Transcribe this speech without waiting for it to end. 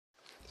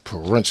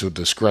Parental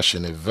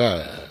discretion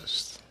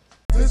advised.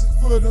 This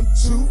for them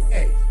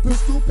 2A,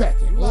 pistol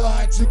packing,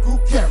 logical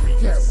carry.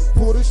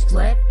 Pull the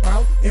strap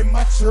out in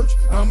my church,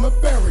 I'm a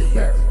bury.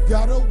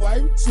 Got a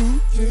wife,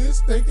 2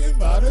 kids, thinking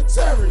about a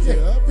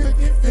terrier.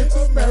 Picking fence,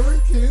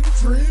 American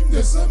dream,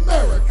 this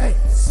America.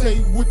 Say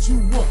what you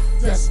want,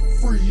 that's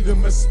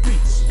freedom of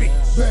speech.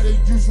 Better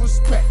use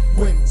respect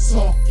when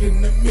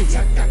talking to me.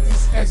 I got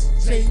these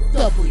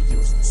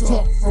SJWs,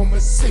 talk from a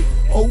C,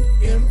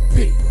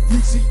 OMP,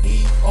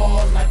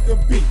 UTER like a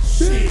beach.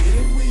 Shit,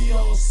 and we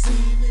all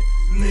seen it.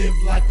 Live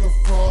like a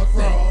fraud,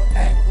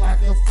 act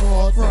like a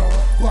fraud,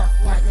 bark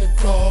like a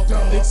dog.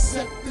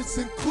 Acceptance,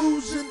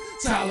 inclusion,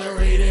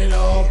 tolerate it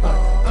all.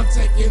 I'm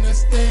taking a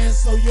stand,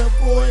 so your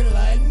boy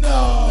like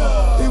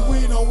no. If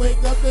we don't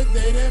wake up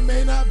today, there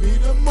may not be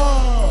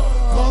tomorrow.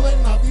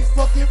 Calling out these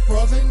fucking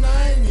frauds and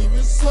I ain't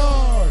even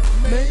sorry.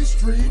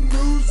 Mainstream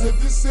news, a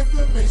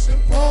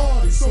disinformation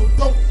party. So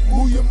don't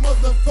move your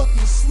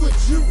motherfucking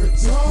switch, you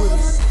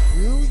retarded.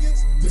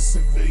 Civilians, this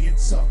civilian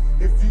talk.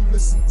 If you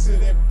listen to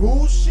that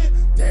bullshit,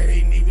 that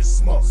ain't even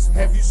smart.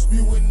 Have you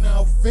spewing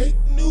out fake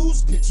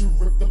news? Get you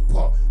ripped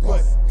apart.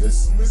 But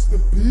this Mr.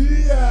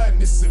 P.I. and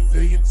this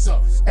civilian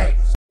talk. Hey.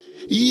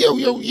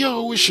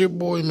 Yo, it's your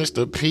boy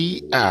Mr.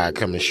 P.I.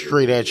 coming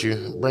straight at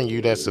you, bring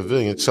you that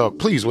civilian talk.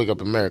 Please wake up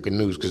American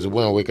news, because if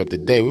we don't wake up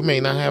today, we may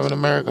not have an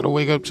America to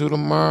wake up to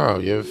tomorrow.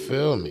 You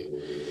feel me?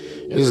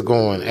 It's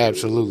going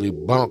absolutely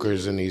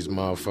bonkers in these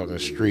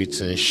motherfucking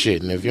streets and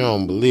shit. And if you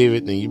don't believe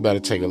it, then you better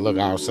take a look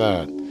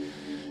outside.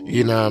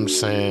 You know what I'm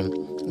saying?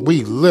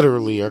 We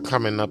literally are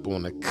coming up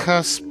on the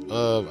cusp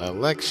of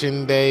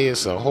election day.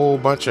 It's a whole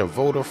bunch of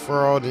voter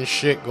fraud and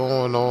shit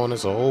going on.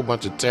 It's a whole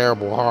bunch of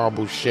terrible,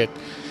 horrible shit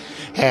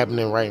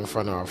happening right in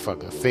front of our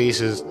fucking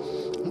faces.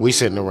 We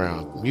sitting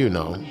around, you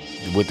know,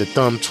 with the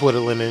thumb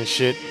twiddling and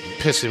shit,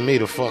 pissing me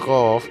the fuck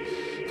off,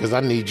 because I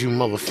need you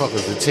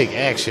motherfuckers to take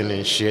action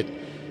and shit.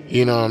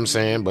 You know what I'm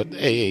saying? But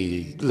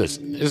hey,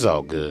 listen, it's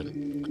all good.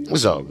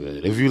 It's all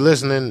good. If you're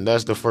listening,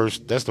 that's the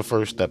first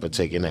step of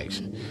taking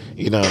action.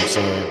 You know what I'm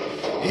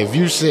saying? If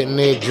you sitting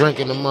there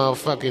drinking the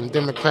motherfucking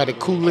Democratic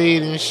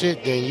Kool-Aid and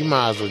shit, then you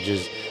might as well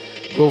just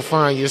go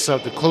find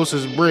yourself the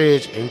closest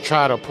bridge and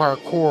try to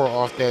parkour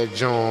off that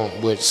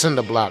joint with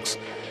cinder blocks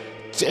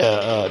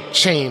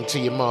chained to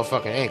your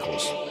motherfucking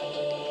ankles.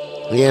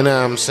 You know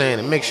what I'm saying?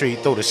 And make sure you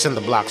throw the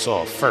cinder blocks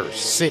off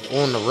first. Sit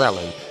on the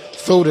railing,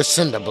 throw the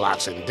cinder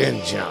blocks, and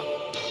then jump.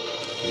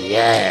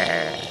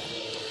 Yeah.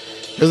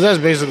 Because that's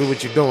basically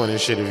what you're doing and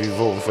shit if you're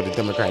voting for the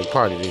Democratic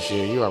Party this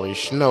year. You already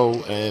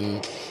know.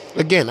 And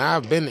again,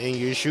 I've been in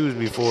your shoes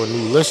before, a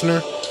new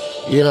listener.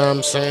 You know what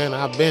I'm saying?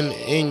 I've been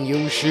in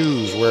your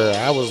shoes where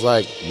I was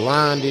like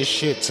blind as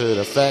shit to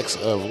the facts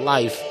of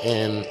life.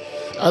 And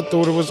I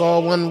thought it was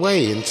all one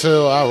way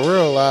until I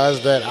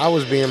realized that I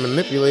was being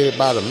manipulated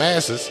by the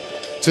masses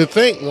to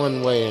think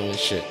one way and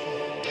shit.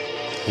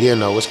 You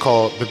know, it's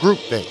called the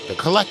groupthink, the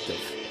collective.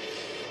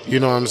 You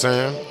know what I'm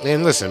saying?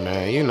 And listen,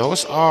 man, you know,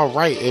 it's all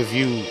right if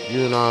you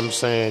know what I'm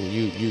saying,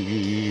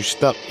 you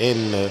stuck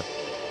in the,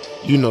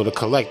 you know, the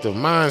collective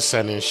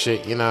mindset and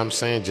shit, you know what I'm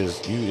saying?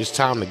 Just, it's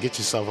time to get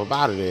yourself up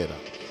out of there, though.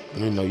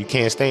 You know, you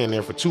can't stay in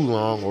there for too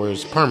long or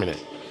it's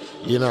permanent.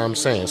 You know what I'm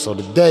saying? So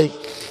today,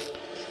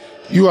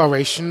 you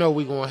already should know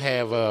we're going to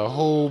have a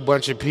whole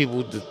bunch of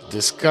people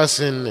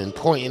discussing and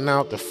pointing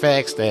out the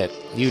facts that,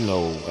 you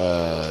know,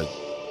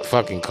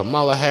 fucking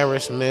Kamala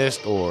Harris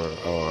missed or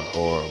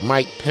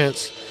Mike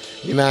Pence,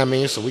 you know what I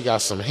mean? So we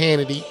got some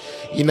Hannity,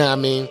 you know what I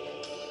mean?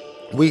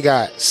 We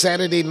got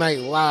Saturday Night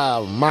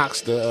Live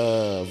mocks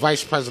the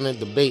vice president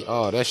debate.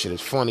 Oh, that shit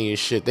is funny as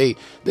shit. They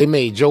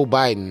made Joe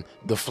Biden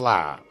the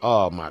fly.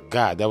 Oh my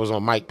God, that was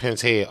on Mike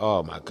Pence's head.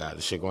 Oh my God,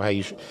 this shit gonna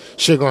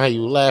have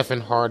you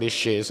laughing hard as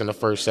shit. It's in the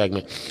first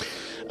segment.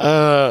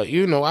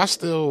 You know, I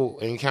still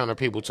encounter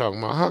people talking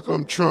about how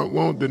come Trump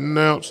won't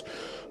denounce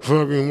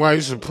fucking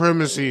white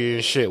supremacy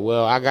and shit.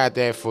 Well, I got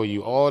that for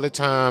you. All the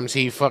times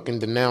he fucking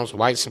denounced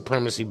white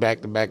supremacy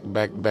back to back.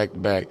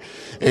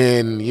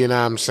 And, you know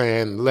what I'm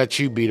saying, let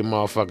you be the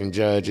motherfucking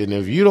judge. And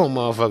if you don't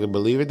motherfucking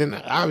believe it, then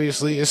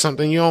obviously it's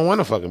something you don't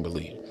want to fucking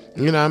believe.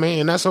 You know what I mean?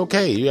 And that's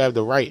okay. You have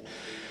the right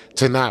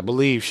to not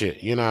believe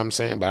shit. You know what I'm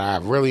saying? But I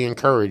really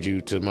encourage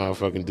you to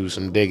motherfucking do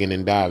some digging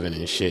and diving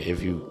and shit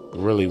if you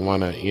really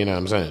want to, you know what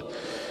I'm saying?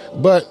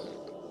 But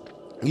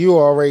you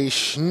already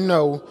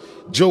know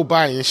Joe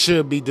Biden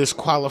should be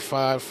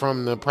disqualified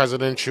from the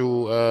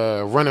presidential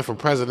running for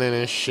president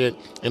and shit.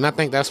 And I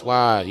think that's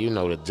why, you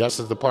know, the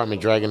Justice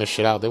Department dragging this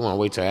shit out. They want to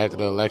wait till after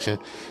the election,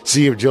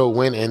 see if Joe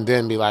win, and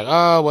then be like,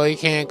 oh, well, he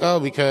can't go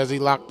because he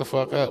locked the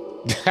fuck up.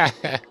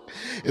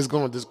 It's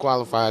going to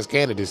disqualify his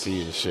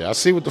candidacy and shit. I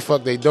see what the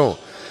fuck they doing.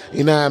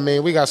 You know what I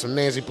mean? We got some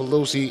Nancy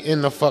Pelosi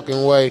in the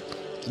fucking way.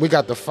 We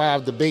got the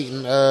 5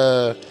 debating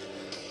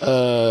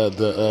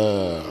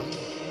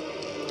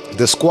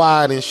the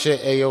squad and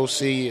shit,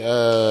 AOC,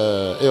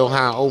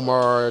 Ilhan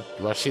Omar,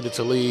 Rashida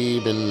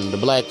Tlaib, and the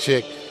black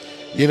chick.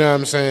 You know what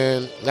I'm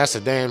saying? That's a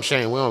damn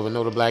shame. We don't even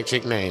know the black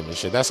chick name and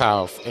shit. That's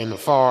how in the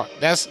far,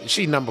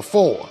 she number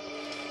 4.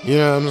 You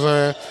know what I'm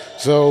saying?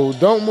 So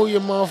don't move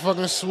your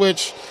motherfucking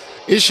switch.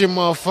 It's your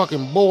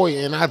motherfucking boy,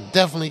 and I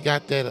definitely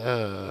got that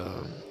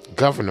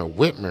Governor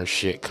Whitmer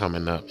shit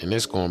coming up, and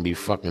it's gonna be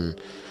fucking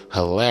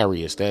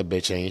hilarious. That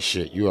bitch ain't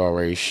shit. You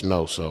already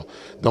know. So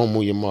don't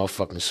move your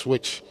motherfucking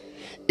switch.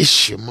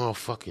 It's your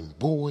motherfucking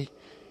boy,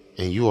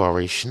 and you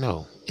already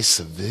know. It's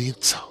civilian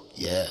talk.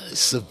 Yeah, it's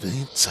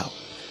civilian talk.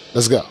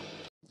 Let's go.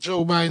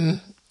 Joe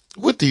Biden,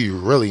 what do you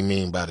really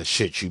mean by the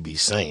shit you be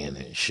saying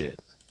and shit?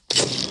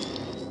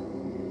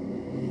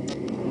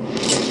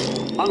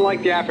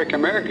 Unlike the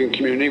African-American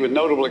community, with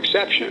notable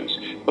exceptions,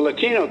 the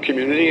Latino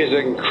community is an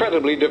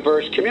incredibly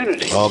diverse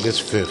community.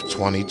 August 5th,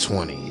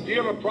 2020. If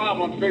you have a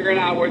problem figuring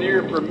out whether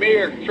you're for me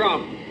or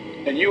Trump,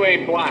 then you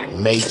ain't black.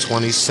 May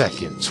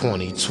 22nd,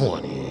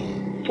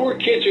 2020. Poor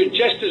kids are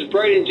just as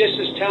bright and just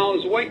as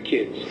talented as white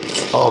kids.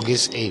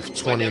 August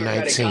 8th, My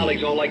Democratic 2019.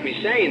 colleagues don't like me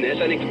saying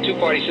this. I think the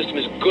two-party system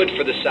is good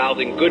for the South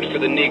and good for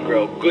the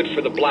Negro, good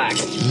for the black.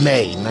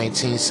 May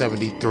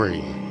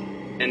 1973.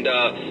 And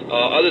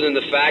other than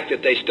the fact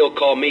that they still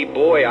call me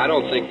boy, I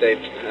think they've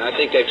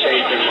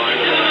changed their mind.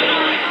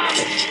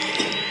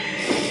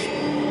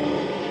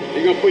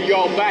 They're gonna put you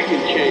all back in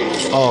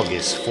chains.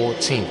 August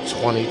 14th,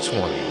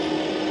 2020.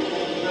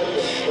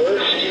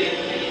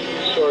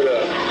 First sort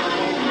of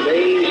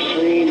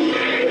mainstream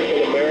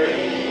African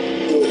American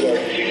who was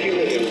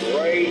articulate and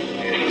bright.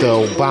 The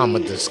Obama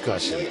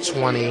discussion,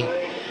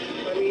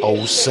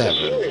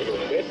 2007.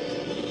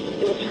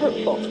 It was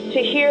hurtful to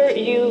hear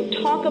you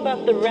talk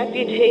about the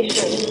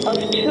reputation of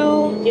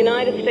two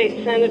United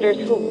States senators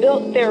who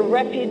built their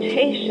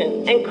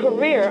reputation and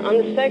career on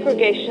the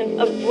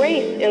segregation of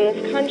race in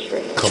this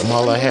country.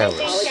 Kamala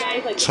Harris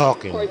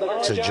talking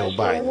to Joe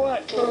Biden.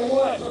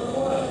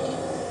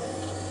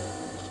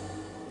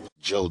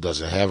 Joe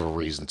doesn't have a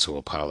reason to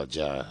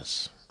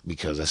apologize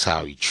because that's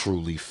how he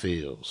truly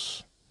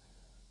feels.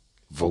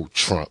 Vote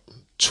Trump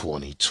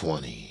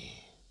 2020.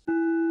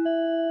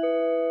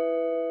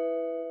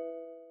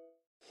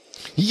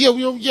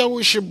 Yo,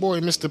 it's your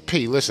boy, Mr.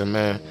 P. Listen,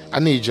 man, I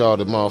need y'all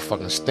to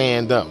motherfucking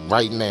stand up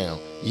right now,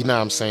 you know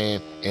what I'm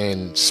saying,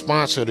 and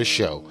sponsor the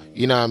show,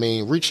 you know what I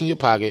mean, reach in your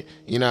pocket,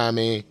 you know what I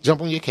mean, jump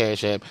on your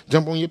Cash App,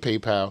 jump on your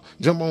PayPal,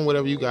 jump on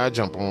whatever you gotta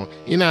jump on,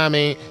 you know what I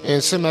mean,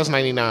 and send us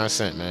 99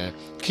 cents, man.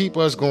 Keep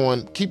us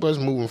going, keep us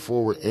moving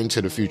forward into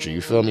the future,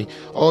 you feel me?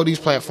 All these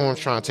platforms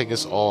trying to take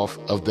us off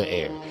of the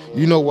air.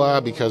 You know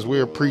why? Because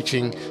we're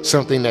preaching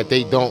something that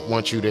they don't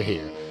want you to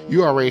hear.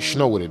 You already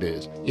know what it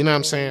is. You know what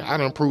I'm saying? I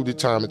done proved it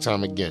time and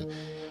time again.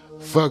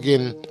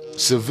 Fucking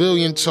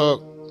civilian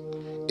talk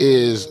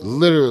is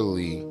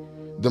literally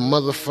the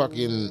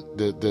motherfucking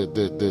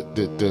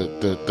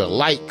the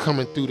light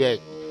coming through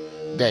that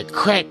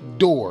cracked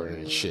door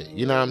and shit.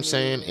 You know what I'm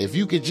saying? If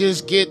you could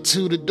just get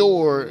to the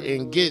door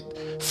and get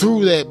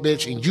through that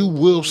bitch, and you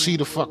will see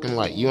the fucking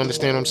light. You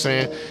understand what I'm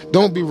saying?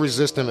 Don't be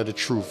resistant of the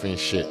truth and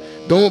shit.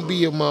 Don't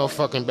be a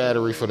motherfucking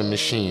battery for the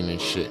machine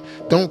and shit.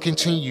 Don't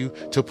continue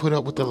to put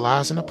up with the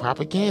lies and the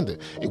propaganda.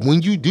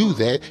 When you do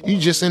that, you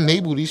just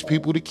enable these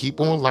people to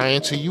keep on lying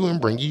to you and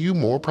bringing you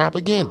more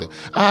propaganda.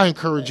 I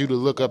encourage you to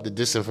look up the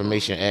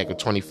Disinformation Act of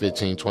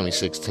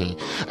 2015-2016.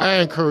 I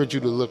encourage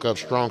you to look up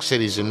Strong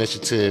Cities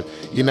Initiative,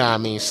 you know what I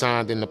mean,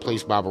 signed into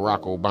place by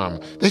Barack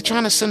Obama. They're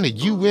trying to send the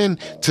UN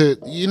to,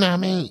 you know what I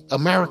mean,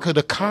 America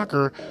to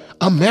conquer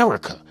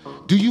America.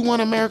 Do you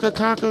want America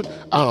conquered?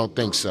 I don't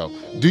think so.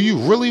 Do you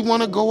really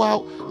want to go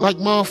out like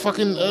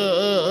motherfucking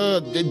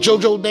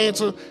JoJo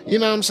Dancer? You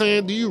know what I'm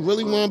saying? Do you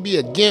really want to be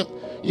a gimp?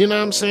 You know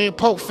what I'm saying?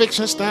 Pulp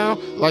Fiction style?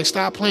 Like,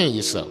 stop playing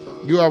yourself.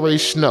 You already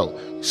know.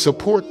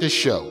 Support the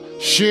show.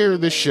 Share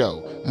the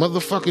show.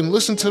 Motherfucking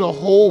listen to the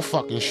whole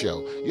fucking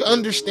show. You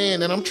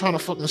understand that I'm trying to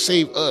fucking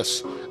save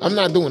us. I'm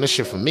not doing this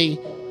shit for me.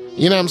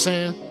 You know what I'm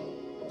saying?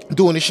 I'm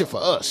doing this shit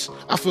for us.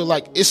 I feel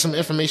like it's some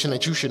information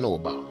that you should know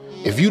about.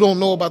 If you don't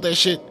know about that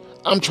shit,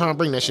 I'm trying to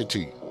bring that shit to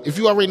you. If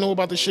you already know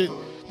about the shit,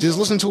 just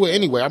listen to it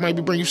anyway. I might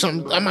be bringing you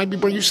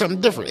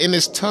something different. And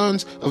there's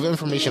tons of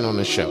information on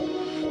this show.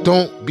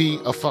 Don't be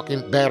a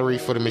fucking battery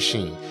for the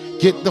machine.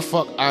 Get the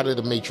fuck out of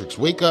the matrix.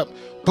 Wake up.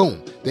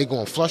 Boom. They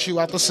gonna flush you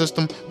out the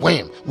system.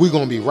 Wham. We're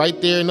gonna be right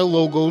there in the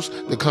logos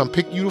to come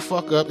pick you the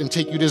fuck up and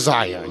take you to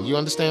Zion. You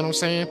understand what I'm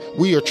saying?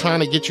 We are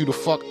trying to get you the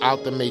fuck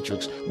out the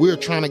matrix. We are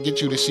trying to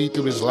get you to see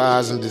through this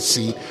lies and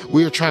deceit.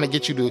 We are trying to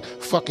get you to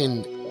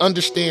fucking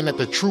understand that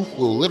the truth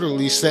will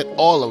literally set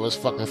all of us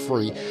fucking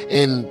free.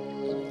 And,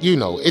 you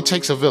know, it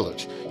takes a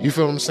village. You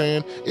feel what I'm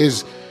saying?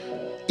 It's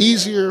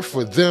easier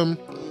for them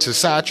to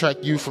sidetrack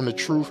you from the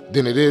truth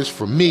than it is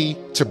for me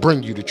to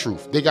bring you the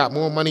truth. They got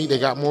more money. They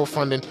got more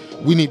funding.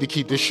 We need to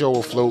keep this show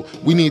afloat.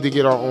 We need to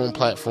get our own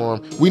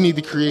platform. We need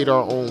to create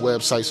our own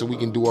website so we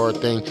can do our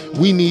thing.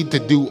 We need to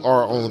do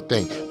our own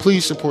thing.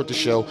 Please support the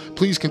show.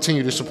 Please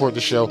continue to support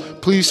the show.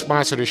 Please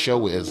sponsor the show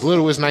with as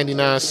little as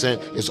 99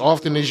 cents, as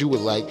often as you would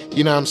like.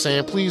 You know what I'm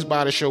saying? Please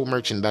buy the show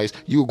merchandise.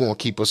 You're going to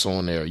keep us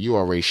on there. You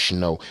already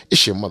know.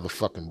 It's your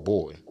motherfucking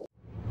boy.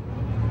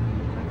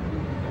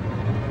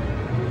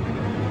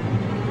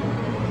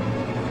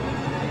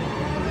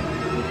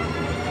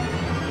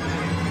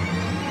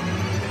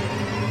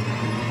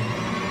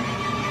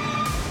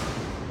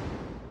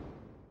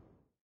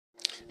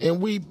 And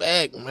we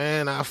back,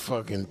 man. I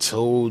fucking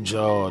told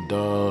y'all,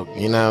 dog.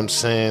 You know what I'm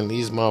saying?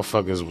 These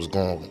motherfuckers was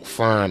gonna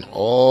find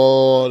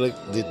all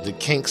the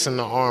kinks in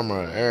the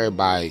armor,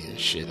 everybody and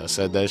shit. I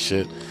said that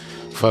shit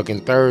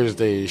fucking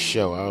Thursday's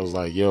show. I was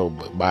like, yo,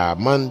 by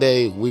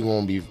Monday, we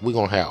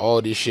gonna have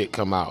all this shit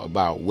come out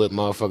about what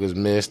motherfuckers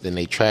missed and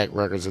they track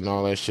records and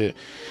all that shit.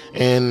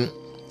 And,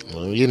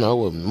 you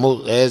know,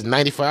 as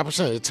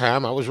 95% of the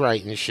time, I was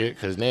right and shit,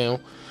 because now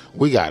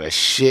we got a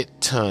shit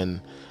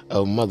ton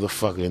of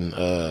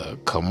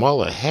motherfucking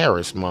Kamala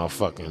Harris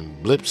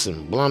motherfucking blips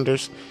and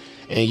blunders.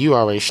 And you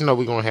already know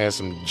we're gonna have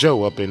some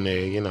Joe up in there,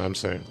 you know what I'm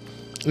saying?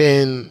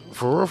 And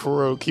for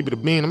real, keep it a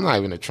bean. I'm not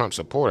even a Trump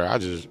supporter. I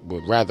just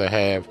would rather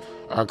have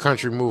our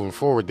country moving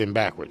forward than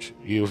backwards.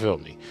 You feel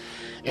me?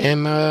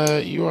 And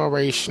you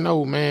already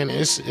know, man,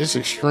 it's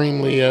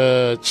extremely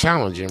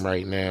challenging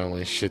right now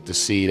and shit to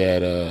see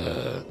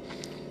that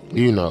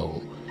you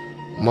know,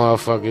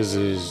 motherfuckers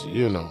is,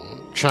 you know,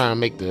 trying to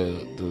make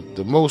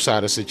the most out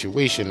of the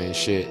situation and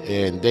shit,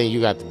 and then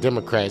you got the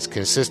Democrats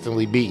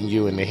consistently beating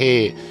you in the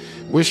head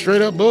with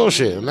straight up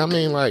bullshit. And I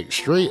mean, like,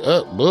 straight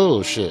up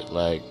bullshit.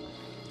 Like,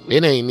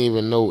 it ain't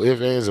even no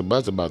ifs, ands, or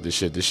buts about this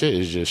shit. This shit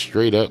is just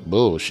straight up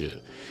bullshit.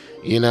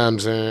 You know what I'm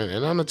saying?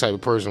 And I'm the type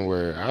of person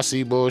where I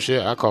see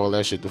bullshit, I call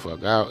that shit the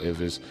fuck out.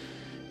 If it's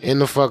in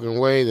the fucking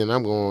way, then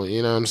I'm going,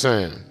 you know what I'm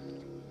saying?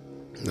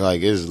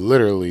 Like, it's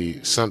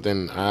literally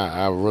something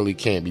I really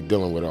can't be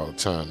dealing with all the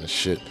time and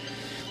shit.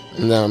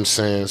 You know what I'm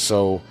saying?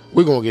 So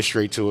we're going to get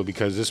straight to it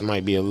because this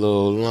might be a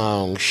little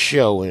long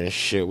show and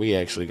shit. We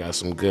actually got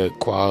some good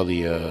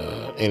quality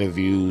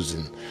interviews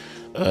and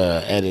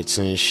edits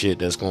and shit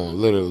that's going to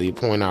literally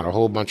point out a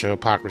whole bunch of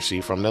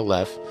hypocrisy from the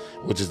left,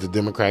 which is the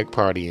Democratic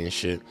Party and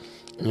shit.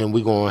 And then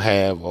we're going to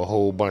have a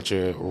whole bunch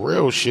of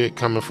real shit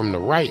coming from the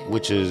right,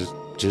 which is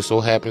just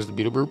so happens to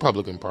be the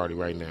Republican Party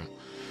right now.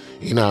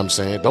 You know what I'm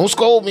saying? Don't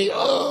scold me.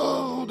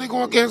 Oh, they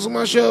gonna cancel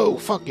my show.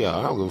 Fuck y'all.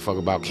 I don't give a fuck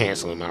about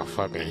canceling my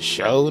fucking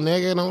show,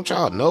 nigga. Don't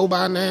y'all know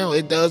by now?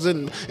 It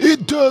doesn't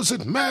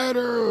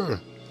matter.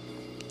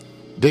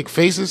 Dick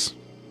faces.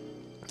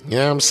 You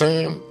know what I'm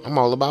saying? I'm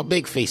all about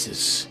big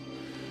faces.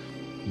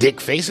 Dick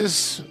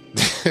faces.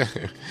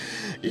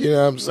 You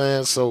know what I'm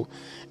saying? So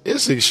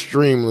it's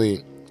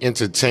extremely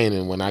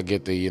entertaining when I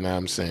get to, you know what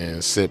I'm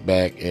saying, sit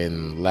back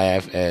and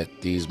laugh at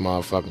these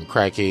motherfucking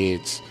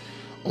crackheads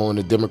on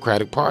the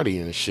Democratic Party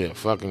and shit.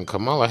 Fucking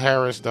Kamala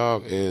Harris,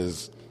 dog,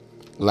 is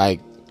like,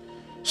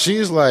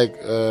 she's like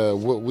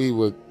what we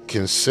would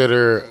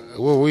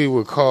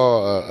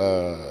call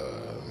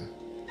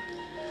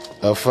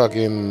a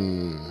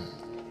fucking,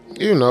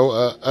 you know,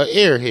 a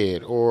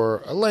airhead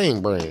or a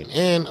lame brain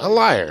and a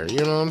liar. You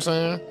know what I'm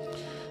saying?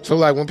 So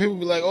like when people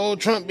be like, oh,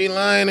 Trump be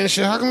lying and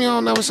shit, how come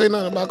y'all never say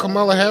nothing about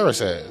Kamala Harris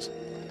ass?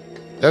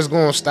 That's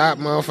gonna stop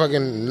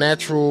motherfucking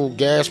natural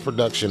gas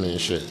production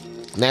and shit.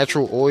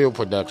 Natural oil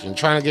production,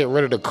 trying to get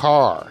rid of the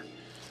car.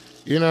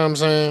 You know what I'm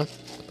saying?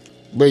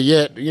 But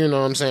yet, you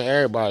know what I'm saying,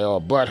 everybody all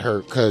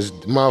butthurt because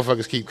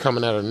motherfuckers keep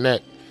coming at her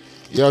neck.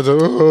 Y'all say,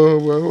 oh,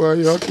 well, why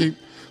y'all keep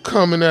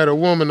coming at a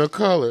woman of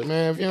color?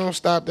 Man, if you don't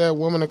stop that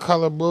woman of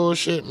color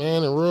bullshit,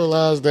 man, and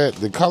realize that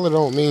the color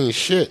don't mean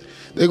shit,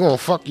 they're gonna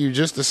fuck you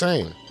just the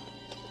same.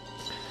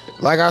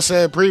 Like I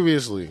said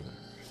previously,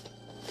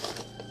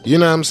 you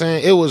know what I'm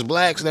saying? It was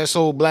blacks that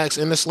sold blacks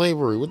into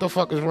slavery. What the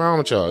fuck is wrong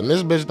with y'all? And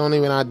this bitch don't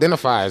even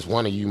identify as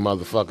one of you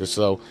motherfuckers.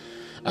 So,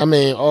 I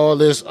mean, all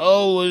this,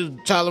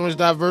 tolerance,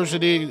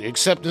 diversity,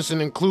 acceptance,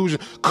 and inclusion.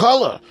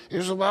 Color.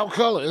 It's about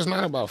color. It's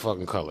not about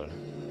fucking color.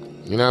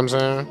 You know what I'm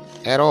saying?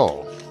 At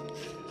all.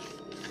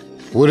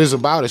 What it's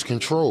about is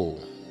control.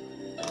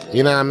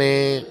 You know what I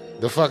mean?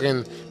 The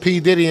fucking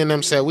P. Diddy and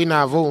them said, we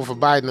not voting for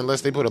Biden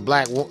unless they put a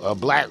black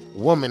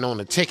woman on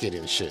the ticket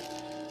and shit.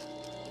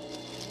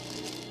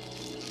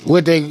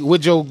 What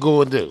Joe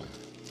go and do?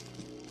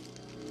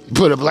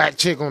 Put a black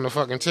chick on the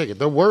fucking ticket.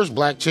 The worst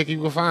black chick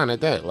you can find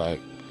at that.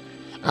 Like,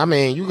 I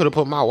mean, you could have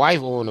put my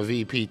wife on the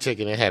VP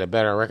ticket and had a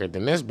better record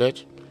than this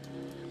bitch.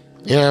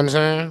 You know what I'm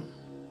saying?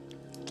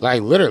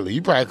 Like, literally,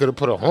 you probably could have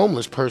put a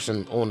homeless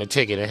person on the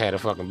ticket and had a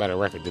fucking better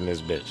record than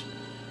this bitch.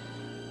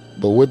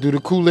 But what do the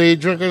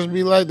Kool-Aid drinkers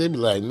be like? They be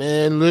like,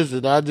 man,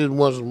 listen, I just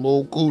want some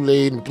more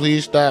Kool-Aid and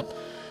please stop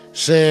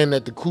saying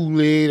that the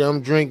Kool-Aid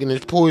I'm drinking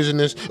is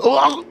poisonous.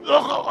 Oh,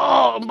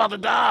 I'm about to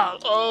die.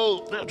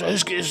 Oh,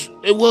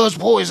 it was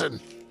poison.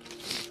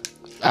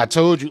 I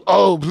told you.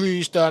 Oh,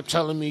 please stop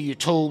telling me you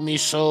told me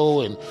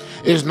so. And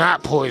it's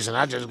not poison.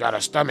 I just got a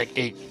stomach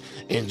ache.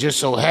 And just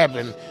so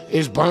happened,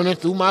 it's burning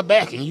through my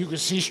back. And you can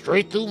see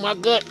straight through my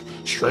gut,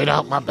 straight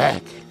out my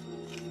back.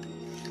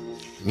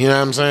 You know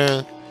what I'm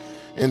saying?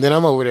 And then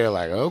I'm over there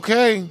like,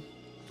 okay.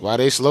 While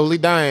they slowly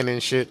dying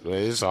and shit.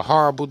 It's a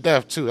horrible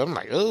death, too. I'm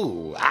like,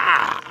 ooh,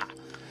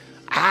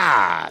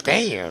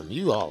 damn,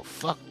 you all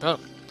fucked up.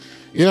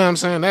 You know what I'm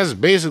saying? That's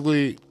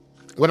basically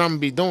what I'm going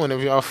to be doing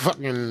if y'all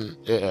fucking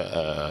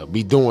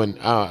be doing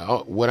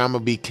what I'm going to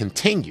be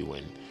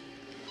continuing.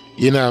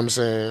 You know what I'm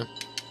saying?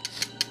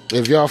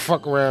 If y'all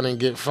fuck around and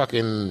get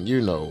fucking,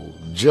 you know,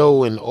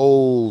 Joe and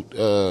old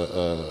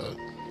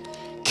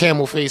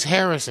Camel Face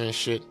Harris and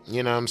shit,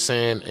 you know what I'm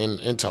saying,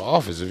 into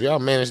office. If y'all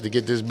manage to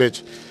get this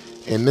bitch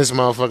and this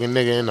motherfucking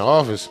nigga in the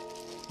office,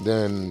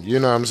 then, you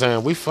know what I'm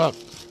saying, we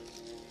fucked.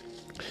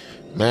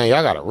 Man,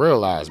 y'all gotta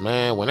realize,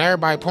 man, when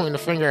everybody pointing the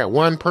finger at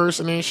one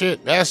person and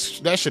shit, that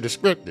shit is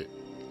scripted.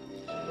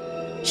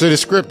 Shit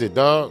is scripted,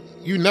 dog.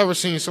 You never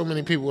seen so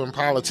many people in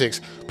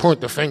politics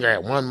point the finger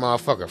at one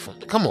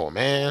motherfucker. Come on,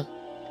 man.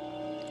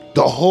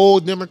 The whole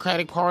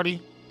Democratic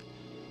Party.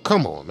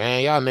 Come on,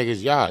 man. Y'all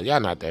niggas, y'all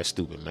not that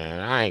stupid,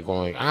 man.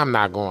 I'm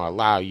not gonna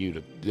allow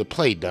you to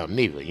play dumb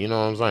neither. You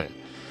know what I'm saying?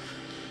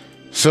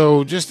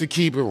 So just to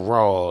keep it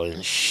raw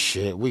and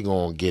shit, we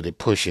gonna get it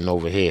pushing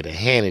over here to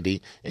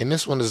Hannity. And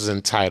this one is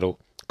entitled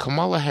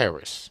Kamala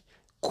Harris.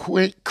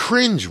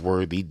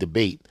 Cringeworthy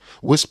debate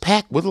was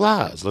packed with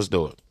lies. Let's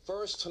do it.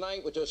 First,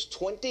 tonight, with just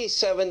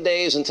 27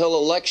 days until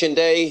Election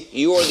Day,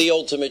 you are the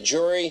ultimate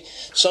jury.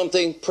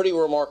 Something pretty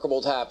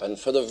remarkable happened.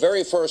 For the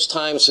very first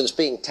time since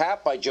being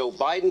tapped by Joe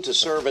Biden to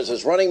serve as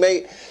his running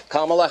mate,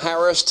 Kamala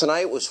Harris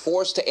tonight was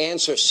forced to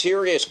answer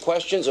serious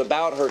questions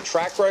about her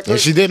track record. And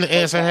she didn't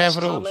answer half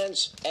of those.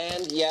 Comments,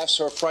 and, yes,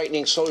 her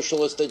frightening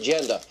socialist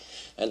agenda.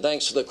 And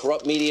thanks to the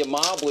corrupt media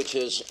mob, which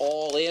is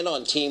all in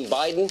on Team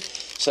Biden,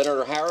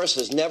 Senator Harris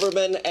has never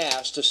been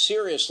asked to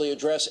seriously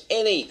address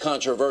any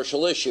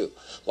controversial issue.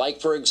 Like,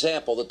 for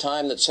example, the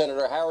time that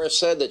Senator Harris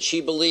said that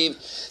she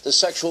believed the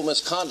sexual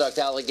misconduct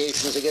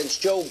allegations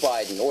against Joe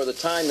Biden, or the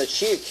time that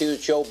she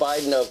accused Joe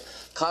Biden of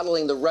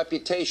coddling the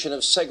reputation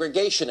of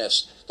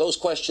segregationists. Those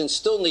questions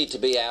still need to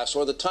be asked.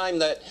 Or the time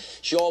that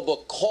she all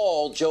but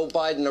called Joe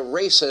Biden a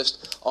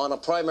racist on a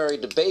primary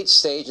debate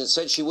stage and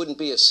said she wouldn't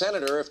be a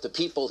senator if the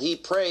people he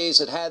praised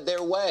had had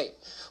their way.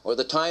 Or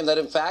the time that,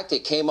 in fact,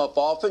 it came up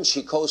often,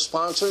 she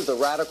co-sponsored the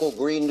radical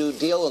Green New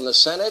Deal in the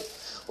Senate.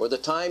 Or the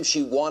time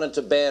she wanted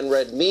to ban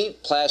red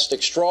meat,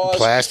 plastic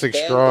straws,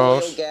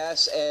 oil,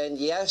 gas, and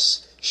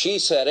yes, she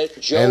said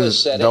it. Joe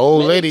has said it. The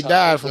old lady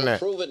died from that.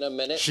 Prove it in a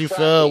minute. She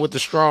fell with the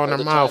straw in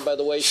her mouth.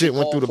 Shit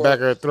went through the back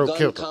of her throat,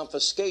 killed her.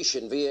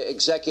 Confiscation via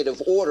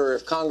executive order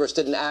if Congress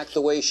didn't act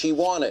the way she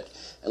wanted.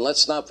 And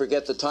let's not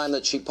forget the time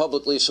that she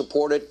publicly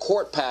supported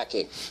court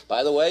packing.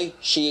 By the way,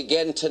 she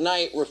again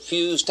tonight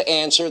refused to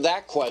answer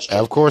that question.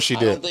 Of course she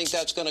did. I don't think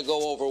that's going to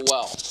go over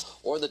well.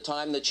 Or the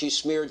time that she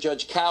smeared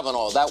Judge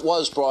Kavanaugh. That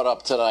was brought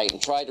up tonight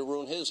and tried to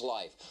ruin his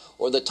life.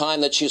 Or the time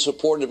that she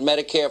supported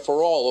Medicare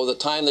for all, or the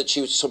time that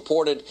she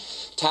supported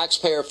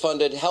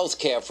taxpayer-funded health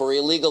care for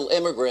illegal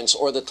immigrants,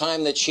 or the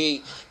time that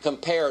she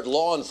compared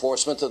law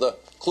enforcement to the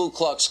Ku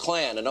Klux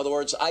Klan, in other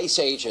words, ICE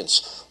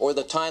agents, or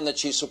the time that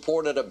she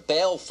supported a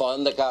bail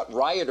fund that got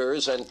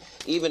rioters and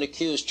even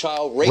accused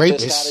child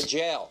rapists out of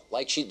jail,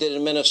 like she did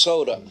in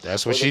Minnesota.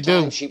 That's what she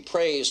did. She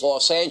praised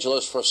Los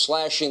Angeles for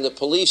slashing the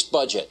police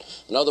budget,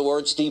 in other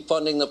words,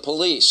 defunding the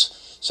police.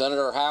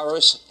 Senator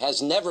Harris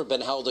has never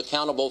been held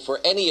accountable for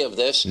any of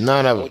this.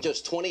 None of it. With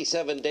just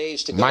 27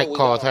 days to go. Mike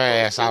called her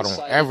ass out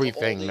on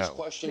everything, though.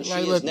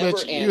 Like, look,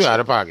 bitch, you out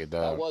of pocket,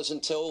 dog. That was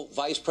until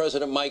Vice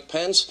President Mike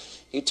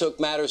Pence, he took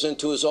matters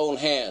into his own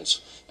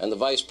hands. And the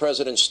Vice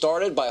President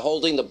started by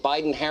holding the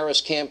Biden-Harris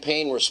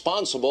campaign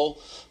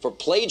responsible for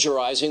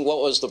plagiarizing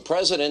what was the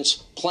President's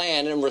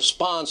plan in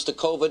response to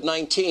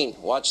COVID-19.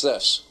 Watch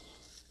this.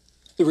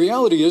 The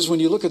reality is,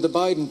 when you look at the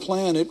Biden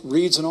plan, it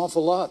reads an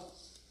awful lot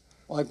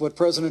like what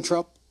President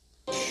Trump...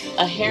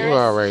 You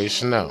already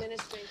know.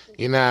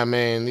 You know what I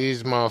mean?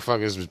 These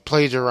motherfuckers was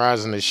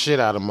plagiarizing the shit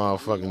out of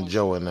motherfucking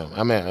Joe and them.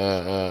 I mean,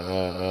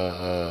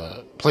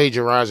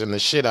 plagiarizing the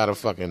shit out of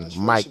fucking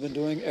Mike been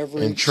doing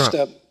every and Trump.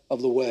 Step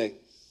of the way.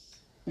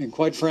 And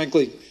quite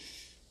frankly,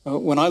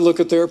 when I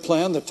look at their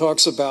plan that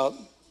talks about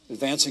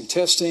advancing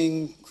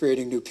testing,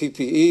 creating new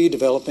PPE,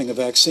 developing a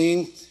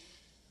vaccine,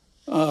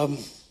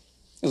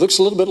 it looks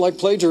a little bit like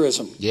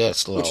plagiarism.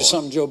 Yes, Lord. Which is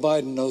something Joe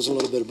Biden knows a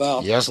little bit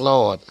about. Yes,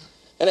 Lord.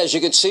 And as you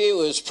can see, it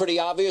was pretty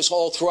obvious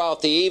all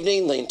throughout the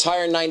evening. The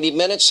entire 90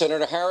 minutes,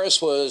 Senator Harris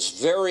was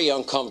very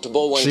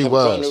uncomfortable when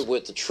confronted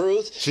with the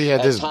truth. She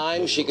had this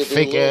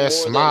fake-ass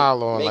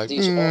smile on, like,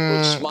 these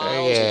awkward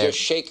smiles and just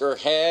shake her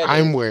head.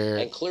 I'm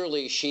weird. And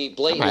clearly she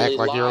blatantly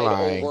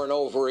lied over and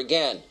over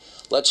again.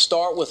 Let's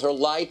start with her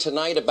lie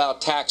tonight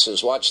about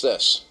taxes. Watch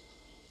this.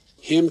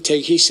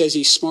 He says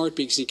he's smart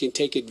because he can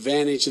take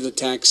advantage of the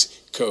tax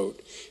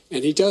code.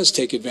 And he does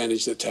take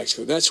advantage of the tax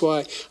code. That's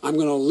why I'm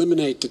going to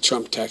eliminate the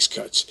Trump tax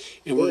cuts.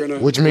 And we're going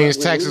to... Which means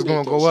taxes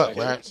going to go up,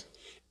 right?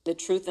 The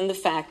truth and the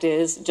fact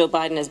is, Joe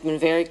Biden has been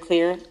very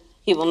clear.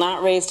 He will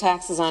not raise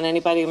taxes on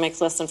anybody who makes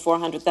less than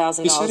 $400,000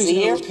 a year. He said he's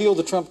going to repeal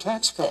the Trump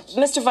tax cuts.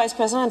 Mr. Vice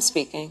President, I'm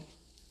speaking.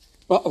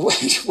 Well,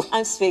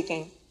 I'm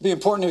speaking. It'd be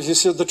important if you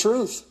said the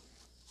truth.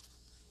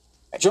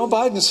 Joe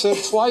Biden said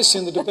twice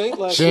in the debate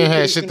last she week. She ain't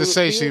had shit to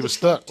say. She was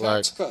stuck.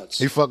 Like,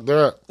 he fucked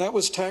her up. That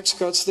was tax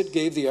cuts that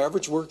gave the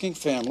average working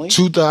family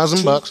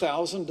 $2,000,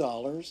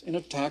 $2,000 in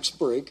a tax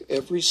break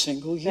every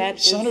single year.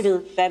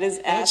 That is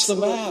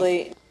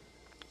absolutely.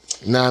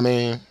 Nah, I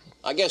mean,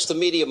 I guess the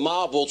media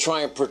mob will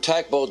try and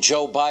protect both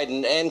Joe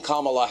Biden and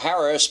Kamala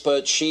Harris,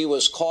 but she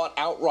was caught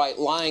outright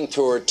lying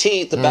through her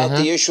teeth about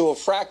the issue of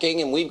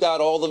fracking, and we've got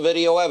all the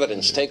video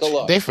evidence. Take a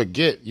look. They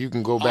forget you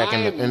can go back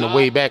in the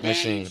Wayback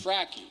Machine.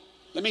 Fracking.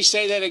 Let me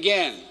say that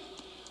again.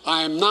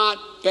 I am not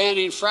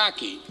banning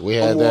fracking. We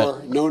had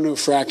that. No new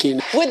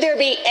fracking. Would there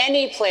be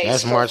any place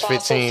That's for March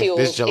fossil 15th. fuels,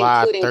 This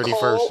July including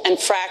 31st. coal and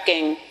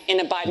fracking in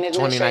a Biden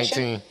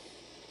administration? 2019.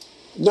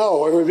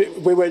 No,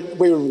 we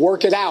would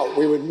work it out.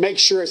 We would make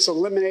sure it's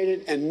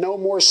eliminated and no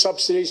more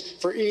subsidies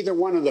for either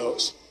one of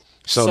those.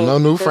 So no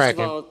new first of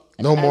fracking. all,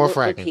 No I more will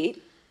fracking.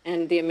 repeat,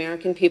 and the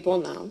American people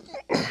know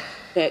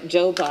that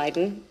Joe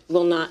Biden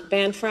will not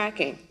ban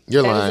fracking.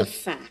 You're That lying. is a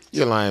fact.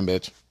 You're lying,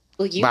 bitch.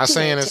 Well, you By commit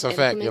saying it's to a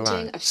fact, you're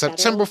lying. implementing a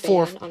September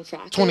federal 4th, ban on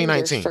fracking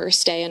 2019. Your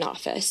first day in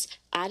office,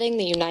 adding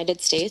the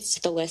United States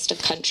to the list of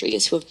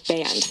countries who have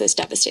banned this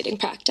devastating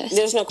practice.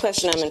 There's no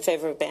question I'm in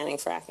favor of banning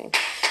fracking.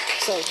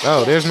 So,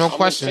 Oh, there's no I'm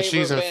question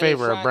she's in banning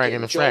favor of bragging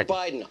the Joe fracking.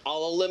 Biden,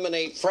 I'll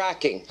eliminate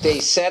fracking. They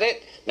said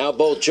it. Now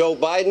both Joe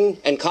Biden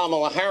and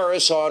Kamala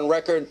Harris are on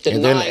record denying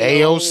And then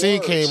their own AOC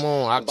words. came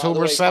on And by the October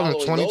way, 7th, following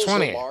those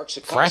 2020. remarks,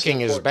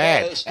 Fracking is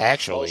bad, Ocasio-Cortez,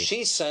 actually. Well,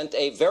 she sent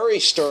a very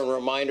stern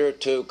reminder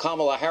to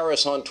Kamala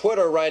Harris on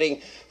Twitter,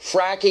 writing,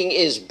 "Fracking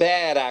is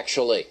bad,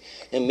 actually."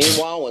 And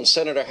meanwhile, when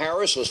Senator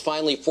Harris was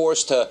finally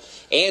forced to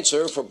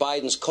answer for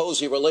Biden's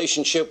cozy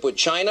relationship with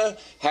China,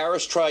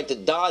 Harris tried to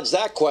dodge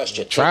that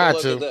question. Take a Tried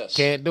look to. at this.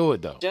 Can't do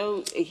it, though.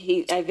 Joe,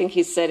 I think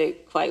he said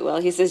it quite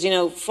well. He says,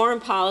 foreign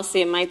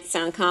policy, it might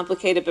sound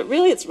complicated, but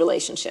really it's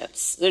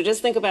relationships. So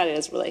just think about it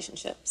as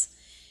relationships.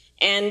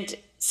 And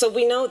so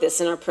we know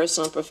this in our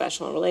personal and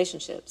professional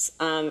relationships.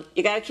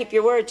 You got to keep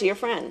your word to your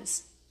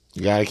friends.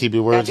 You got to keep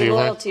your You word got to to be your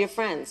loyal friend. to your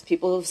friends.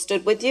 People who've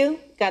stood with you,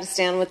 got to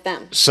stand with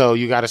them. So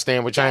you got to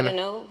stand with You got to China,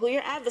 know who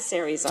your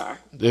adversaries are.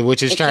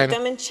 which is And China. keep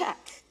them in check.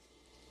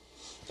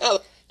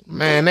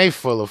 Man, they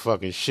full of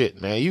fucking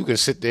shit, man. You can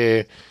sit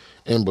there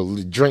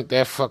and drink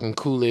that fucking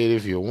Kool-Aid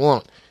if you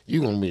want.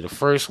 You gonna be the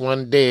first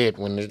one dead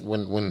when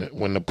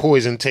the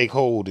poison take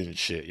hold and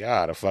shit. Y'all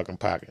out of fucking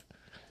pocket.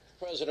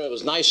 President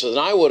was nicer than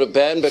I would have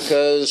been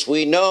because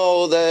we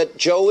know that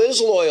Joe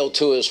is loyal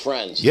to his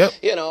friends. Yep.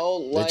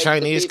 Like the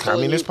Chinese people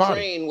Communist in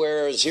Ukraine, Party.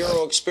 where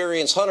Zero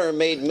Experience Hunter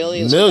made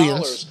millions of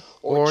dollars.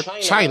 Or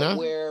China,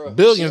 where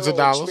billions of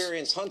dollars.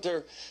 Experience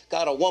Hunter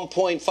got a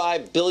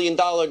 $1.5 billion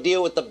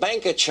deal with the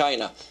Bank of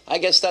China. I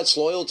guess that's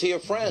loyal to your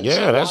friends.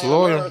 Yeah, that's Why on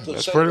loyal. earth would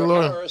That's Senator pretty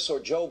loyal. Harris or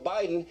Joe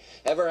Biden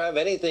ever have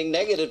anything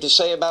negative to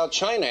say about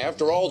China?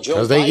 After all, Joe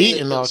 'Cause Biden they has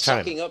eating been off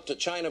China. sucking up to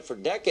China for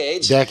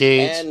decades.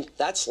 And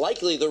that's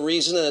likely the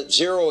reason that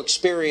Zero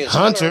Experience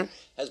Hunter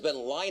has been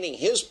lining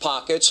his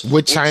pockets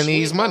with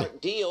Chinese money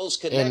deals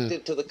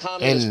connected to the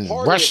Communist and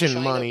Party Russian of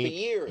China money for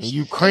years. and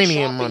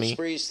Ukrainian Shopping money.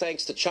 sprees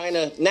thanks to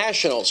Chinese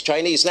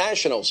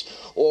nationals,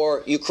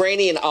 or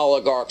Ukrainian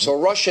oligarchs, or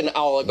Russian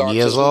oligarchs,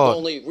 Yes, as we've Lord.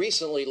 only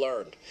recently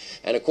learned.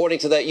 And according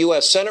to that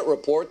U.S. Senate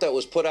report that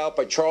was put out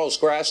by Charles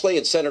Grassley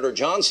and Senator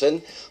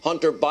Johnson,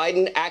 Hunter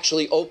Biden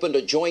actually opened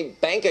a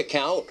joint bank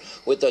account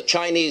with a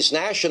Chinese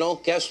national.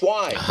 Guess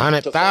why?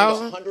 $100,000? To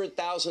fund a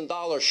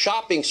 $100,000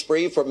 shopping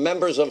spree for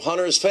members of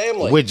Hunter's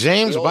family. With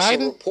James He also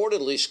Biden?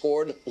 reportedly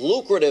scored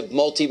lucrative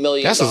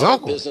multi-million That's his dollar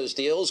uncle. business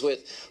deals with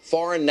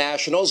foreign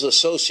nationals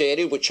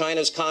associated with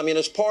China's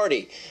Communist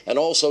Party and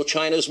also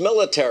China's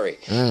military.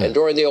 And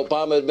during the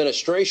Obama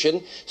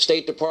administration,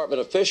 State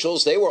Department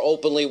officials, they were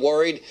openly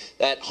worried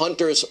that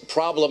Hunter's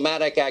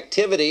problematic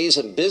activities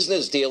and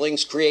business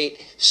dealings create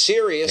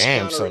serious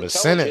So the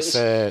Senate counterintelligence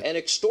said, and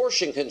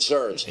extortion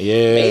concerns.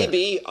 Yeah.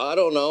 Maybe, I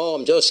don't know,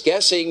 I'm just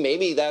guessing,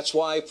 maybe that's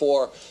why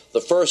for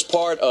the first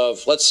part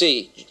of, let's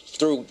see,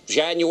 through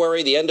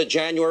January, the end of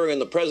January, when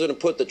the president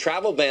put the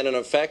travel ban in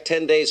effect,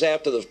 10 days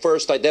after the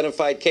first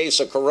identified case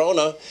of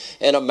corona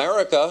in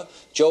America,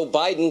 Joe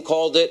Biden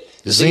called it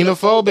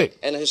xenophobic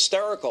and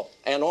hysterical,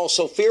 and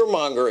also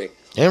fear-mongering.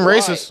 and Why?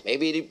 racist.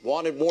 Maybe he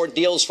wanted more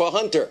deals for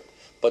Hunter.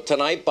 But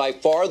tonight, by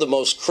far, the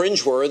most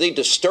cringeworthy,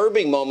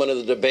 disturbing moment of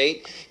the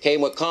debate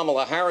came when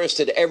Kamala Harris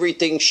did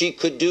everything she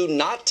could do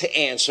not to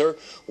answer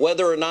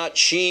whether or not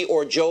she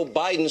or Joe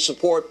Biden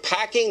support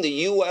packing the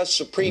U.S.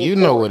 Supreme Court. You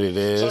know what it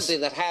is. Something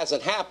that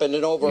hasn't happened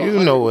in over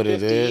You know what it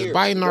 150 is. years.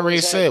 Biden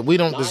already said we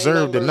don't 9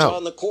 deserve to members know.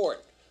 on the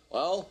court.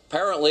 Well,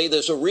 apparently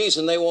there's a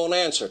reason they won't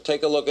answer.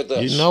 Take a look at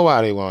this. You know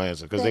why they won't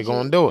answer, because they're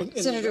going to do it.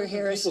 And Senator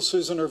Harris. People,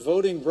 Susan, are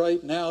voting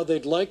right now.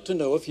 They'd like to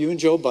know if you and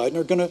Joe Biden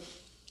are going to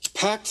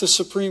pack the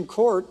Supreme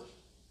Court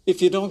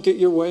if you don't get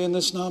your way in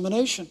this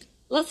nomination.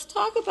 Let's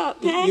talk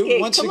about packing. You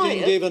once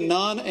again gave a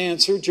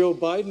non-answer. Joe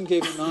Biden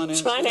gave a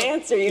non-answer. Trying to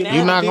answer you now.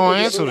 You're not People going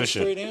to deserve answer a the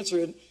shit. straight answer.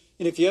 And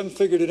if you haven't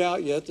figured it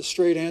out yet, the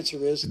straight answer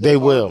is They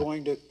will. are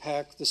going to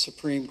pack the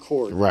Supreme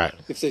Court. Right.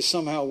 If they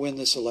somehow win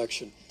this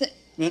election.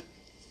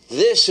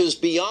 This is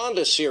beyond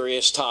a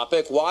serious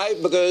topic. Why?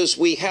 Because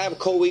we have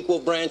co-equal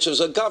branches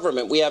of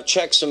government. We have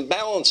checks and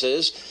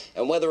balances,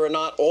 and whether or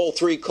not all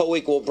three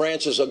co-equal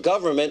branches of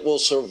government will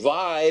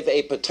survive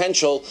a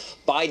potential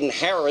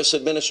Biden-Harris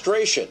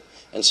administration.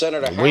 And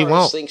Senator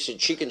Harris thinks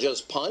that she can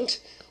just punt.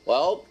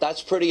 Well,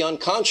 that's pretty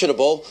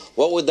unconscionable.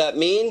 What would that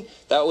mean?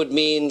 That would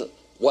mean,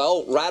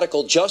 well,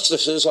 radical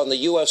justices on the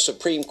U.S.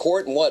 Supreme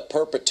Court in what,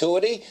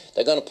 perpetuity?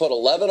 They're going to put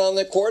 11 on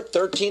the court,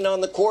 13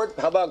 on the court?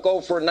 How about go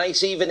for a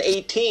nice even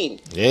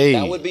 18? Hey.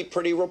 That would be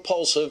pretty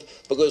repulsive,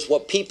 because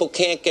what people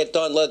can't get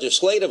done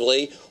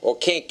legislatively or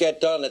can't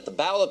get done at the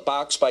ballot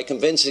box by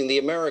convincing the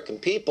American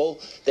people,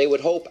 they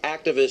would hope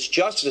activist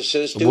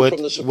justices do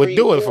from the Supreme would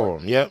do Court. it for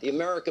them, yep. The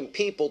American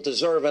people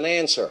deserve an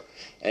answer.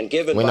 And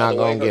given, We're by the way,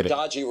 not gonna her get it.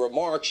 dodgy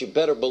remarks, you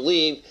better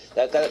believe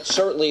that that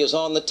certainly is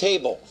on the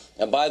table.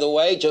 And by the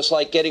way, just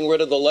like getting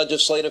rid of the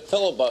legislative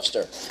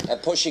filibuster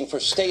and pushing for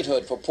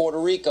statehood for Puerto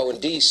Rico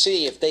and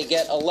D.C. if they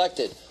get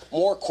elected,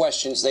 more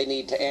questions they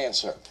need to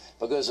answer.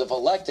 Because if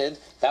elected,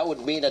 that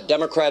would mean a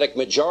Democratic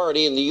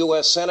majority in the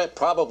U.S. Senate,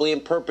 probably in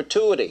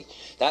perpetuity.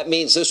 That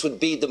means this would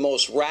be the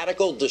most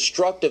radical,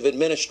 destructive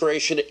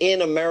administration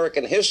in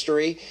American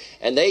history,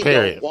 and they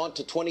don't want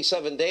to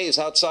 27 days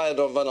outside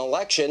of an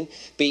election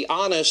be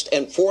honest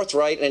and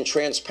forthright and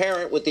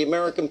transparent with the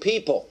American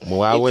people.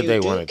 Why would they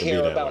want it to be that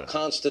way? If you care about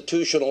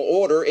constitutional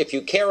order, if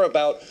you care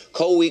about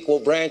co-equal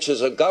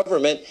branches of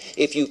government,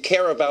 if you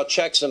care about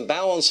checks and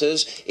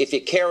balances, if you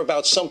care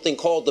about something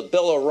called the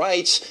Bill of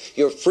Rights,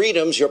 your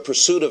freedoms, your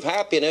pursuit of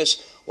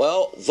happiness,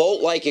 well,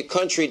 vote like your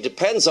country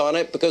depends on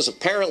it, because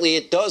apparently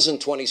it does in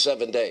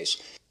 27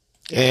 days.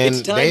 And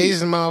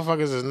these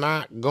motherfuckers is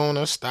not going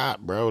to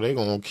stop, bro. They're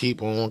going to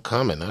keep on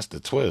coming. That's the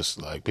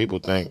twist. Like, people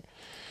think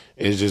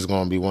it's just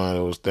going to be one of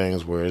those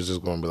things where it's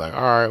just going to be like,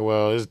 all right,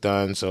 well, it's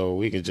done, so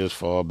we can just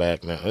fall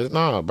back now. It's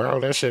not,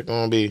 bro. That shit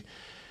going to be,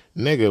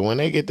 nigga, when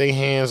they get their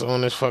hands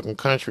on this fucking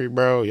country,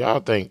 bro, y'all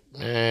think,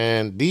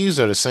 man, these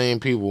are the same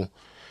people.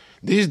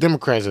 These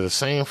Democrats are the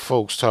same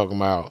folks talking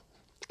about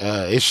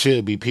it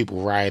should be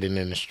people rioting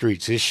in the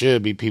streets. It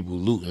should be people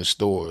looting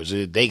stores.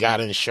 They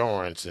got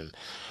insurance and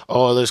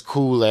all this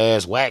cool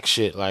ass whack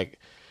shit. Like,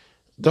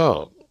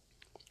 dog,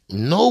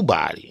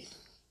 nobody,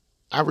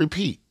 I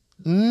repeat,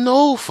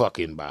 no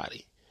fucking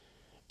body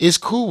is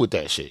cool with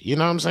that shit. You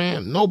know what I'm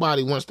saying?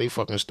 Nobody wants their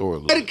fucking store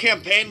looted. The Biden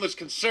campaign was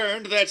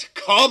concerned that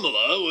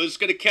Kamala was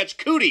going to catch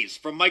cooties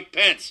from Mike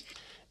Pence.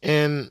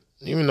 And,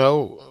 you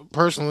know,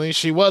 personally,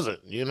 she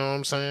wasn't. You know what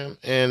I'm saying?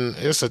 And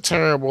it's a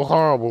terrible,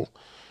 horrible,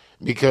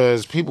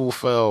 because people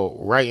fell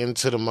right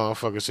into the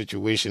motherfucking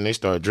situation. They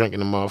started drinking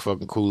the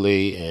motherfucking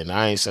Kool-Aid, and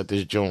I ain't set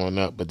this joint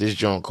up, but this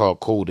joint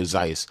called Cold as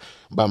Ice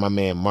by my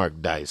man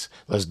Mark Dice.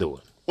 Let's do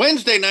it.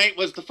 Wednesday night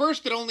was the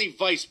first and only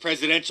vice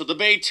presidential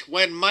debate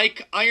when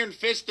Mike Iron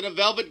Fist and a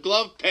Velvet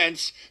Glove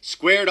Pence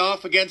squared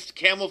off against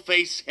Camel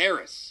Face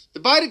Harris. The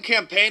Biden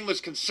campaign was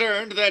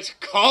concerned that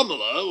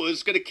Kamala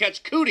was going to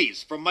catch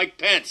cooties from Mike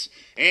Pence,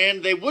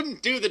 and they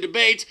wouldn't do the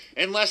debate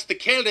unless the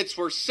candidates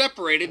were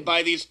separated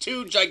by these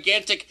two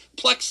gigantic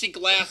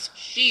plexiglass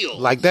shields.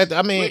 Like that,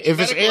 I mean, if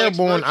it's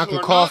airborne, I can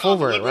cough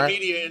over it, right?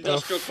 Media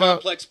Industrial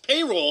Complex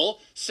payroll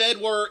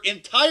said were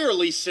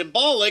entirely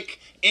symbolic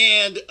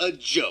and a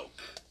joke.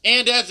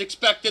 And as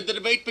expected, the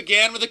debate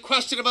began with a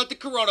question about the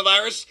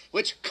coronavirus,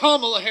 which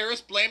Kamala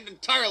Harris blamed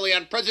entirely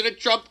on President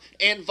Trump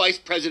and Vice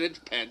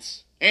President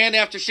Pence. And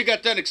after she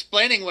got done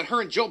explaining what her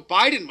and Joe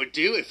Biden would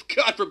do if,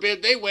 God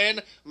forbid, they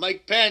win,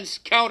 Mike Pence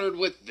countered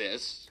with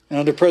this. And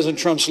under President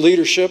Trump's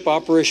leadership,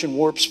 Operation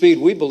Warp Speed,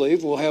 we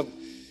believe, will have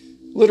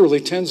literally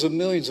tens of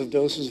millions of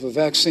doses of a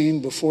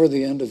vaccine before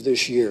the end of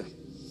this year.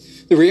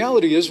 The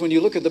reality is, when you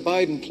look at the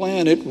Biden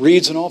plan, it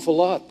reads an awful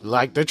lot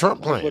like the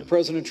Trump plan. What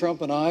President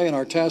Trump and I and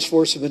our task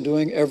force have been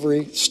doing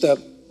every step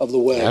of the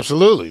way.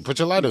 Absolutely. Put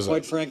your lighters up.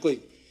 Quite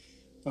frankly,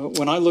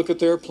 when I look at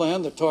their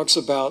plan that talks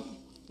about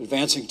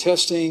advancing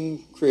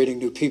testing, creating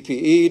new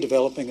PPE,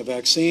 developing a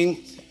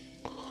vaccine,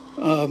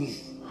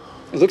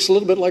 it looks a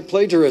little bit like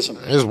plagiarism.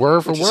 It's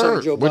word for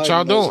word. What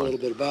y'all doing? A little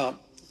bit about.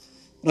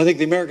 And I think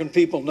the American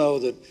people know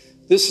that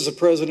this is a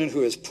president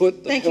who has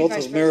put the health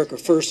of America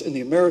first, and the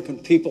American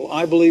people,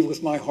 I believe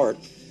with my heart,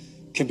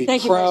 can be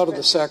proud of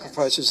the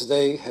sacrifices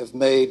they have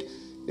made.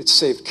 It's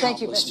saved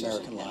countless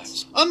American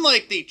lives.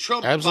 Unlike the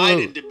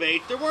Trump-Biden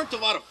debate, there weren't a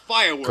lot of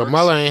fireworks.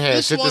 Kamala ain't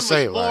had shit to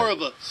say. This one was more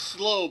of a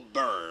slow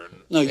burn.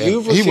 No,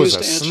 you've refused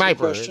to answer the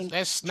question.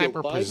 That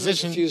sniper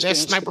precision. That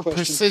sniper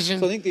precision.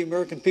 So I think the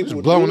American people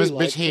would blowing really this bitch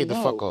like head to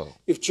the fuck off.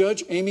 If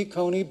Judge Amy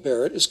Coney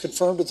Barrett is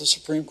confirmed at the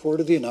Supreme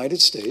Court of the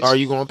United States, are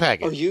you going to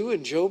pack it? Are you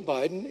and Joe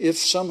Biden, if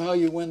somehow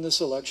you win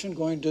this election,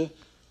 going to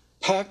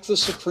pack the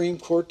Supreme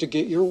Court to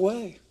get your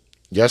way?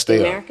 Yes, they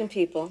the are. American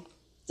people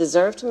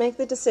deserve to make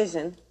the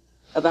decision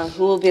about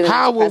who will be the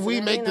How next will president we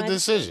of the make the United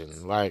decision?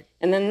 States. Like,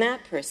 and then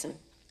that person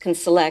can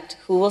select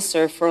who will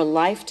serve for a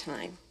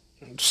lifetime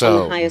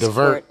so on the highest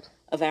divert court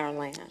of our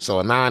land. So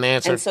a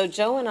non-answer. And so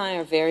Joe and I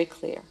are very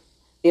clear.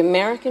 The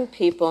American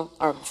people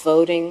are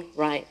voting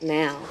right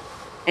now,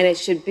 and it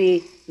should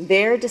be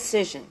their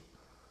decision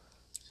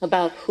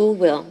about who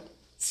will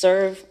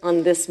serve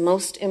on this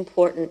most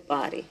important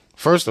body.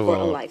 First of for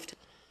all, a lifetime.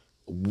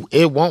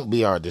 It won't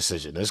be our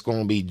decision. It's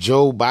going to be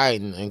Joe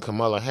Biden and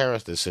Kamala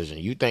Harris' decision.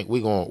 You think we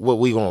going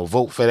to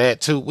vote for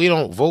that too? We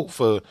don't vote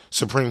for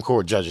Supreme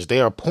Court judges. They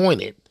are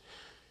appointed.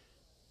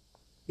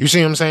 You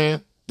see what I'm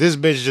saying? This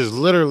bitch just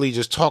literally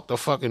just talked a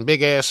fucking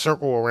big ass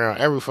circle around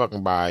every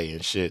fucking body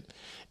and shit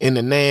in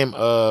the name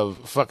of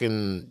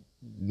fucking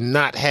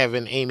not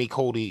having Amy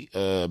Coney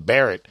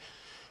Barrett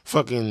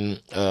fucking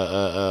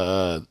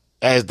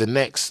as the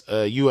next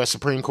U.S.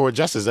 Supreme Court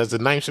Justice, as the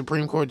 9th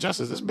Supreme Court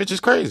Justice. This bitch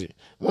is crazy.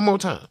 One more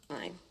time.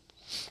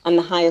 On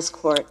the highest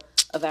court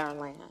of our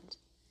land.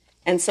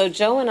 And so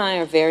Joe and I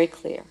are very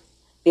clear.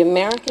 The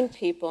American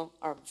people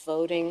are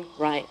voting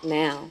right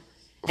now.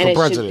 And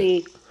it should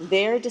be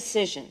their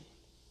decision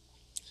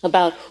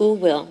about who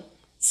will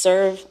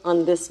serve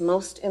on this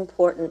most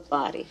important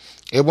body.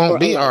 It won't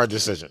be our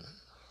decision.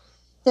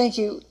 Thank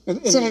you,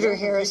 Senator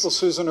Harris. People,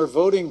 Susan, are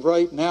voting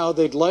right now.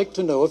 They'd like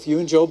to know if you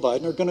and Joe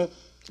Biden are going to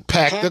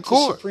pack the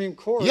court. Supreme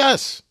Court.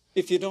 Yes.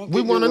 If you don't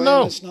we get want to your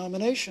know this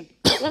nomination.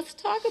 Let's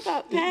talk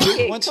about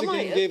packing. Once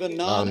again, you gave a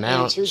now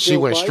non-answer. she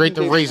went straight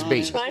to race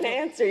bait. Trying to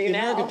answer you the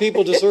now. American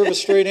people deserve a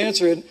straight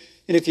answer. And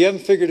if you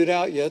haven't figured it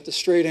out yet, the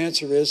straight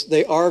answer is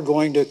they are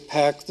going to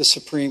pack the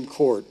Supreme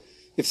Court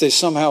if they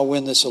somehow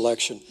win this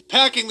election.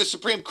 Packing the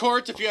Supreme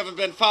Court, if you haven't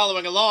been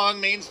following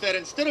along, means that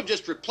instead of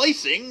just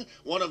replacing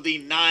one of the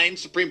 9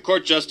 Supreme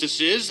Court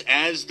justices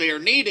as they are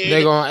needed,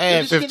 they're going to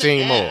add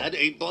 15 more. Add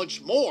a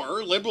bunch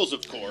more, liberals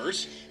of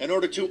course, in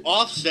order to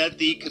offset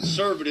the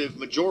conservative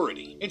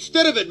majority.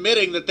 Instead of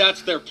admitting that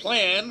that's their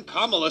plan,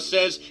 Kamala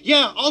says,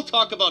 yeah, I'll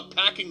talk about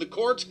packing the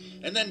court,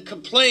 and then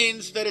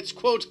complains that it's,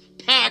 quote,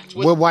 packed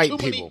with white too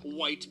people. Many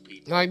white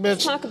people. Like, bitch.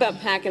 Let's talk about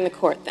packing the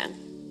court then.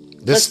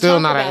 This still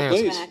not an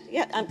answer.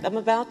 Yeah, I'm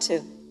about to.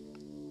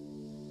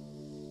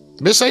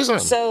 Bitch, say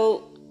something.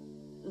 So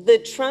the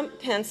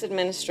Trump-Pence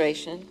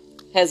administration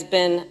has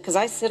been, because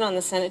I sit on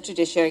the Senate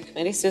Judiciary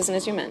Committee, Susan,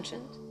 as you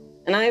mentioned,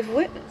 and I have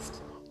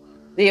witnessed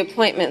the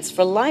appointments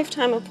for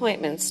lifetime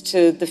appointments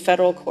to the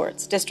federal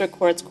courts, district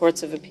courts,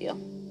 courts of appeal.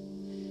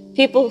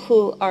 People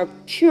who are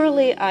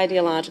purely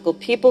ideological,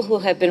 people who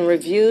have been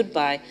reviewed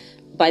by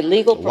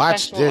legal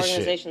professional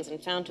organizations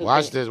and found to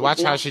watch this.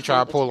 Watch how she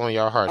try to pull on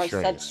your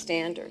heartstrings. Are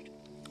substandard.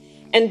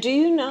 And do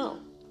you know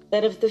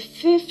that of the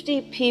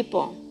 50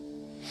 people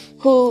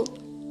who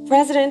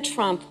President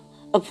Trump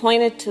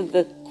appointed to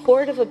the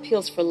Court of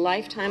Appeals for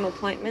lifetime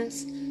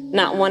appointments,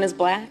 not one is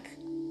black?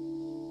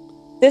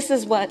 This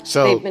is what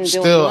they've been doing.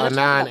 Still a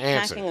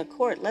non-answer. Packing a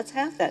court. Let's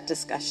have that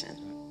discussion.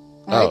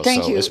 All right,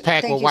 thank you. It's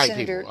packed with white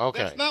Senator. people.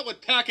 Okay. That's not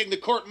what packing the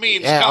court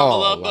means,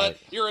 Kamala, but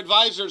your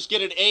advisors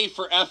get an A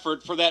for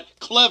effort for that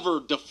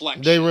clever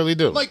deflection. They really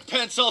do. Mike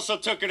Pence also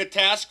took her to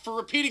task for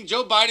repeating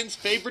Joe Biden's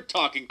favorite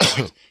talking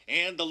point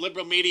and the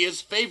liberal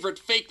media's favorite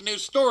fake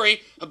news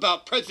story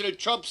about President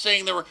Trump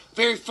saying there were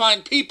very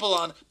fine people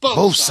on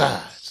both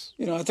sides.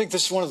 You know, I think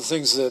this is one of the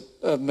things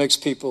that makes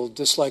people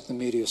dislike the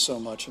media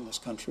so much in this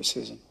country,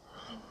 Susan,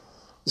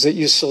 is that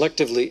you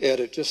selectively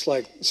edit, just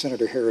like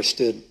Senator Harris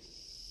did,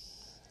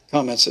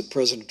 comments that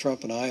President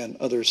Trump and I and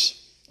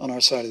others on our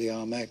side of the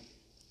aisle make. I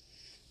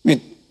mean,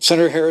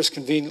 Senator Harris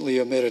conveniently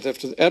omitted,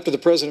 after the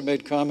president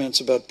made comments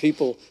about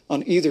people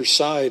on either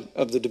side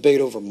of the debate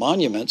over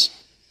monuments,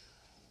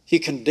 he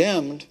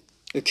condemned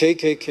the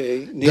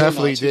KKK,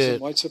 neo-Nazis,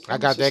 and white supremacists. I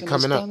got that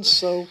coming up.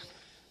 So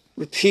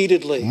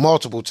repeatedly.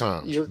 Multiple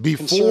times.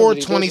 Before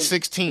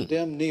 2016.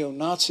 Condemn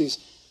neo-Nazis.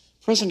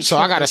 So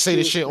I got to say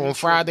this shit on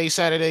Friday,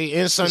 Saturday,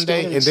 and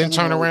Sunday, and then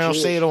turn around,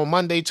 say it on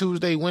Monday,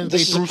 Tuesday, Wednesday,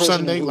 through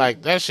Sunday.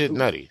 Like, that shit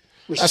nutty.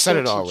 I said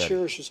it already.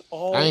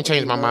 I ain't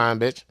changed my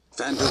mind, bitch.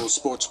 FanDuel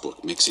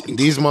Sportsbook makes it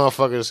These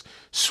motherfuckers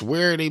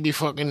swear they be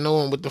fucking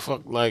knowing what the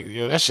fuck. Like,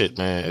 yo, that shit,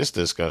 man, it's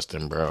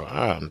disgusting, bro.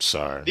 I'm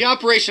sorry. The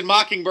Operation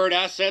Mockingbird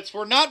assets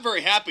were not very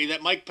happy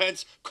that Mike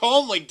Pence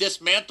calmly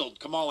dismantled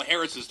Kamala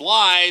Harris's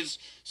lies,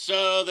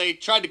 so they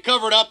tried to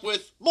cover it up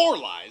with more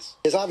lies.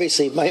 Because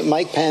obviously,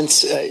 Mike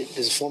Pence,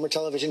 as a former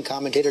television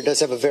commentator,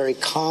 does have a very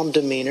calm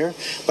demeanor,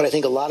 but I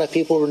think a lot of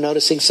people were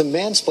noticing some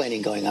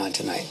mansplaining going on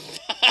tonight.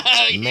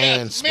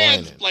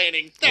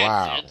 Mansplaining. That's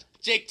wow. it.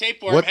 Jake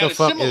Tapeworm what had the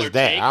fuck a similar is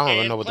that? take I don't even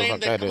and know what the fuck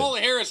claimed that Kamala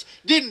Harris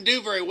didn't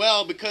do very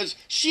well because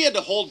she had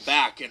to hold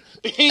back and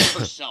behave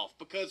herself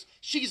because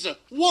she's a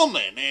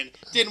woman and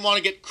didn't want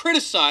to get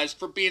criticized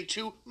for being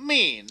too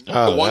mean.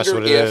 I wonder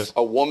if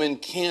a woman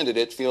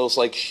candidate feels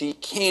like she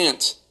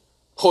can't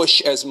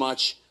push as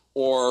much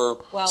or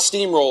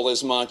steamroll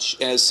as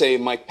much as, say,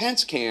 Mike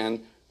Pence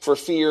can for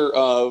fear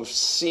of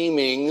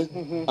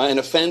seeming and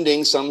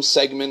offending some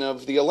segment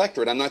of the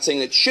electorate. I'm not saying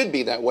it should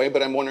be that way,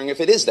 but I'm wondering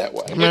if it is that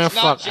way. Man,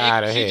 fuck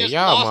out of here.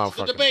 Y'all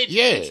motherfuckers.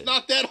 Yeah. It's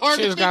not that hard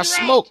to figure got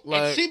smoked.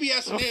 Like, and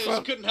CBS News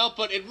couldn't help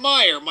but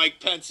admire Mike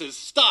Pence's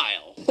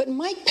style. But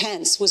Mike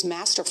Pence was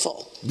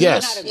masterful.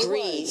 Yes. He may not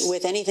agree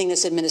with anything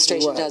this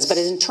administration does, but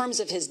in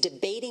terms of his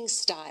debating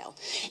style.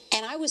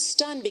 And I was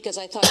stunned because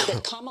I thought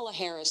that Kamala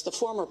Harris, the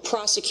former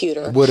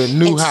prosecutor, would have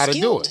knew how to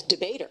do it.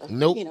 Debater,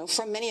 nope. You know,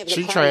 from many of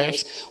the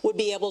primaries, would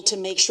be able to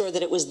make sure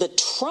that it was the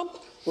Trump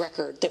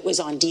record that was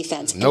on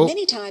defense. Nope. And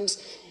many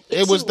times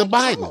it was the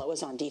Biden. Kamala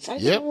was on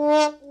defense. Yep.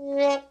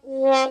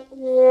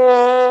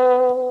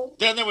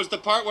 Then there was the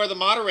part where the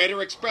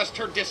moderator expressed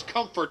her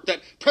discomfort that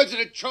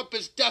President Trump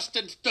is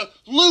destined to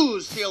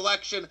lose the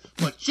election,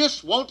 but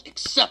just won't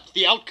accept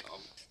the outcome.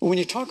 When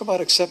you talk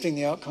about accepting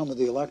the outcome of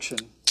the election,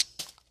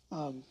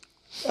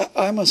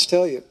 I must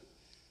tell you,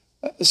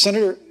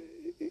 Senator,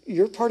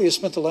 your party has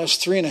spent the last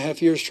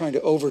 3.5 years trying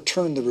to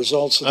overturn the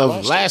results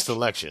of the last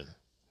election.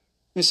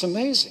 It's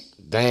amazing.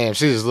 Damn,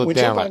 she just looked when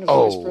down Joe like, Biden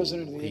oh, was Vice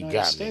President of the he United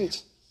got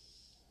States,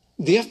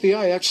 the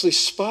FBI actually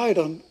spied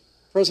on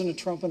President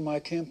Trump and my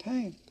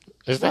campaign.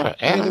 Is that an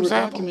Adam's there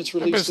were apple? documents That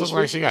released bitch looks this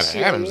like week. she got The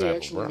an Adam's CIA apple,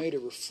 actually bro. made a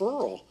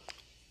referral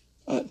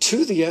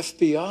to the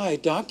FBI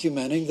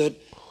documenting that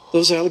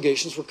those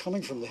allegations were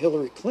coming from the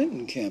Hillary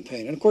Clinton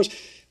campaign. And, of course,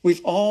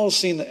 we've all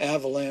seen the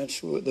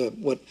avalanche,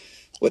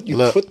 what you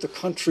Look, put the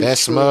country that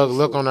through smug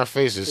look on her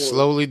face is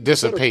slowly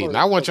dissipating. part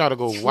I want of y'all to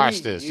go 3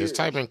 watch this. years Just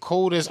type in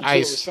cold as until it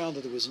was ice found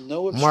that there was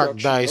no Mark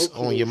obstruction, Dice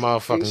no on your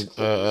motherfucking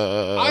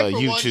I, for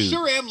one, YouTube.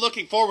 sure am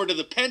looking forward to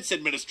the Pence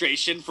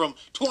administration from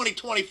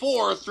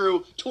 2024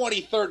 through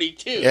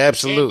 2032. Yeah,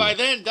 absolutely. And by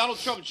then, Donald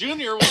Trump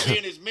Jr. will be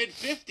in his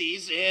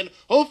mid-50s, and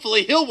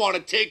hopefully he'll want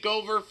to take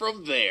over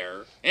from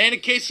there. And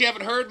in case you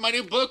haven't heard, my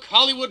new book,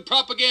 Hollywood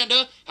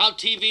Propaganda, How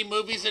TV,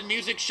 Movies, and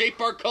Music Shape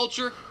Our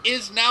Culture,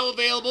 is now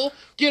available.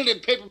 Get it in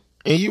paper.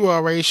 And you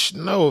already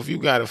know if you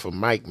got it for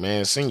Mike,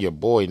 man, send your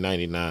boy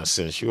 99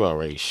 cents. You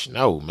already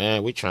know,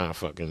 man. We trying to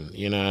fucking,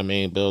 you know what I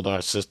mean, build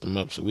our system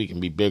up so we can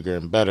be bigger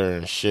and better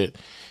and shit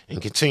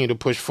and continue to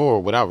push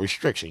forward without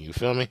restriction. You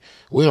feel me?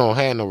 We don't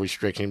have no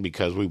restriction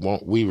because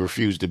we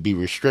refuse to be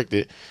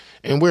restricted.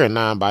 And we're a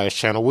non-biased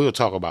channel. We'll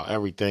talk about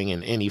everything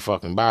in any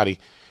fucking body.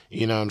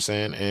 You know what I'm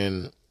saying?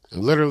 And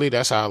literally,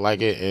 that's how I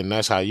like it, and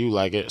that's how you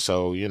like it.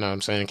 So, you know what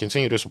I'm saying?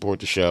 Continue to support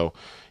the show.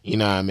 You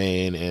know what I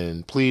mean?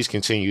 And please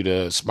continue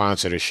to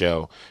sponsor the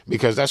show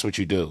because that's what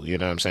you do. You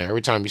know what I'm saying?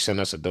 Every time you send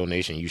us a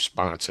donation, you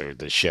sponsor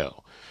the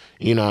show.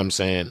 You know what I'm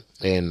saying?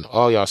 And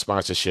all y'all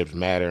sponsorships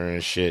matter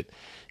and shit.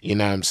 You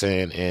know what I'm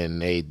saying?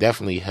 And they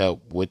definitely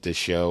help with the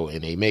show,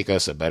 and they make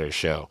us a better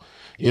show.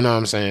 You know what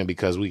I'm saying?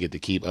 Because we get to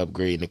keep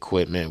upgrading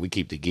equipment. We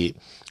keep to get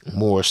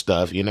more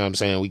stuff. You know what I'm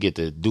saying? We get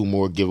to do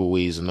more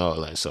giveaways and all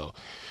that. So,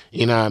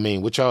 you know what I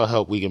mean? With y'all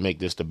help, we can make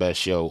this the best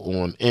show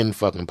in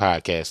fucking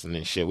podcasting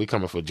and shit. We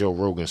coming for Joe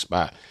Rogan's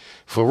spot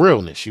for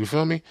realness. You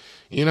feel me?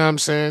 You know what I'm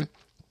saying?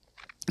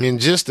 And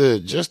just to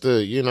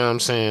you know what I'm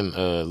saying,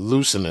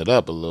 loosen it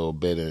up a little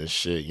bit and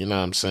shit. You know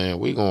what I'm saying?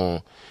 We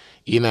gonna,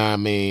 you know what I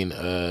mean,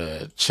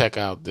 check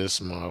out this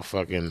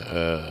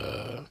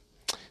motherfucking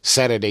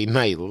Saturday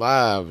Night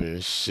Live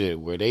and shit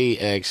where they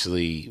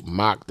actually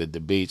mocked the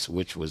debates,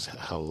 which was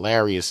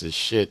hilarious as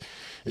shit.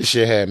 This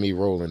shit had me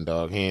rolling,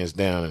 dog, hands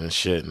down and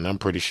shit, and I'm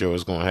pretty sure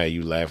it's gonna have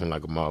you laughing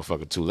like a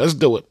motherfucker too. Let's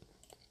do it.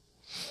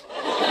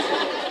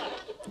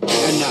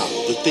 And now,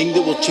 the thing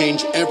that will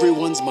change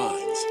everyone's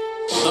minds.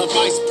 The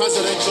vice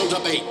presidential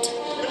debate.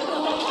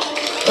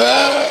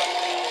 Good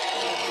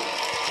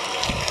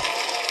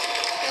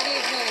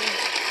evening.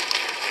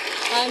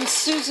 I'm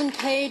Susan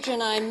Page,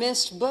 and I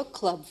missed book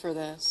club for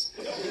this.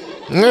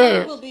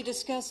 Tonight we'll be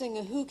discussing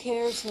a who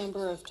cares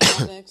number of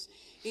topics,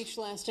 each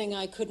lasting,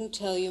 I couldn't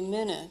tell you,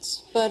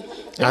 minutes. But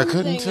one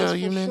thing is for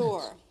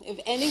sure. If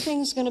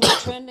anything's going to be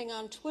trending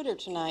on Twitter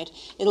tonight,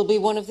 it'll be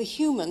one of the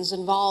humans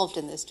involved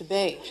in this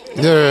debate.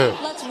 Yeah.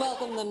 Let's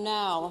welcome them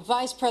now.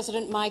 Vice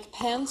President Mike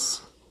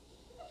Pence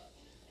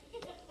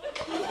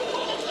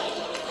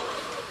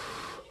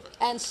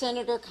and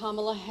Senator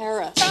Kamala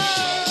Harris.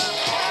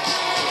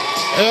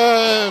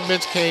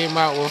 Bitch came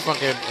out with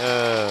fucking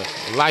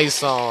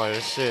Lysol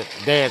and shit,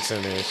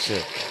 dancing and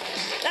shit.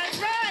 That's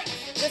right.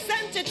 The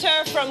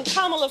senator from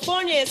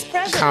California is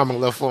present.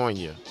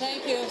 California.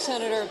 Thank you,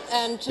 Senator.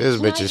 And This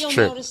tonight bitch is you'll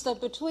tripping. notice that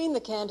between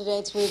the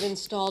candidates we've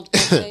installed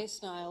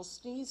buffet-style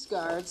sneeze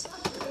guards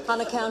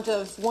on account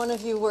of one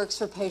of you works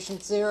for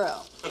patient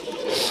zero.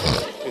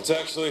 It's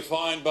actually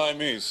fine by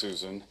me,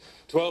 Susan.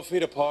 12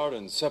 feet apart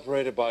and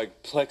separated by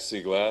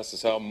plexiglass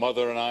is how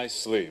Mother and I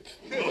sleep.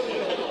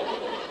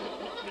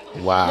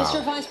 Wow.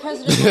 Mr. Vice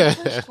President, my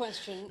first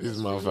question These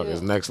is for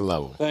motherfuckers you. next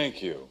level.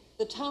 Thank you.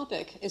 The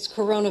topic is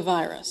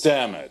coronavirus.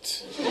 Damn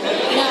it.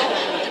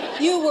 Now,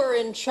 you were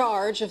in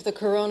charge of the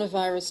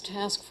coronavirus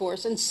task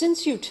force, and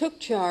since you took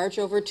charge,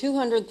 over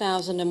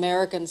 200,000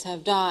 Americans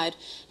have died.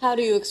 How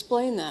do you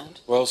explain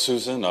that? Well,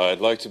 Susan, I'd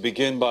like to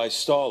begin by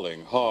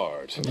stalling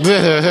hard.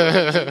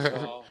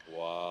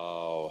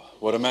 Wow.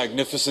 What a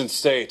magnificent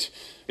state.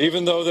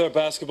 Even though their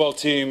basketball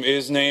team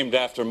is named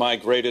after my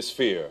greatest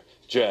fear,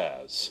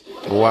 jazz.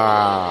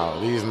 Wow,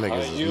 these I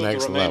niggas is yield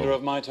next the remainder level.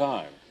 of my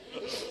time.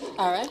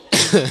 All right.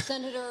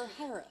 Senator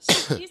Harris.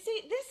 You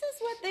see, this is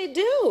what they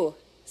do,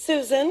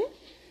 Susan.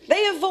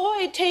 They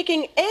avoid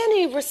taking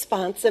any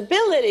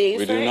responsibility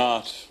We for... do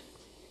not.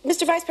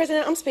 Mr. Vice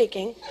President, I'm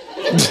speaking.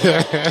 I'm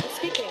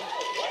speaking.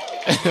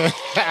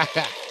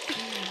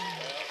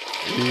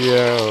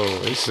 Yo,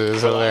 this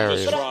is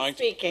hilarious. But I'm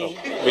speaking.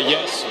 But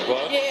yes,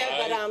 but... Yeah,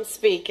 but I'm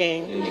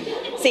speaking.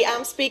 See,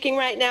 I'm speaking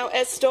right now.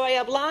 Estoy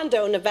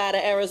hablando,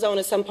 Nevada,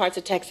 Arizona, some parts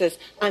of Texas.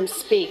 I'm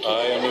speaking.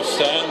 I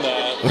understand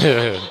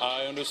that.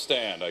 I understand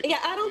understand. Yeah,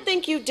 I don't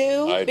think you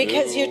do,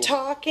 because you're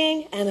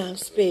talking and I'm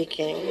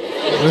speaking.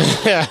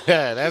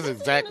 That's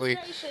exactly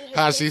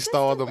how she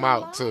stalled them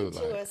out, too.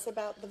 To us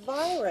about the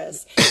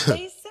virus.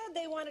 They said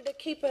they wanted to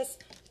keep us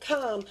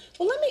calm.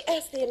 Well, let me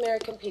ask the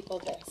American people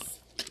this.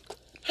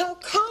 How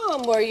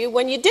calm were you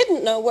when you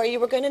didn't know where you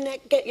were going to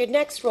get your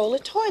next roll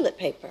of toilet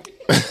paper?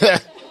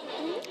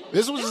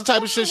 This was the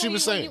type of shit she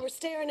was saying. You were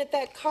staring at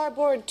that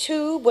cardboard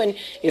tube when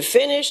you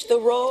finished the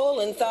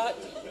roll and thought,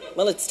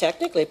 well, it's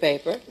technically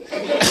paper.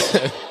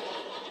 And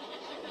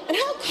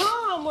how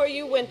calm were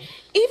you when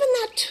even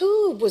that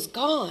tube was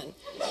gone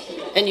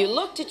and you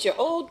looked at your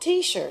old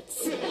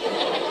T-shirts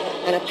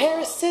and a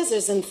pair of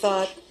scissors and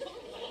thought,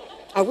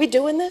 are we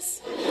doing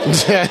this?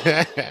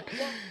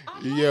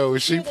 Yo,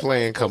 she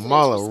playing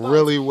Kamala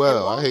really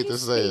well. I hate to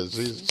say it.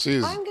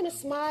 She's I'm going to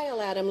smile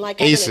at him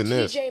like I'm in a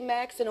TJ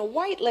Maxx and a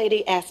white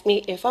lady asked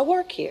me if I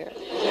work here.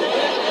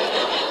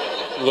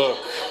 Look,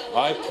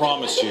 I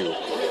promise you,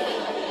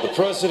 the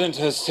president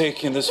has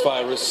taken this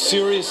virus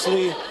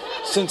seriously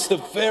since the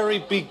very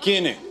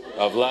beginning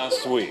of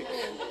last week.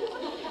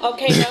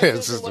 Okay, now,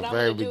 since the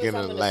very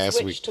beginning of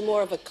last week. To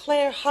more of a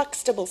Claire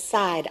Huxtable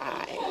side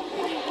eye.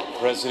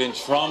 President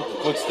Trump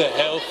puts the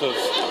health of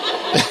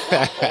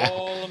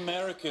all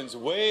Americans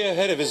way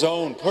ahead of his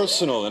own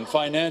personal and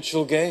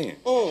financial gain.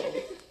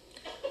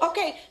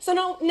 Okay, so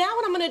now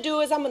what I'm going to do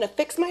is I'm going to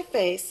fix my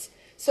face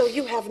so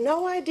you have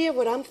no idea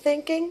what I'm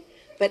thinking,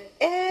 but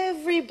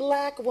every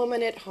black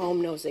woman at home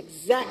knows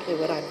exactly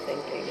what I'm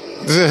thinking.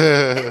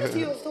 And a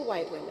few of the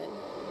white women.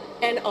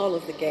 And all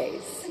of the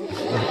gays.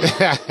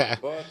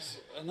 But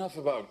enough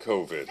about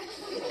COVID.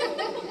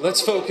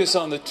 Let's focus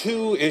on the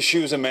two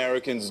issues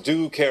Americans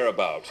do care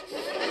about.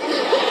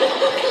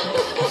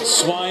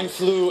 Swine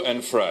flu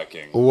and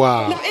fracking.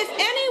 Wow. Now, if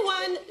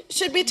anyone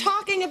should be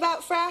talking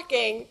about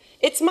fracking,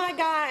 it's my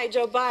guy,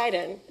 Joe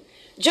Biden.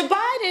 Joe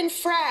Biden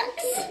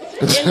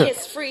fracks in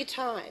his free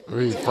time.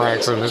 He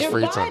fracks in his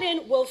free time. Joe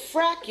Biden will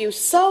frack you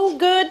so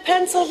good,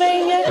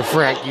 Pennsylvania.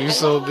 Frack you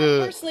so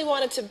good. I personally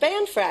wanted to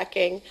ban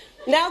fracking.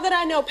 Now that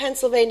I know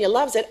Pennsylvania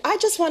loves it, I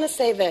just want to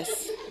say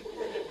this.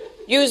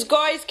 Yous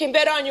guys can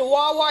bet on your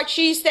Wawa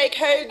cheesesteak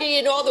hoagie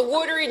and all the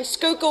water in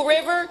Schuylkill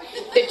River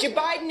that Joe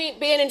Biden ain't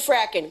banning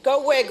fracking.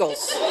 Go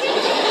Wiggles.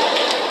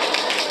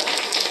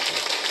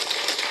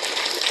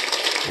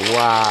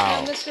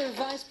 Wow. Now, Mr.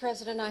 Vice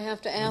President, I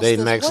have to ask They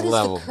this. next What is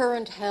level. the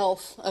current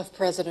health of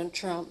President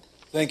Trump?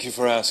 Thank you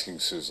for asking,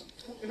 Susan.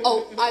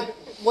 Oh, I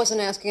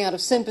wasn't asking out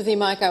of sympathy,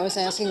 Mike. I was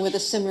asking with a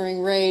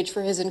simmering rage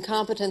for his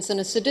incompetence and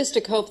a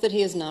sadistic hope that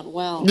he is not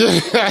well.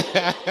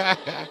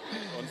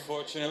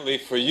 Unfortunately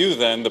for you,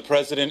 then, the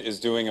president is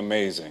doing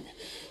amazing.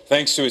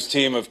 Thanks to his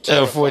team of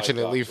terrified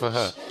Unfortunately for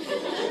her.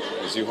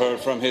 As you heard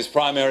from his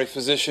primary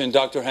physician,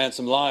 Dr.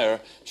 Handsome Liar,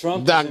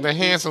 Trump... Dr.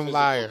 Handsome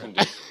Liar.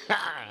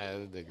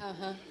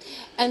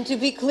 And to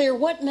be clear,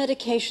 what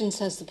medications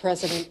has the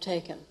president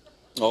taken?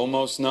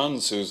 Almost none,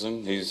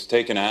 Susan. He's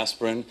taken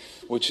aspirin,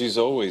 which he's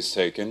always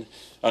taken,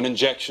 an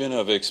injection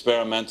of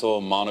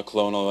experimental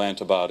monoclonal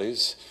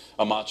antibodies,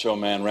 a Macho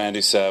Man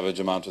Randy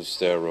Savage amount of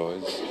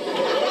steroids.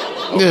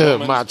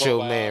 Macho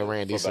Man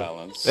Randy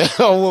Savage.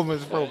 A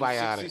woman's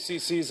probiotic. 60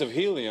 cc's of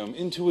helium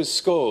into his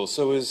skull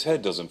so his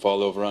head doesn't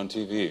fall over on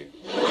TV.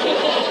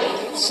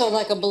 So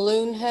like a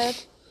balloon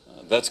head?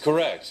 That's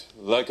correct,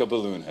 like a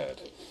balloon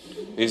head.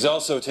 He's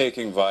also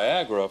taking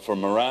Viagra for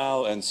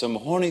morale and some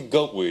horny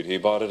goatweed he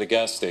bought at a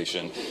gas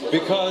station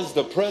because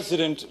the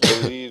president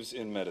believes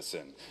in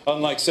medicine.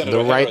 Unlike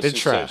Senator Harris, who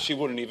said she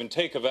wouldn't even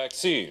take a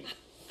vaccine.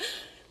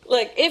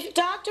 Look, if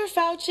Dr.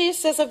 Fauci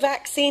says a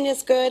vaccine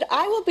is good,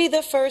 I will be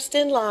the first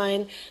in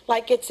line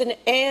like it's an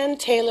Ann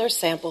Taylor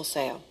sample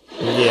sale.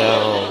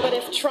 Yo. But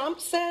if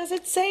Trump says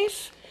it's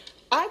safe,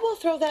 I will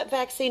throw that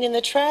vaccine in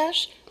the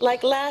trash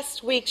like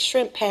last week's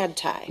shrimp pad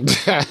thai.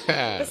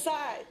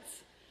 Besides,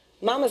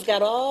 Mama's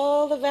got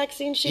all the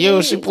vaccine she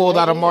needs. She pulled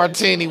out a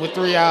martini with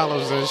 3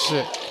 olives and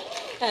shit.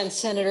 And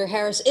Senator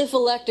Harris, if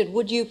elected,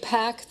 would you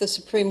pack the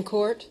Supreme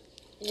Court?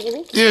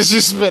 Yeah,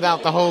 she spit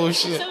out the whole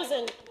shit.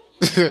 Susan,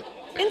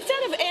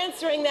 instead of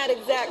answering that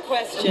exact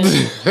question,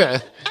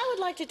 I would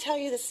like to tell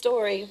you the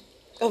story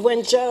of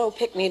when Joe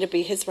picked me to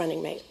be his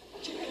running mate.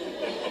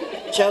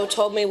 Joe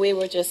told me we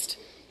were just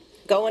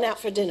going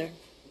out for dinner.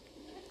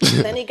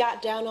 Then he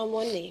got down on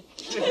one knee.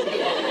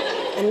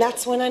 And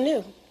that's when I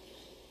knew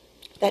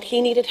that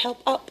he needed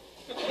help up.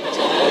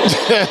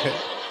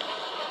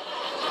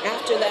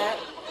 After that,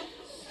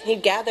 he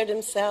gathered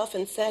himself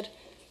and said,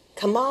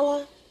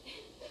 Kamala,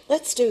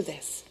 let's do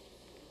this.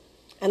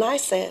 And I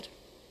said,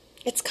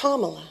 it's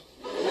Kamala.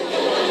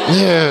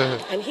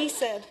 Yeah. And he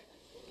said,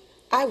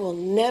 I will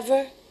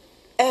never,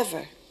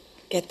 ever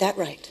get that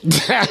right.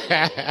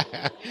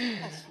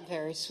 That's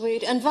very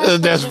sweet. And Vice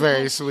That's President,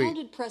 very sweet. How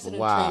did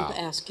President Wow.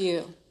 Trump ask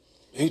you?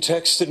 He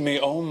texted me,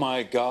 oh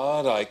my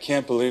God, I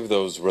can't believe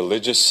those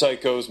religious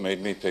psychos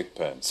made me pick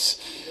Pence.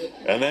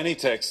 And then he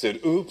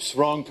texted, oops,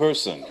 wrong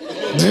person.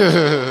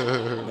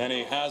 And then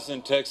he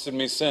hasn't texted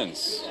me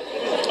since.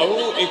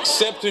 Oh,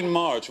 except in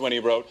March when he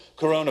wrote,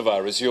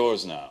 coronavirus,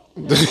 yours now.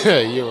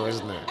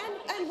 Yours now.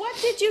 And what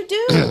What did you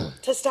do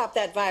to stop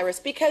that virus?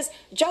 Because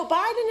Joe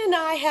Biden and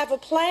I have a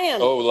plan.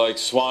 Oh, like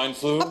swine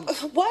flu?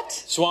 What?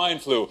 Swine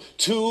flu.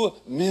 2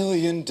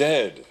 million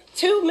dead.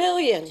 2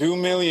 million. 2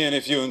 million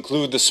if you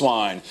include the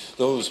swine.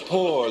 Those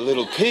poor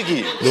little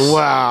piggies.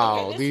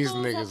 Wow, these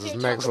niggas is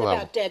next level.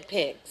 About dead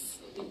pigs.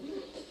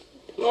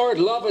 Lord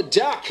love a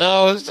duck.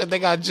 Oh, they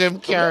got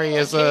Jim Carrey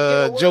as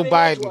Joe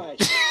Biden.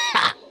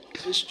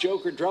 This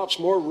joker drops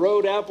more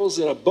road apples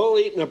than a bull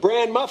eating a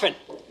bran muffin.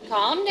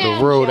 Calm down,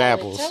 The road Joe.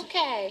 apples. It's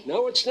okay.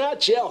 No, it's not,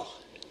 Jill.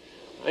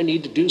 I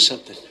need to do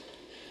something.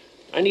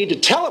 I need to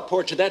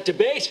teleport to that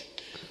debate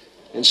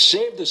and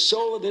save the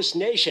soul of this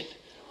nation.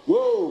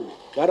 Whoa,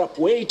 got up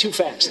way too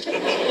fast.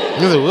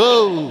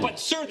 Whoa. But,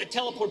 sir, the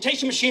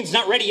teleportation machine's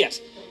not ready yet.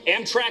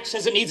 Amtrak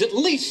says it needs at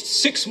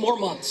least 6 more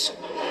months.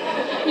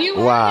 You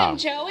Wow. heard him,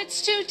 Joe.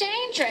 It's too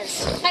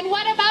dangerous. And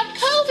what about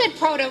COVID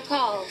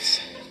protocols?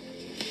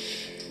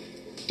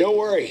 Don't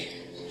worry.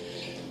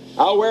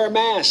 I'll wear a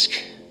mask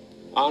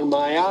on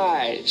my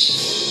eyes.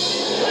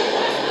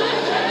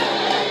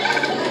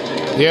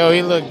 Yo,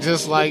 he looked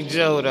just like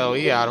Joe, though.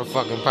 He out of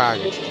fucking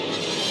pocket.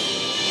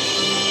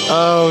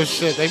 Oh,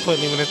 shit. They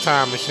putting him in a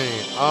time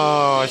machine.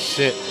 Oh,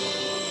 shit.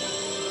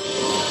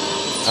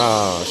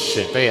 Oh,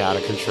 shit. They out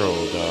of control,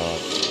 dog.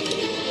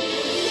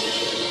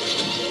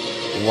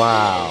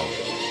 Wow.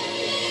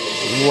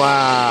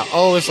 Wow.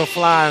 Oh, it's a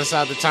fly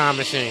inside the time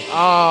machine.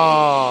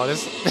 Oh,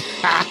 this...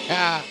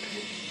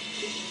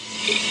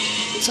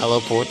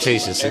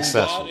 Teleportation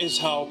successful. That is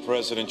how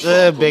President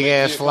Trump Big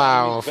ass fly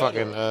on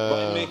fucking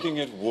by making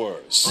it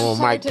worse. on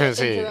Mike Pence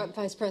here. Interrupt,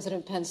 Vice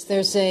President Pence.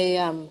 There's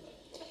a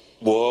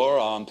War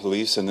on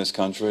police in this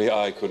country.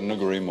 I couldn't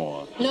agree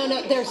more. no.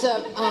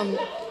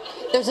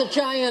 There's a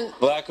giant.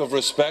 Lack of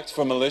respect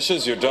for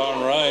militias. You're darn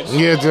right.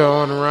 You're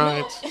darn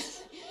right.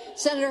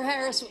 Senator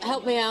Harris,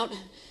 help me out.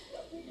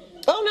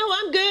 Oh no,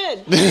 I'm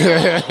good.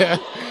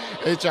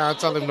 They trying to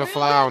tell him to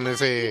fly on his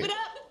head.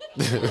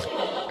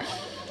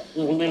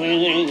 Yo.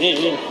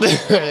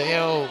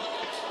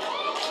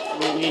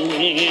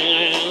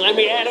 Let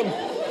me at him.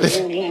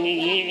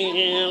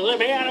 Let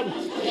me at him.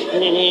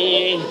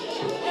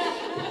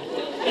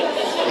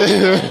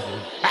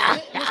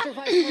 Mr. Vice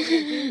President,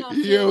 do you not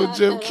feel Yo, that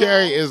Jim at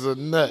Carrey all? is a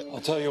nut. I'll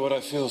tell you what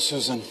I feel,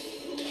 Susan.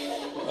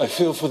 I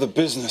feel for the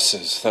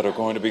businesses that are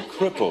going to be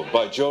crippled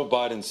by Joe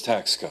Biden's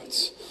tax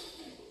cuts.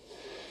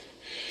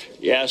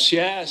 Yes,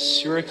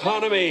 your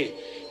economy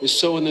is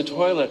so in the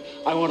toilet.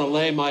 I want to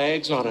lay my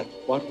eggs on it.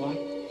 What? What?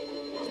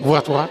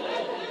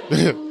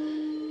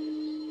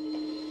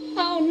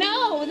 Oh,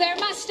 no. There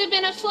must have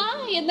been a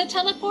fly in the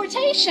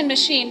teleportation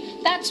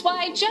machine. That's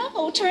why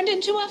Joe turned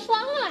into a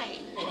fly.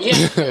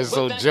 Yeah,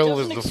 So but that Joe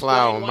doesn't is the fly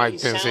explain on why Mike he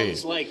Pence's head.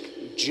 sounds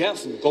like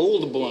Jeff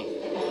Goldblum.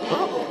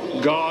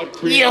 God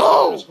created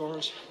Yo!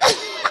 dinosaurs.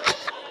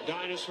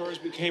 Dinosaurs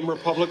became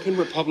Republican.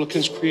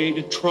 Republicans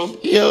created Trump.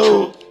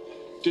 Yo. Trump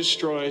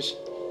destroys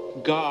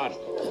God.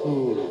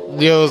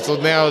 Yo, so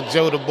now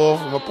Joe the boy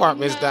from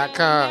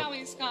apartments.com. Now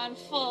he's gone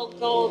full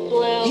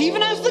Goldblum. He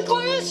even has the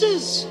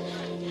glasses.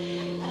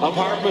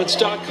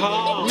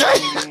 Apartments.com.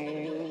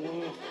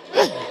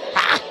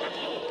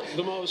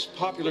 The most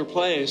popular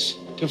place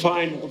to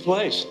find a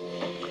place.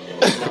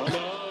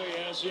 No,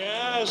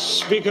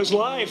 yes, because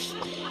life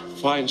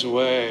finds a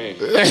way.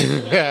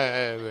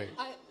 Mr.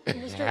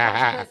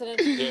 Vice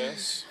President.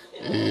 Yes.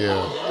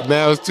 Yeah.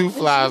 Now it's 2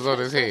 flies on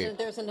his head.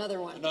 There's another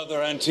one. Another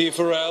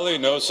Antifa rally.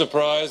 No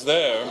surprise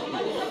there.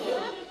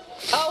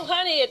 Oh,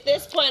 honey, at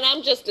this point,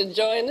 I'm just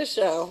enjoying the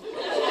show.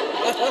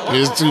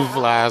 There's 2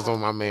 flies on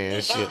my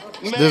man. Shit.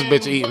 This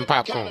bitch eating What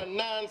kind popcorn. of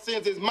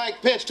nonsense is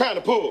Mike Pence trying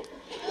to pull?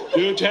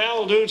 Do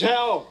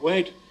tell.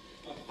 Wait,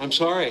 I'm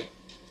sorry.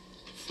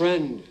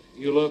 Friend,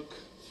 you look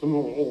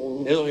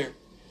familiar.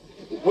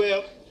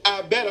 Well,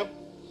 I better.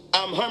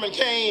 I'm Herman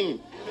Cain.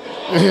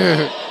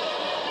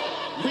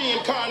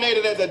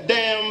 Reincarnated as a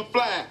damn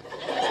fly.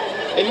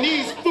 And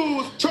these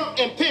fools, Trump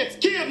and Pence,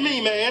 killed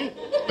me, man.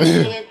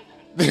 They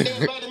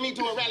invited me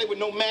to a rally with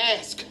no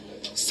mask.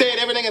 Said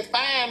everything is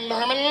fine,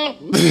 Herman.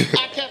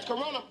 I catch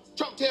corona.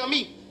 Trump tell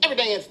me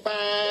everything is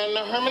fine,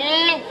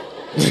 Herman.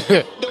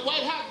 The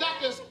White House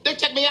doctors, they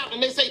check me out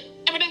and they say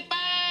everything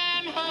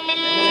fine,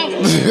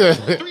 Herman.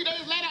 3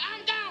 days later,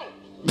 I'm gone.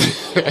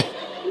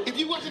 If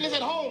you watching this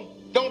at home,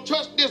 don't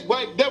trust this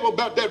white devil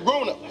about that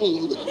Rona.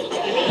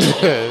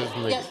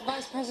 Yes,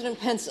 Vice President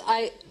Pence,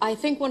 I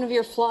think one of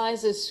your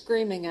flies is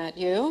screaming at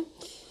you.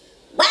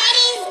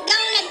 Biden's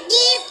gonna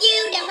give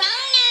you the Rona.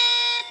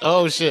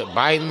 Oh, shit.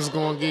 Biden's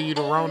going to give you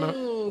the Rona?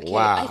 Okay,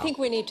 Wow. I think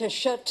we need to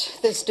shut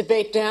this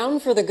debate down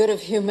for the good of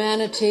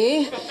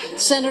humanity.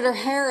 Senator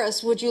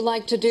Harris, would you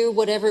like to do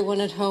what everyone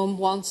at home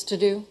wants to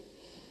do?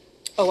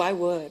 Oh, I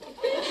would.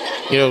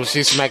 Yo,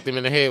 she smacked him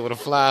in the head with a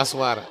fly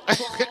swatter.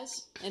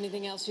 Flies?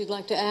 Anything else you'd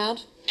like to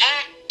add?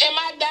 Am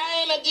I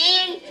dying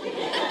again?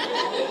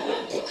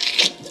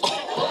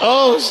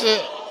 Oh,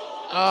 shit.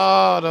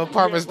 Oh, the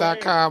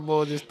apartments.com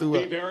boy just threw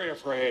Be up. very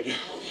afraid.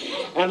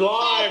 And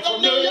live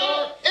from New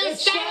York,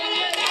 it's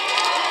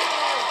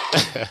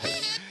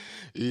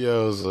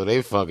Yo, so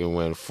they fucking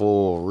went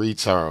full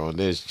retard on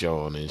this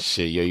joint and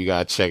shit. Yo, you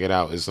gotta check it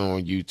out. It's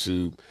on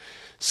YouTube.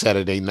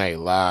 Saturday Night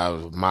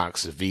Live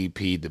mocks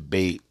VP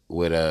debate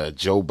with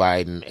Joe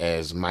Biden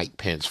as Mike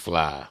Pence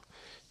fly.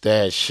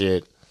 That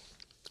shit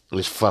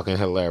was fucking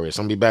hilarious.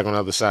 I'm gonna be back on the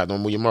other side.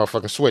 Don't move your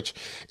motherfucking switch.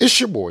 It's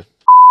your boy.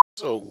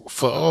 So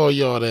for all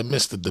y'all that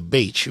missed the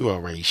debate, you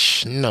already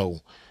know.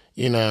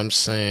 You know what I'm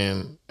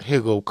saying? Here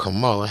go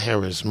Kamala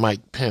Harris,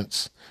 Mike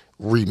Pence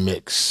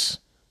remix,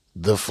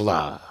 The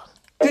Fly.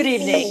 Good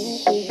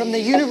evening. From the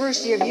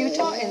University of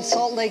Utah in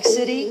Salt Lake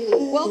City,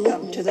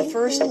 welcome to the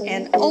first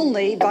and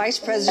only vice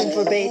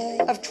presidential debate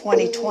of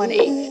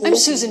 2020. I'm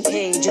Susan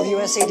Page of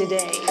USA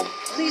Today.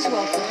 Please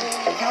welcome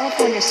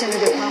California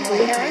Senator Kamala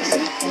Harris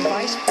and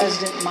Vice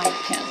President Mike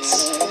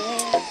Pence.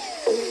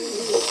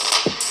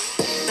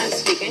 I'm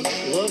speaking.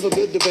 Love a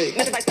good debate.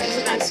 Mr. Vice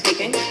President, I'm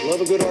speaking.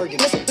 Love a good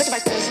argument. Mr.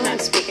 Vice President, I'm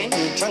speaking.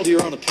 You're entitled to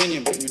your own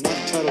opinion, but you're not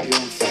entitled to your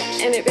own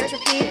facts. And it bears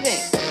repeating.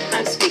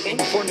 I'm speaking.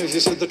 Important if you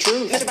said the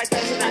truth. Mr. Vice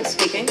President, I'm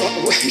speaking.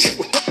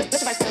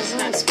 Mr. Vice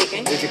President, I'm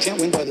speaking. If you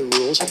can't win by the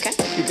rules, okay,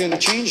 you're going to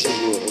change the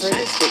rules.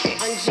 I'm speaking.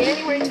 On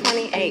January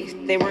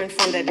 28th, they were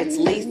informed that it's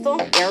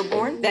lethal,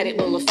 airborne, that it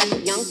will affect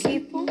young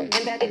people, and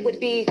that it would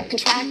be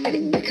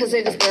contracted because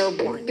it is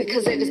airborne.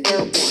 Because it is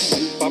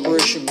airborne.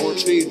 Operation Warp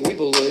Speed, we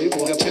believe,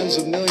 will have tens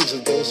of millions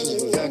of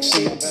doses of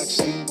vaccine.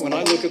 When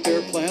I look at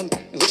their plan,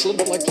 it looks a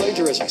little bit like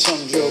plagiarism.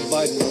 Something Joe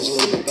Biden knows a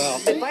little bit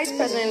about. The vice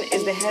president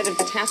is the head of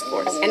the task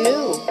force and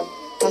knew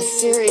how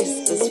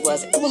serious this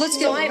was. Well, let's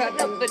get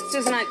but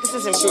Susan, this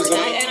is important.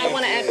 I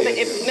want to add that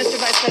if Mr.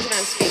 Vice President,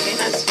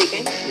 I'm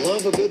speaking.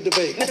 Love a good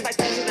debate. Mr. Vice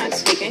President, I'm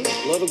speaking.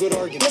 Love a good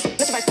argument.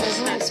 Mr. Vice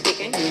President, I'm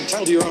speaking. You're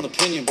entitled to your own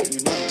opinion, but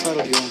you're not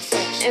entitled to your own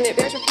facts. And it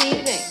bears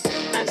repeating.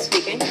 I'm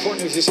speaking.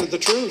 Important if you said the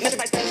truth. Mr.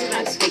 Vice President,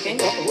 I'm speaking.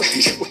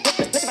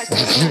 Mr. Vice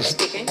President, I'm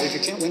speaking. If you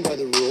can't win by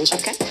the rules,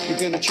 okay, you're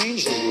going to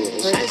change the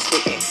rules. I'm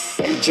speaking.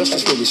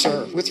 Justice will be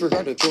served. With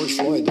regard to George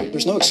Floyd,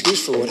 there's no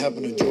excuse for what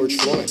happened to George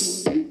Floyd.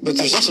 But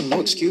there's also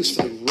no excuse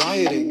for the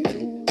rioting,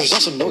 and there's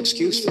also no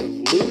excuse for the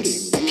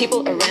looting.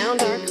 People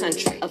around our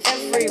country, of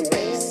every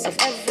race, of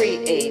every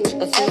age,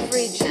 of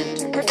every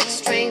gender, perfect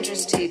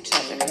strangers to each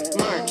other,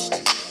 marched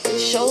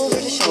shoulder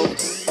to shoulder.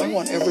 I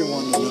want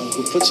everyone to know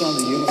who puts on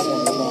the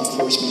uniform of law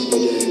enforcement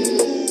every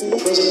day.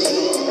 President.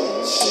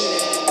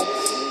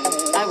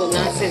 I will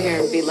not sit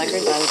here and be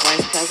lectured by the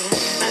Vice President.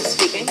 I'm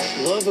speaking.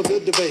 Love a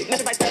good debate.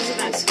 Mr. Vice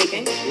President, I'm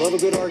speaking. Love a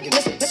good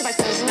argument. Mr. Vice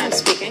President, I'm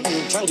speaking.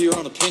 You're entitled to your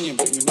own opinion,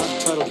 but you're not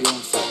entitled to your own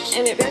facts.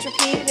 And it bears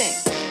repeating.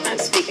 I'm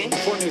speaking.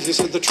 Important if you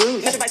said the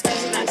truth. Mr. Vice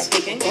President, I'm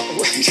speaking.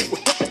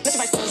 Mr.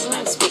 Vice President,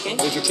 I'm speaking.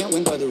 If you can't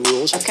win by the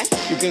rules, okay,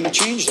 you're going to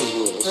change the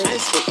rules. I'm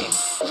speaking.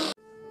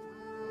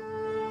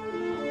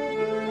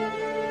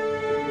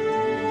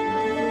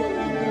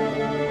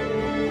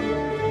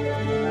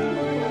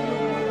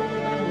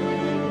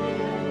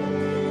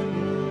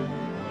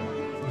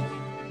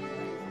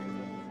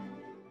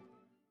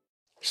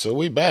 So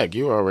we back.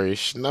 You already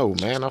know,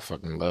 man. I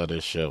fucking love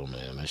this show,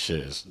 man.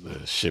 This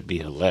shit be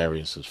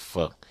hilarious as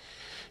fuck.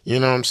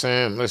 You know what I'm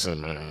saying? Listen,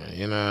 man.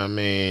 You know what I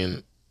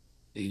mean?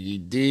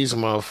 These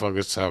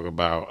motherfuckers talk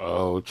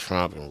about,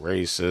 Trump and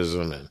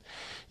racism and,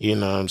 you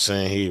know what I'm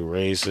saying, he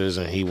racist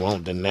and he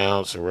won't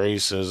denounce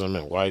racism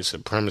and white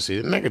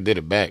supremacy. The nigga did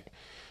it back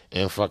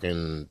in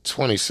fucking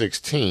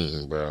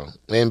 2016, bro.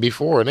 And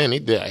before then, he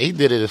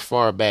did it as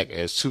far back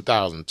as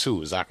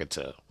 2002, as I could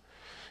tell.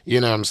 You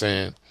know what I'm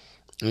saying?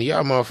 And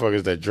y'all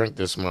motherfuckers that drink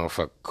this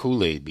motherfucker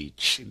Kool-Aid,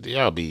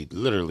 y'all be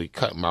literally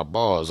cutting my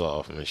balls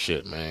off and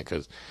shit, man.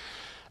 Because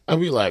I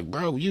be like,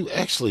 bro, you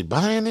actually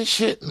buying this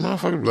shit? And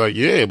motherfucker be like,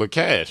 yeah, but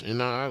cash. You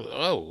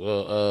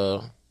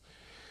know,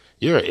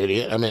 you're an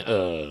idiot. I mean,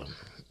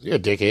 you're a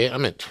dickhead. I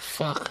mean,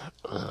 fuck.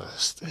 I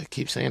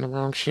keep saying the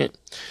wrong shit.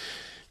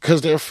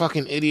 Because they're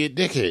fucking idiot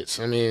dickheads.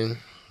 I mean,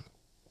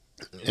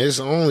 there's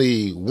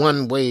only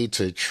one way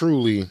to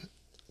truly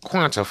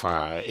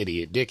quantify an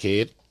idiot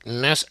dickhead.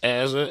 And that's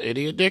as an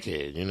idiot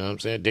dickhead, you know what I'm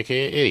saying?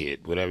 Dickhead,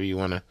 idiot, whatever you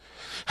want to,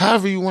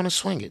 however you want to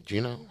swing it, you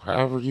know?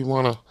 However you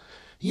want to,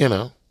 you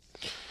know?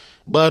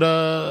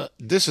 But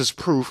this is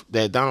proof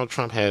that Donald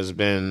Trump has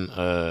been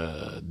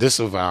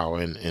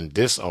disavowing and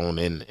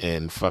disowning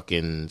and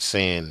fucking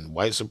saying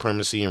white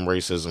supremacy and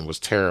racism was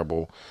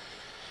terrible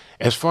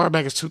as far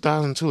back as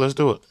 2002. Let's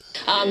do it.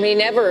 He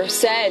never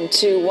said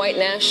to white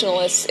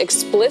nationalists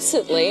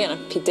explicitly, and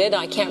if he did,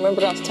 I can't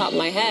remember it off the top of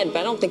my head, but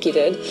I don't think he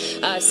did,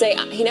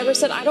 he never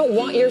said, I don't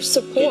want your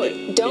support.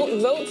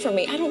 Don't vote for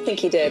me. I don't think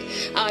he did.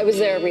 I was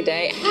there every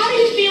day. How do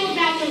you feel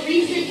about the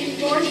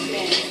recent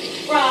endorsement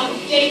from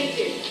David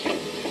Duke?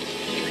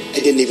 I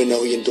didn't even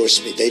know he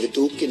endorsed me. David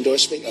Duke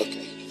endorsed me?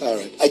 Okay. All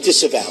right. I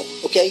disavow,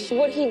 okay?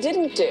 What he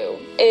didn't do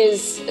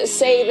is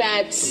say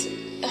that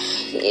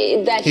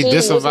he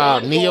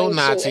disavowed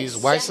neo-Nazis,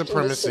 white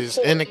supremacists,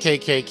 and the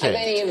KKK. Of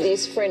any of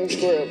these fringe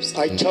groups.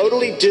 I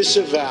totally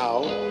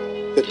disavow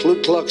the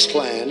Ku Klux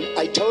Klan.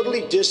 I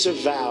totally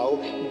disavow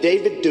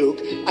David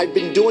Duke. I've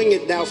been doing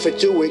it now for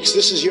 2 weeks.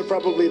 You're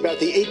probably about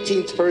the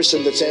 18th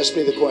person that's asked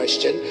me the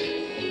question.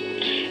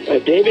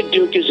 David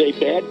Duke is a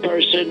bad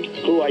person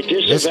who I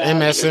disavow. This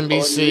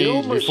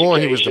MSNBC before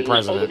he was the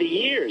president. Over the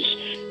years.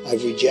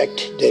 I've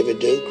rejected David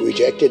Duke,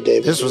 rejected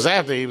David This Duke. was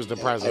after he was the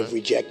president. I've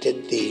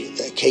rejected the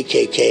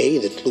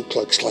KKK, the Ku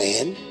Klux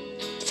Klan.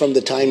 From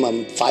the time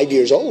I'm 5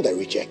 years old, I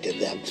rejected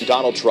them.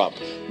 Donald Trump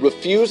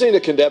refusing to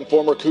condemn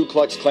former Ku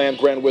Klux Klan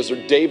Grand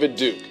Wizard David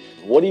Duke.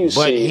 What do you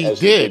see as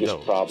the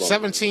biggest problem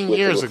 17 with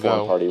years the Reform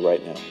ago, Party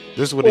right now?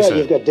 This is what he Well, said.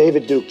 you've got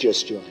David Duke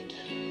just joined.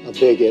 A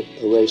bigot,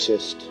 a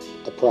racist,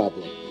 a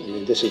problem. I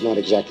mean, this is not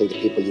exactly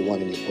the people you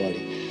want in your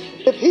party.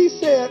 If he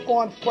said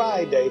on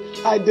Friday,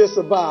 I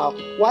disavow,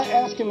 why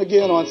ask him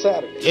again on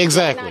Saturday?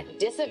 Exactly.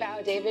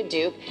 Disavow David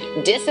Duke,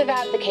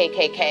 disavow the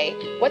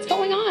KKK. What's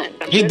going on?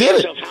 He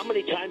did it. How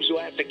many times do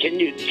I have to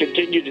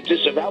continue to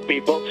disavow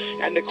people?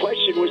 And the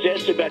question was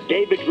asked about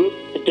David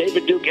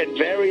Duke and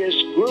various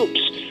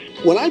groups.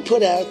 When I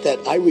put out that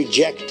I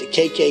reject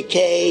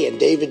KKK and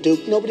David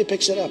Duke, nobody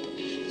picks it up.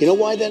 You know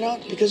why they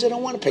don't? Because they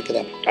don't want to pick it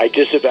up. I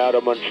disavowed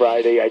him on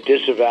Friday. I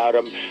disavowed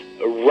him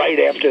right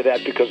after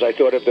that because I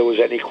thought if there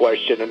was any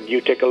question, and you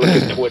take a look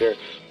at Twitter,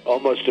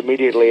 almost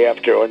immediately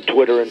after on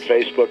Twitter and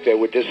Facebook, they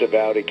were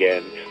disavowed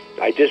again.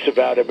 I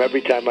disavowed him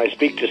every time I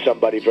speak to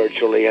somebody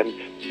virtually, and,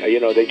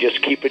 they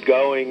just keep it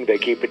going. They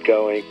keep it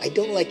going. I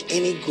don't like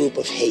any group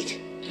of hate.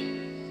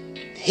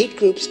 Hate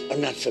groups are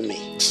not for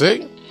me.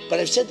 See? But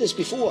I've said this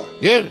before.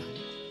 Yeah.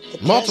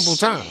 Multiple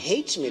times.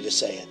 Hates me to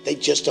say it. They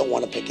just don't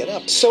want to pick it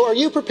up. So are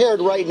you prepared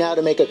right now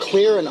to make a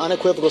clear and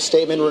unequivocal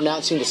statement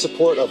renouncing the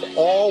support of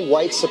all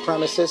white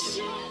supremacists?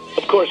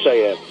 Of course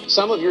I am.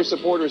 Some of your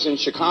supporters in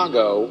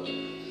Chicago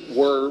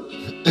were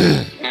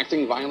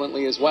acting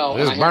violently as well.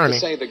 There's And I have Bernie. to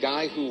say, the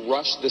guy who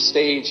rushed the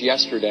stage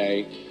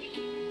yesterday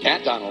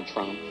at Donald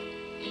Trump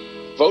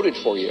voted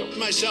for you.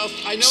 Myself,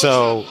 I know.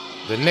 So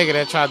the nigga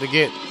that tried to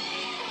get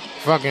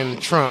fucking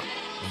Trump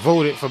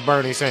voted for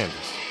Bernie Sanders.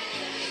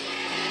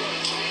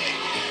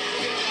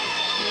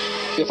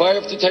 If I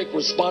have to take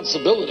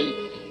responsibility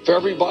for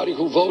everybody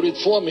who voted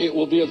for me, it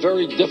will be a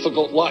very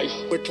difficult life.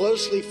 We're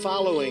closely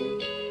following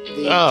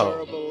the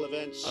terrible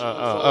events.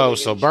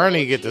 So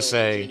Bernie get to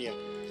say.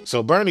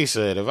 So Bernie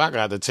said, if I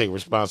got to take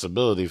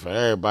responsibility for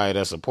everybody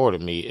that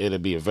supported me,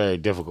 it'd be a very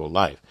difficult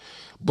life.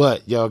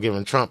 But y'all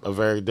giving Trump a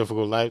very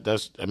difficult life.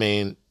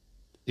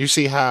 You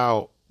see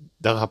how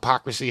the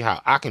hypocrisy,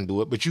 how I can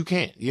do it, but you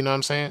can't. You know what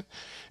I'm saying?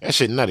 That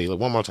shit nutty.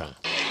 Look, one more time.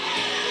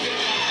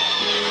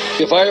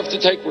 If I have to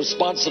take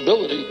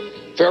responsibility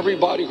for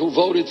everybody who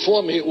voted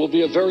for me, it will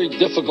be a very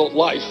difficult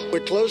life.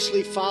 We're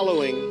closely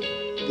following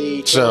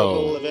the terrible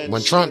So events.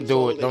 when Trump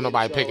do it, don't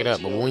nobody pick it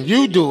up. But when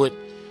you do it,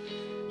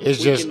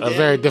 it's just a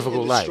very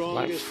difficult life.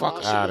 Like,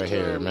 fuck out of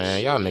here,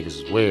 man. Y'all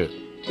niggas is weird.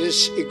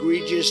 This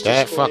egregious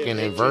That display of fucking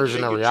hatred,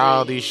 inversion of bigotry,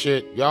 reality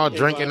shit. Y'all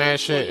drinking that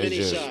shit on is many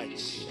just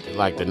sides.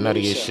 like the On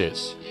many nuttiest shit.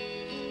 sides.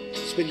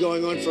 It's been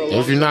going on for a long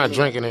If you're not time.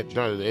 drinking it,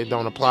 it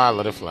don't apply.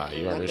 Let it fly.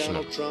 You Not already know.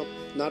 Donald Trump,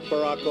 not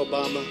Barack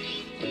Obama.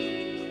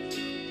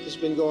 It's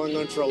been going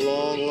on for a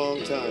long,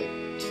 long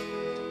time.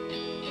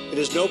 It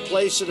has no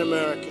place in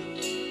America.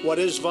 What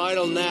is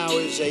vital now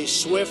is a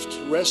swift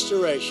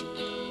restoration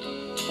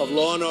of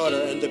law and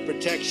order and the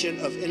protection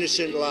of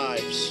innocent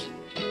lives.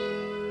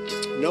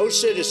 No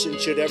citizen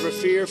should ever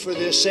fear for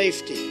their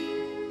safety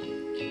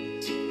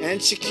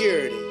and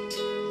security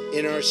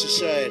in our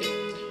society.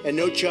 And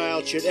no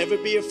child should ever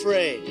be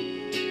afraid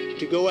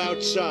to go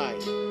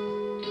outside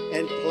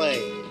and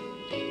play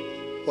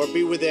or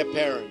be with their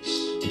parents.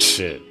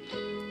 Shit.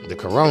 The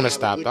corona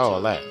stopped all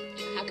that.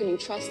 How can you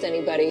trust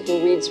anybody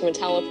who reads from a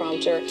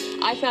teleprompter?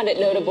 I found it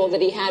notable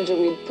that he had to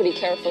read pretty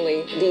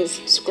carefully these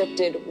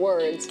scripted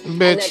words, and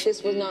that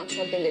this was not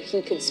something that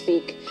he could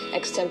speak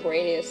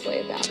extemporaneously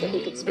about, that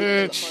he could speak from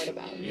the heart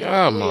about.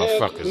 Y'all We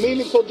had motherfuckers.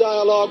 meaningful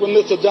dialogue with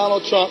Mr.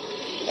 Donald Trump,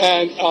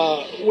 and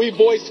we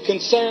voiced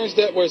concerns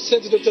that were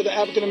sensitive to the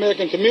African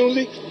American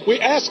community. We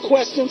asked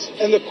questions,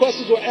 and the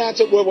questions were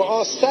answered where we're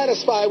all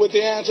satisfied with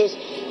the answers,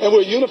 and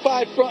we're a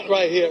unified front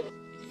right here.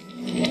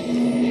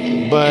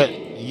 But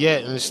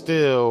yet and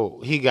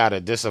still, he got to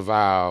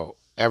disavow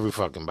every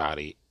fucking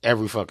body,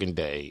 every fucking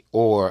day,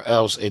 or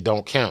else it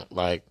don't count.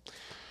 Like,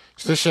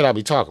 it's the shit I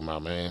be talking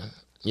about, man.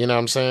 You know what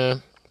I'm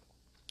saying?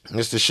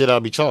 It's the shit I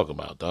be talking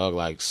about, dog.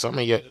 Like, some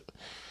of your...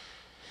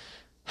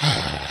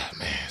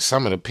 man,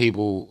 some of the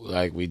people,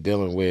 like, we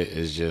dealing with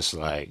is just,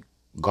 like,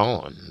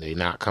 gone. They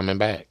not coming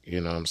back.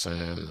 You know what I'm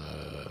saying?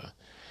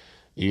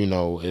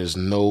 There's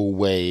no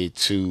way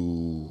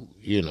to,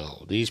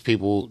 these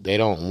people, they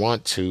don't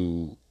want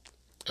to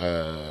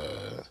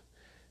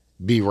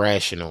be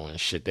rational and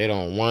shit. They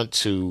don't want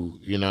to,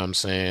 you know what I'm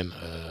saying,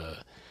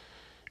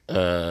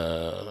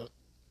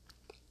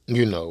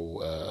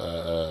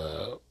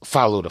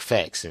 follow the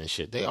facts and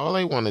shit. All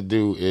they want to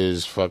do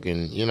is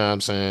fucking, you know what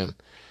I'm saying,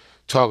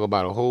 talk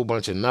about a whole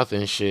bunch of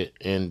nothing shit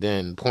and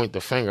then point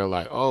the finger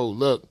like, oh,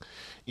 look,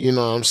 you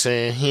know what I'm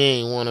saying, he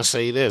ain't want to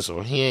say this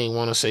or he ain't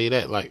want to say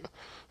that. Like,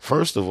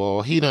 first of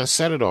all, he done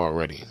said it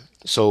already.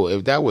 So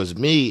if that was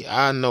me,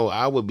 I know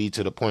I would be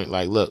to the point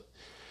like, look,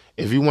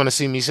 if you want to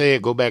see me say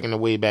it, go back in the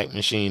Wayback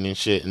Machine and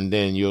shit, and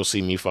then you'll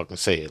see me fucking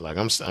say it. Like,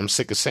 I'm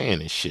sick of saying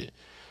this shit.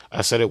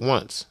 I said it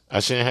once.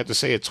 I shouldn't have to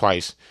say it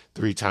twice,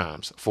 3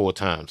 times, 4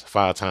 times,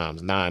 5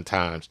 times, 9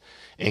 times,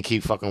 and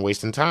keep fucking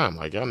wasting time.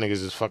 Like, y'all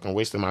niggas is fucking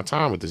wasting my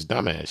time with this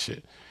dumbass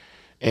shit.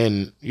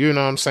 And you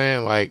know what I'm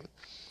saying? Like,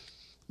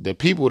 the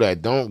people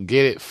that don't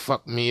get it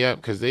fuck me up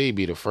because they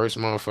be the first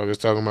motherfuckers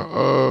talking about,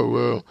 oh,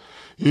 well,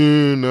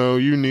 you know,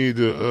 you need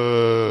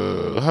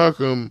to,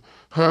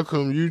 how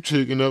come you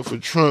taking up for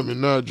Trump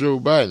and not Joe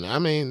Biden? I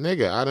mean,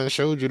 nigga, I done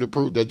showed you the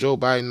proof that Joe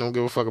Biden don't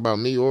give a fuck about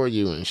me or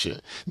you and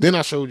shit. Then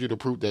I showed you the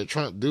proof that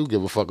Trump do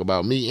give a fuck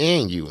about me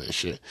and you and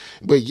shit.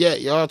 But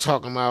yet, y'all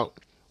talking about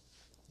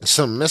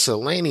some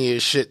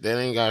miscellaneous shit that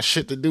ain't got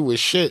shit to do with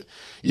shit.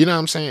 You know what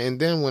I'm saying? And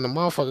then when the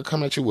motherfucker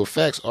come at you with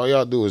facts, all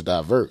y'all do is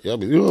divert. Y'all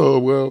be, oh,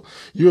 well,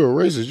 you're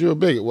a racist. You're a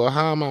bigot. Well,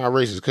 how am I a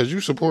racist? Because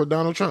you support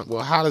Donald Trump.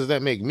 Well, how does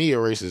that make me a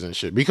racist and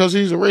shit? Because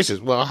he's a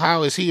racist. Well,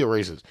 how is he a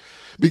racist?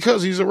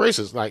 Because he's a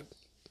racist. Like,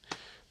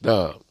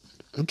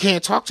 you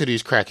can't talk to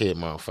these crackhead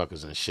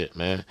motherfuckers and shit,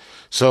 man.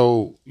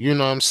 So, you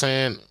know what I'm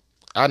saying?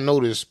 I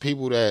notice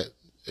people that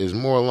is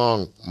more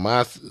along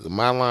my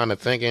line of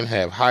thinking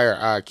have higher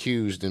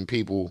IQs than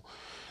people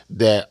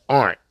that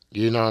aren't.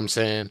 You know what I'm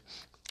saying?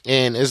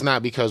 And it's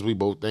not because we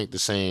both think the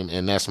same,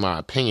 and that's my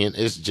opinion.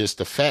 It's just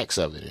the facts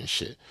of it and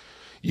shit.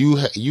 You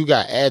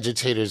got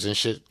agitators and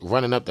shit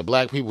running up to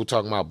black people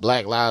talking about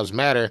Black Lives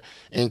Matter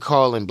and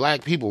calling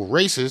black people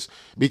racist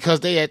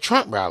because they at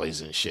Trump rallies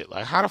and shit.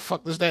 Like, how the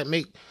fuck does that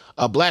make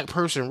a black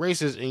person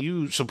racist and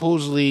you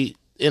supposedly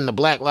in the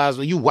Black Lives,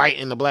 you white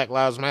in the Black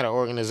Lives Matter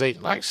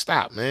organization? Like,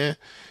 stop, man.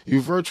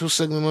 You virtual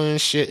signaling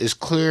and shit is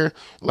clear.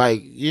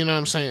 Like, you know what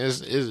I'm saying?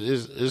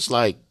 It's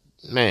like,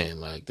 man,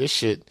 like, this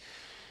shit,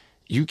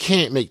 you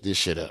can't make this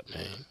shit up,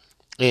 man.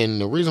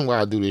 And the reason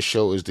why I do this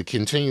show is to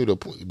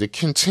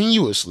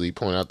continuously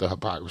point out the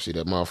hypocrisy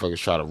that motherfuckers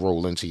try to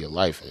roll into your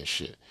life and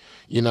shit.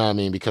 You know what I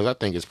mean? Because I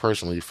think it's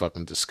personally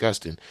fucking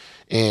disgusting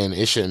and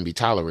it shouldn't be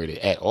tolerated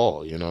at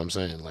all. You know what I'm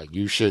saying? Like,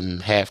 you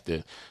shouldn't have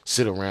to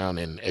sit around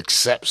and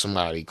accept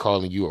somebody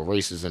calling you a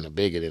racist and a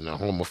bigot and a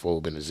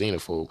homophobe and a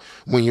xenophobe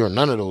when you're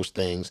none of those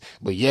things.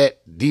 But yet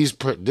this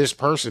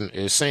person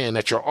is saying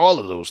that you're all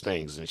of those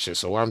things and shit.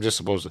 So I'm just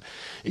supposed to,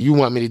 you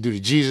want me to do the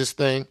Jesus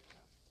thing?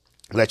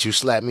 Let you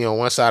slap me on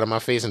one side of my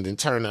face and then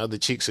turn the other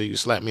cheek so you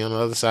slap me on the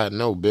other side?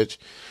 No, bitch.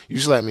 You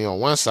slap me on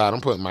one side,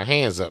 I'm putting my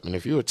hands up. And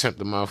if you attempt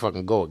to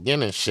motherfucking go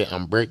again and shit,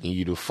 I'm breaking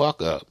you the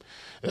fuck up.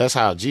 That's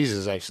how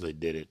Jesus actually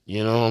did it.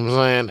 You know what I'm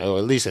saying? Or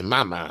at least in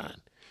my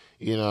mind.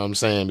 You know what I'm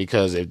saying?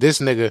 Because if this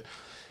nigga,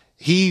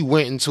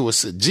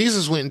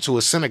 Jesus went into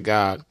a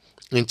synagogue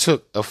and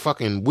took a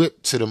fucking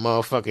whip to the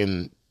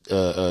motherfucking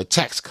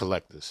tax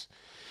collectors.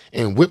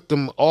 And whipped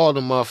them, all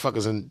the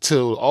motherfuckers,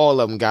 until all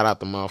of them got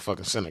out the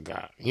motherfucking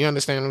synagogue. You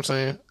understand what I'm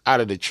saying?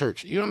 Out of the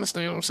church. You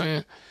understand what I'm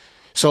saying?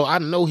 So I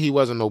know he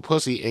wasn't no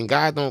pussy, and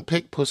God don't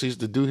pick pussies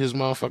to do his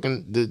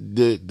motherfucking,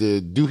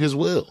 to do his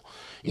will.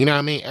 You know what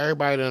I mean?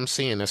 Everybody that I'm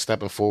seeing that's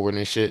stepping forward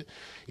and shit,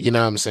 you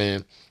know what I'm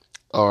saying,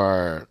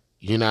 are,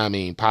 you know what I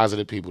mean,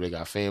 positive people. They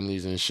got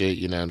families and shit,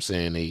 you know what I'm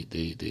saying?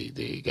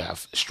 They got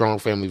strong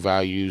family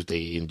values.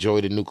 They enjoy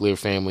the nuclear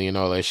family and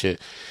all that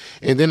shit.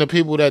 And then the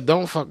people that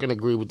don't fucking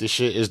agree with this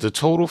shit is the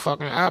total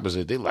fucking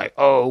opposite. They like,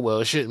 oh,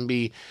 well, it should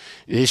be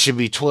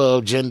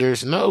 12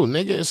 genders. No,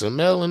 nigga, it's a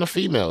male and a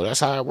female.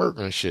 That's how it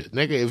works and shit.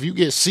 Nigga, if you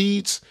get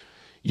seeds,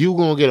 you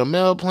gonna get a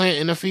male plant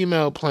and a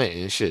female plant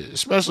and shit,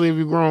 especially if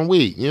you're growing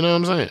wheat. You know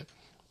what I'm saying?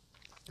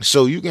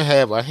 So you can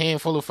have a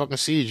handful of fucking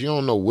seeds. You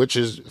don't know which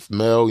is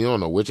male. You don't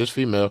know which is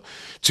female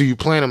till you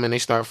plant them and they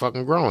start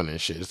fucking growing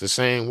and shit. It's the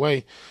same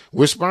way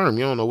with sperm.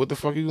 You don't know what the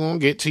fuck you gonna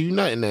get till you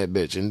nut in that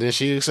bitch. And then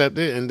she accept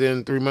it. And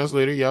then 3 months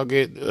later, y'all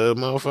get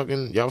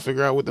y'all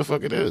figure out what the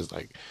fuck it is.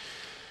 Like,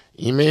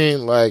 you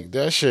mean, like,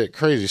 that shit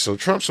crazy. So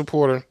Trump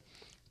supporter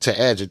to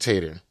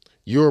agitator.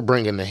 You're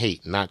bringing the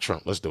hate, not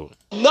Trump. Let's do it.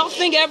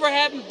 Nothing ever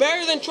happened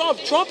better than Trump.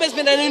 Trump has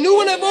been, and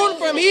anyone that voted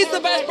for him, he's the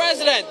best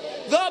president.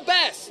 The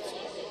best.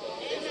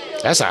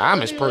 That's an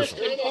Amish person.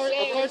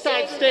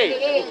 Apartheid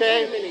state,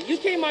 okay? You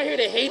came out here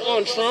to hate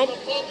on Trump?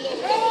 That's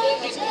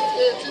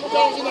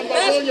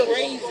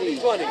crazy.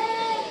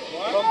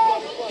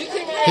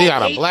 He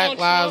got a Black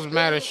Lives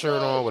Matter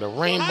shirt on with a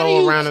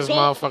rainbow around his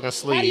motherfucking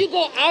sleeve. How do you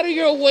go out of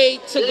your way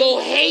to go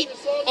hate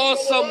on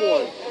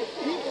someone?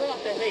 He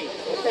brought the hate.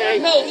 Okay?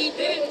 No, he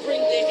didn't bring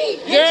the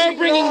hate. You're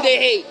bringing the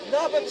hate.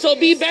 So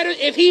be better.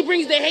 If he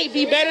brings the hate,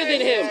 be better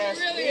than him.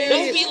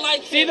 Don't be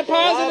like, see the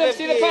positive,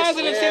 see the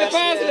positive, see the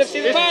positive,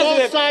 see the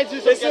positive.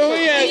 This is who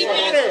he is. Be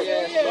better.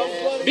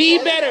 Be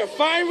better.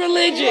 Find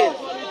religion.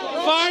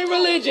 Find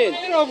religion.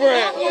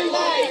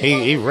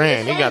 He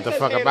ran. He got the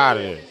fuck up out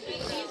of there.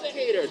 He's a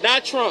hater,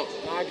 not Trump.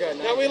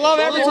 Now we love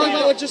everyone.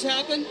 What just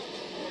happened?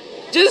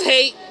 Just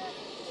hate.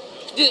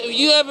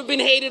 You ever been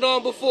hated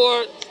on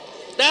before?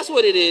 That's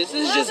what it is.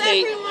 This is just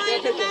hate.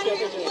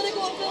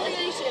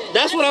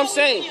 That's what I'm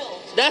saying.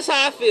 That's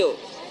how I feel.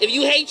 If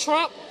you hate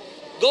Trump,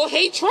 go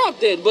hate Trump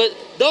then. But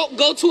don't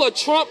go to a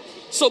Trump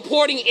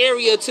supporting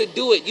area to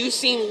do it. You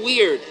seem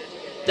weird.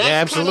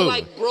 That's kind of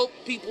like broke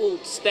people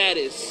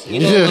status. You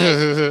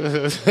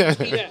know,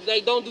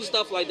 like don't do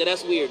stuff like that.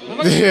 That's weird. I'm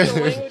not going to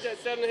the language that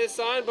said on his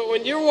sign, but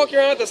when you're walking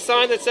around with a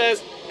sign that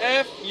says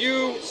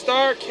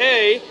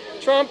F-U*K,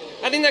 Trump,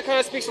 I think that kind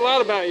of speaks a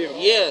lot about you.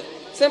 Yeah.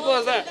 Simple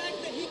as that.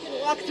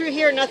 Walk through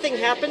here, nothing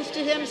happens to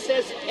him,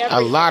 says everything. A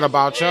lot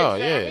about y'all,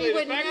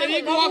 The fact that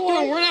he can walk through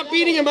and we're not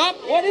beating him up,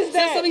 what is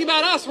that? Says something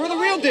about us. We're the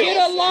real deal.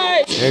 Get a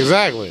life.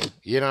 Exactly.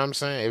 You know what I'm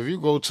saying? If you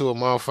go to a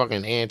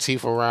motherfucking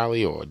Antifa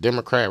rally or a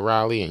Democrat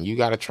rally and you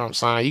got a Trump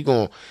sign,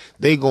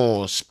 they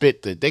gonna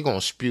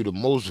spew the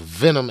most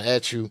venom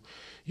at you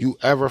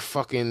ever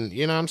fucking,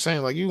 you know what I'm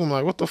saying? Like, you gonna be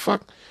like, what the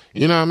fuck?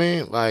 You know what I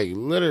mean? Like,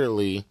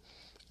 literally,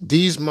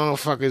 these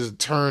motherfuckers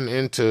turn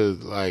into,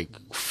 like,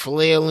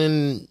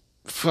 flailing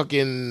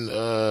fucking,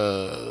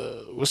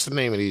 what's the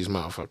name of these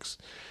motherfuckers?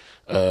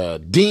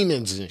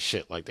 Demons and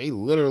shit. Like, they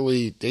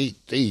literally,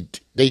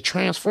 they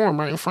transform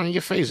right in front of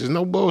your face. There's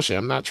no bullshit.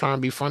 I'm not trying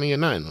to be funny or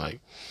nothing. Like,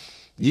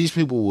 these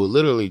people will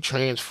literally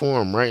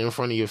transform right in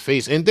front of your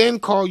face and then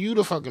call you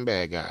the fucking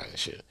bad guy and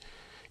shit.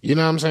 You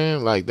know what I'm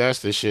saying? Like, that's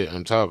the shit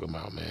I'm talking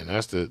about, man.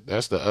 That's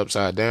the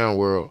upside down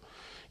world.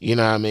 You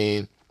know what I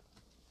mean?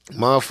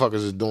 Motherfuckers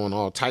is doing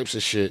all types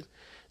of shit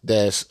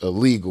that's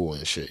illegal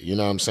and shit. You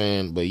know what I'm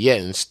saying? But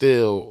yet and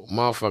still,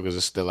 motherfuckers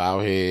are still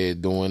out here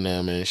doing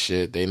them and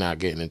shit. They not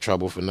getting in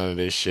trouble for none of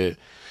this shit.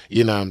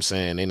 You know what I'm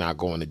saying? They not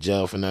going to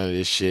jail for none of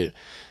this shit.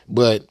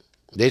 But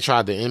they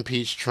tried to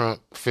impeach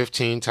Trump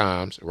 15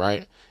 times,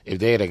 right? If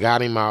they had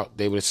got him out,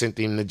 they would have sent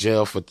him to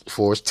jail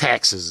for his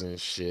taxes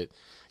and shit.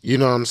 You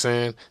know what I'm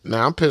saying?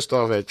 Now, I'm pissed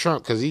off at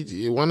Trump because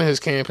one of his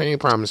campaign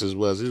promises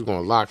was he was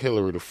going to lock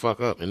Hillary the fuck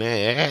up. And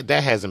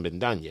that hasn't been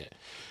done yet.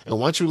 And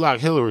once you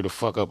lock Hillary the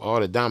fuck up, all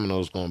the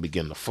dominoes going to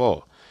begin to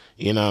fall.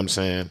 You know what I'm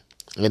saying?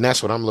 And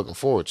that's what I'm looking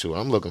forward to.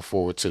 I'm looking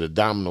forward to the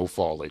domino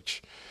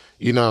fallage.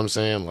 You know what I'm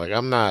saying? Like,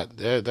 I'm not,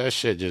 that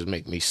shit just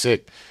make me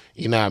sick.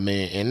 You know what I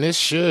mean? And this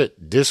should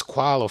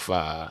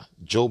disqualify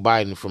Joe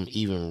Biden from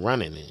even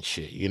running and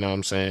shit. You know what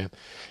I'm saying?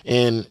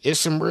 And it's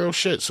some real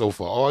shit. So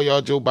for all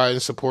y'all Joe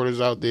Biden supporters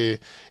out there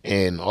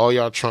and all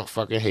y'all Trump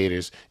fucking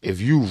haters,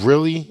 if you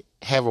really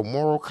have a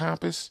moral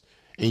compass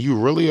and you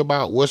really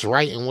about what's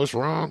right and what's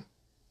wrong,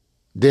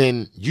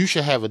 then you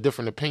should have a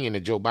different opinion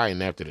than Joe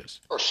Biden after this.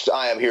 First,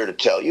 I am here to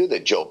tell you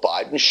that Joe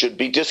Biden should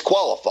be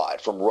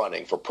disqualified from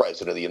running for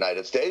president of the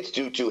United States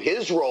due to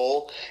his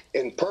role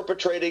in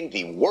perpetrating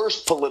the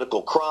worst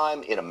political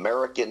crime in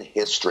American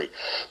history.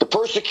 The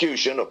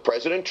persecution of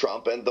President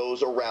Trump and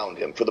those around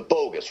him for the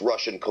bogus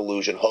Russian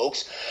collusion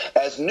hoax.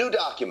 As new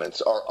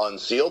documents are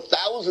unsealed,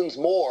 thousands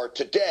more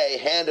today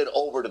handed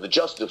over to the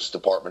Justice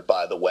Department,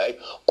 by the way,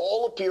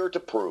 all appear to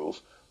prove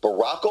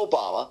Barack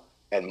Obama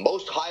and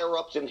most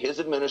higher-ups in his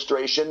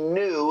administration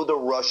knew the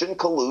Russian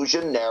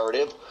collusion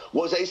narrative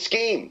was a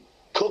scheme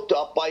cooked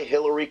up by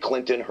Hillary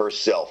Clinton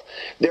herself.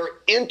 Their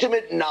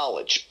intimate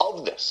knowledge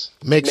of this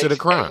makes it a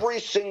crime.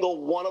 Every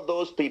single one of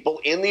those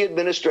people in the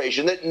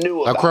administration that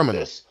knew about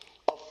this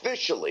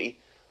officially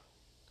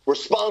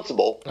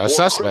responsible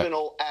for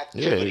criminal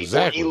activity,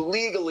 for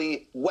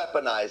illegally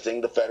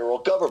weaponizing the federal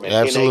government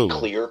in a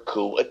clear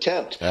coup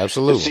attempt.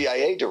 Absolutely. The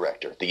CIA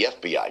director, the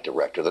FBI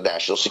director, the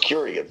National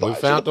Security Advisor, we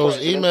found those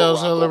emails,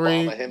 Barack Hillary.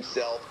 Obama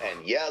himself,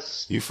 and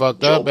yes, you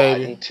fucked Joe up,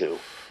 baby. Biden too.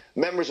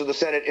 Members of the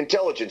Senate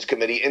Intelligence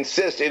Committee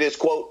insist it is,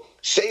 quote,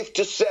 safe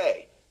to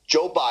say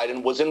Joe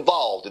Biden was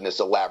involved in this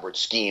elaborate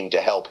scheme to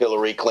help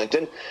Hillary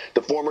Clinton.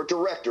 The former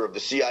director of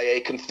the CIA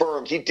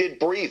confirmed he did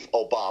brief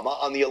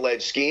Obama on the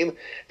alleged scheme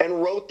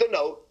and wrote the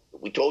note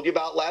we told you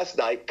about last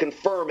night,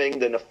 confirming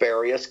the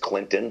nefarious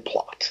Clinton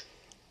plot.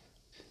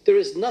 There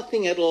is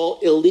nothing at all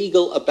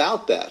illegal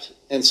about that.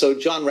 And so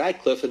John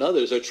Radcliffe and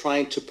others are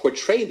trying to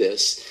portray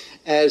this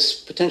as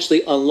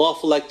potentially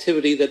unlawful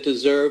activity that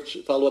deserved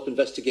follow-up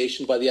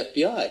investigation by the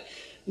FBI.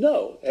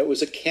 No, it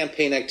was a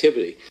campaign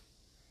activity.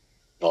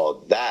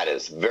 Oh, that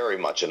is very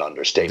much an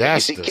understatement.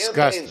 That's you see,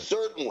 disgusting. Campaigns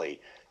certainly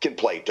can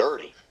play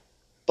dirty,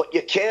 but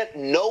you can't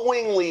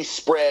knowingly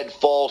spread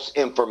false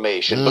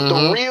information. But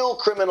the real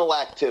criminal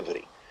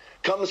activity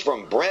comes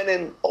from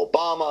Brennan,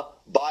 Obama,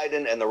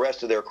 Biden, and the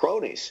rest of their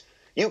cronies.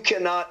 You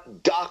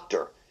cannot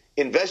doctor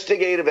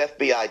investigative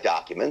FBI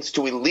documents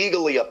to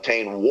illegally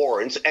obtain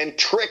warrants and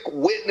trick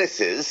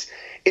witnesses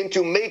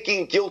into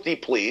making guilty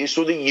pleas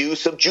through the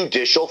use of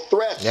judicial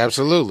threats.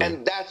 Absolutely.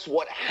 And that's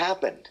what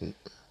happened.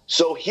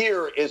 So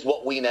here is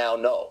what we now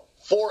know.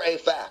 For a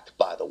fact,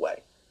 by the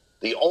way,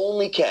 the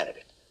only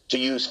candidate to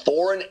use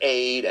foreign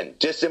aid and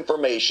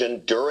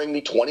disinformation during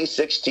the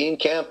 2016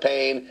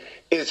 campaign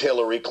is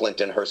Hillary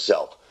Clinton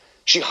herself.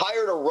 She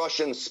hired a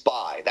Russian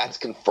spy, that's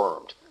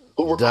confirmed,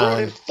 who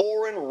recruited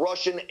foreign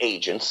Russian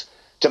agents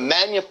to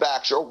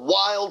manufacture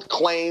wild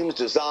claims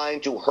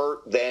designed to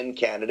hurt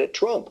then-candidate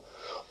Trump,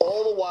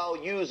 all the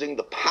while using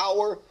the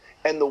power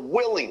and the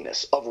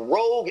willingness of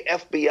rogue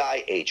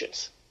FBI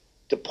agents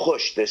to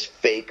push this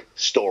fake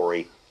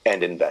story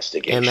and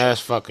investigation. And that's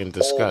fucking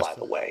disgusting. All, by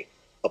the way,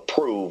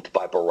 approved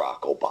by Barack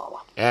Obama.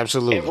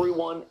 Absolutely.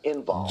 Everyone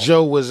involved.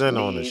 Joe was in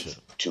on this shit.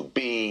 To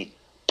be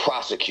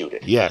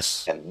prosecuted.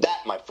 Yes. And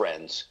that, my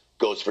friends,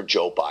 goes for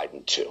Joe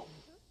Biden, too.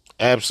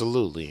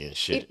 Absolutely and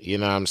shit. You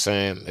know what I'm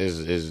saying?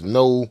 There's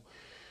no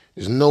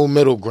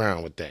middle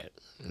ground with that.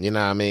 You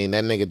know what I mean?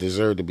 That nigga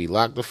deserved to be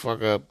locked the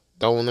fuck up,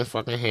 thrown in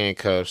fucking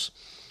handcuffs,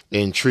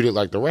 and treated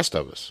like the rest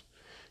of us.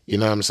 You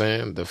know what I'm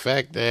saying? The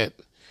fact that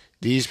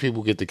these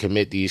people get to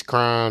commit these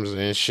crimes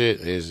and shit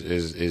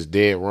is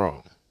dead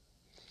wrong.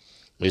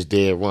 It's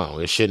dead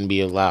wrong. It shouldn't be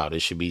allowed.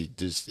 It should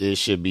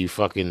be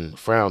fucking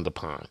frowned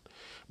upon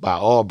by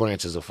all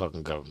branches of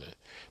fucking government.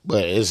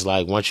 But it's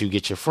like once you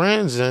get your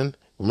friends in,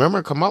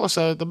 remember Kamala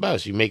said it the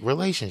best, you make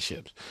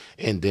relationships.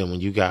 And then when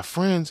you got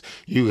friends,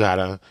 you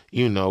gotta,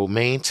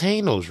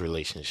 maintain those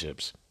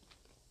relationships.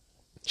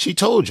 She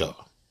told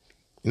y'all.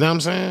 You know what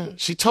I'm saying?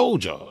 She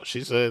told y'all.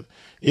 She said,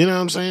 you know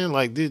what I'm saying?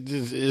 Like,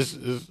 this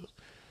is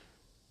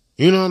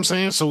you know what I'm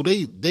saying? So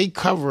they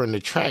covering the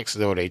tracks,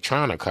 though. They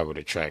trying to cover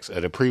the tracks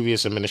of the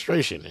previous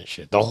administration and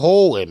shit. The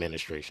whole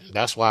administration.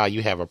 That's why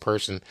you have a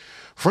person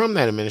from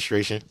that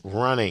administration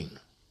running.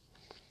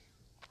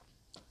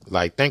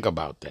 Like, think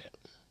about that.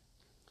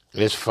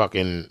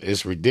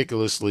 It's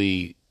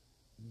ridiculously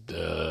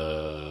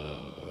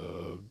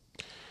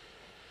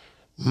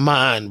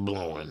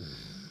mind-blowing.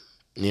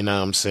 You know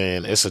what I'm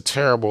saying? It's a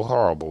terrible,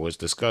 horrible. It's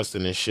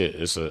disgusting and shit.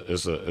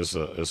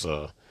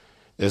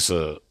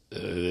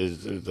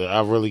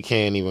 I really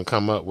can't even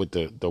come up with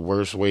the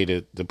worst way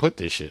to put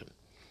this shit.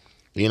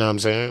 You know what I'm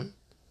saying?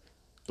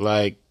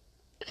 Like,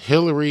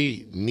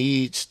 Hillary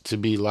needs to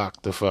be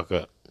locked the fuck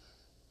up.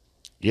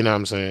 You know what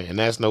I'm saying? And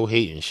that's no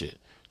hating shit.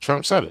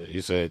 Trump said it.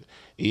 He said,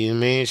 you know what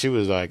I mean? She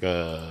was like,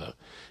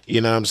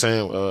 you know what I'm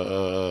saying?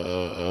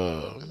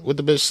 What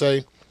the bitch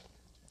say?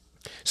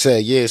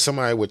 Said, yeah,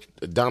 somebody with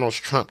Donald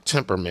Trump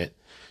temperament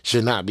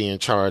should not be in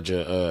charge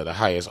of the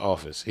highest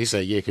office. He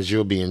said, yeah, because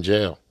you'll be in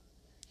jail.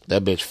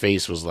 That bitch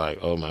face was like,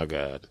 oh my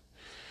God.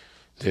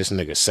 This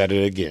nigga said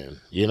it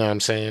again. You know what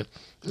I'm saying?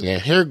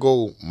 And here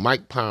go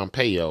Mike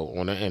Pompeo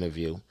on an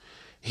interview.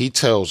 He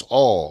tells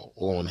all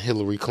on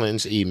Hillary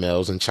Clinton's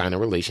emails and China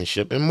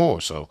relationship and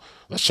more. So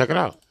let's check it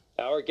out.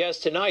 Our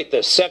guest tonight,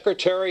 the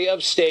Secretary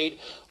of State,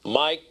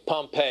 Mike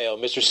Pompeo.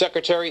 Mr.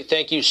 Secretary,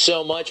 thank you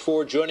so much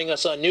for joining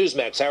us on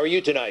Newsmax. How are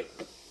you tonight?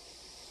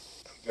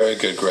 Very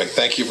good, Greg.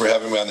 Thank you for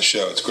having me on the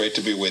show. It's great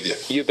to be with you.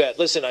 You bet.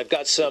 Listen, I've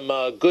got some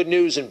good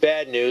news and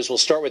bad news. We'll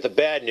start with the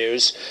bad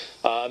news.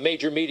 A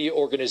major media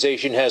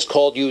organization has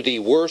called you the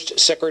worst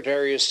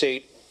Secretary of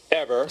State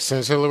ever.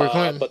 Since Hillary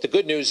Clinton. But the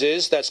good news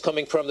is that's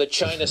coming from the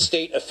China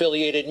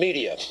state-affiliated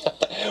media,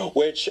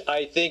 which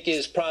I think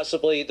is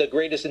possibly the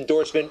greatest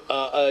endorsement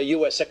a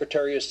U.S.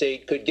 Secretary of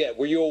State could get.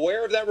 Were you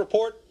aware of that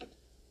report?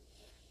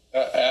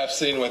 I've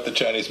seen what the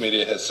Chinese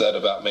media has said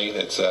about me.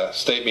 It's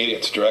state media.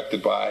 It's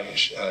directed by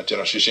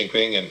General Xi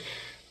Jinping and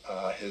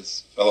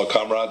his fellow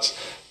comrades.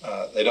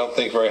 They don't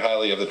think very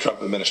highly of the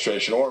Trump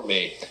administration or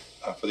me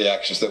for the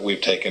actions that we've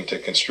taken to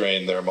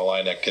constrain their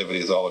malign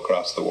activities all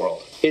across the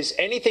world. Is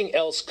anything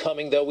else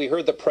coming, though? We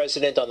heard the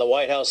president on the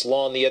White House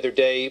lawn the other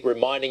day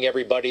reminding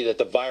everybody that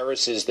the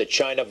virus is the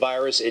China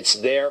virus. It's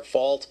their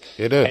fault.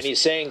 It is. And he's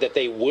saying that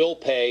they will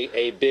pay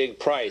a big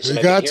price. They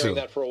I've got been hearing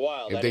to. that for a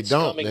while. If they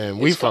don't, then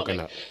we fucking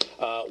up.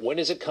 When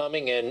is it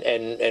coming,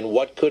 and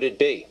what could it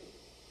be?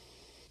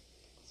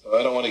 So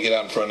I don't want to get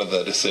out in front of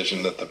the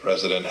decision that the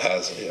president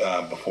has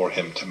before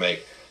him to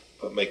make.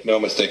 But make no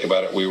mistake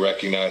about it, we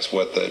recognize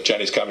what the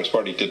Chinese Communist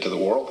Party did to the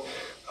world,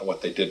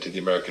 what they did to the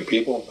American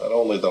people, not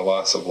only the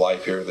loss of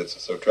life here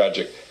that's so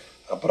tragic,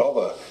 but all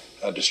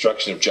the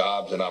destruction of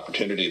jobs and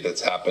opportunity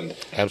that's happened.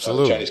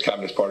 Absolutely. The Chinese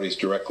Communist Party is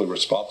directly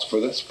responsible for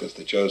this because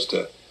they chose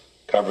to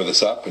cover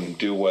this up and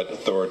do what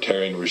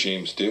authoritarian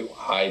regimes do,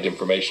 hide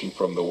information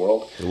from the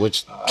world.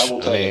 Which, I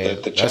will tell you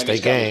that the Chinese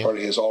Communist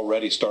Party has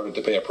already started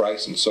to pay a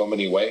price in so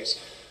many ways.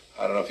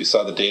 I don't know if you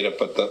saw the data,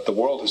 but the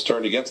world has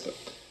turned against them.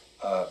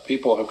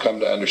 People have come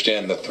to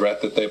understand the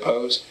threat that they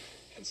pose.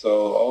 And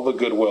so all the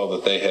goodwill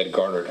that they had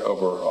garnered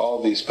over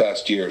all these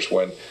past years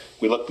when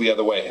we looked the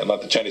other way and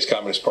let the Chinese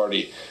Communist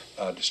Party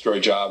destroy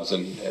jobs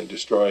and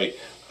destroy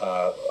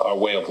our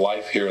way of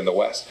life here in the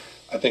West,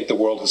 I think the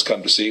world has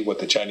come to see what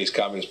the Chinese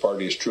Communist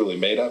Party is truly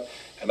made of.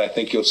 And I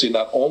think you'll see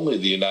not only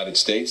the United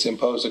States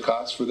impose a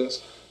cost for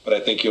this, but I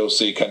think you'll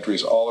see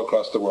countries all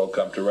across the world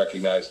come to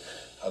recognize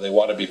they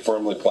want to be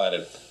firmly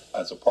planted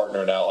as a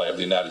partner and ally of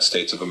the United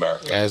States of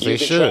America. As they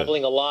should. You've been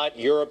traveling a lot,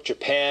 Europe,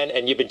 Japan,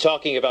 and you've been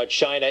talking about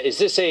China. Is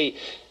this they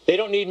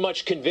don't need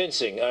much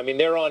convincing. I mean,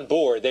 they're on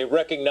board. They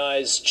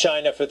recognize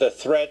China for the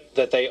threat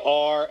that they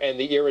are and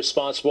the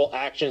irresponsible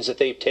actions that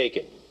they've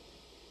taken.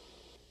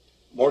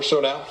 More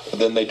so now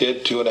than they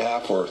did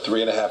 2.5 or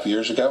 3.5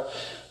 years ago.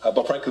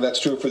 But frankly, that's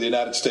true for the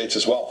United States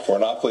as well. For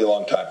an awfully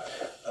long time,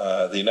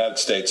 the United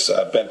States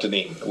bent a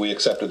knee. We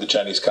accepted the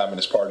Chinese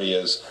Communist Party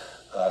as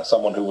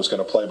someone who was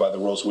going to play by the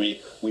rules.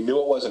 We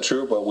knew it wasn't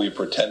true, but we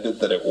pretended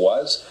that it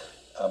was.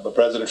 But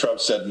President Trump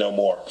said no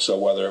more. So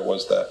whether it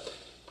was the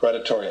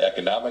predatory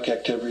economic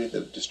activity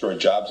that destroyed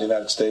jobs in the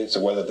United States,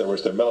 or whether there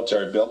was their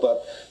military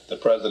buildup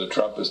that President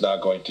Trump is now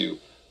going to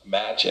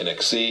match and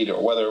exceed,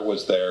 or whether it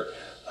was their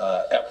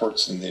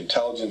efforts in the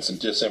intelligence and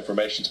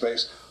disinformation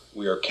space,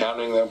 We are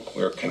counting them.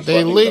 We are confronting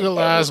They them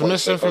legalized every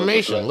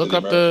misinformation. Look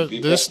up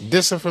this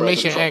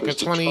Disinformation Act of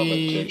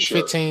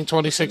 2015,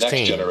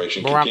 2016.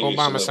 Barack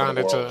Obama signed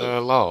it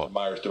to law.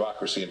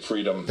 Democracy and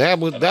freedom.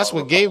 That's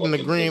what gave him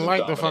the green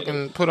light to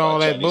fucking put all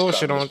that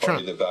bullshit on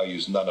Trump. That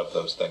values none of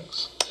those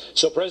things.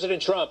 So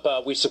President Trump,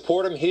 we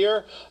support him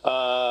here.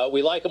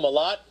 We like him a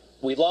lot.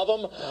 We love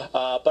him,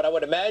 but I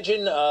would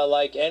imagine,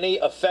 like any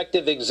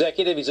effective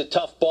executive, he's a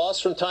tough boss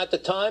from time to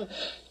time.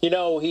 You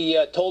know, he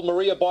told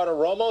Maria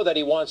Bartiromo that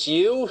he wants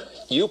you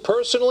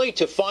personally,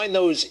 to find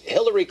those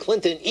Hillary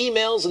Clinton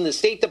emails in the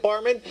State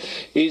Department.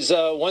 He's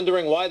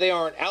wondering why they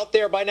aren't out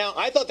there by now.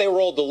 I thought they were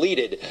all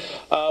deleted.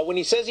 When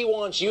he says he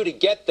wants you to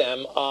get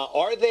them,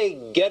 are they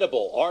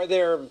gettable? Are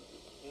there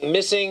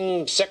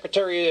missing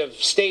Secretary of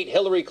State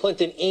Hillary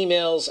Clinton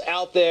emails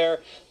out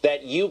there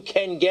that you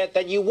can get,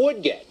 that you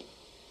would get?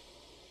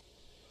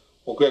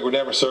 Well, Greg, we're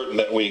never certain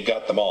that we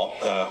got them all.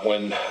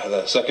 When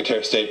the Secretary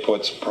of State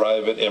puts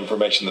private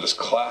information that is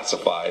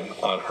classified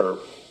on her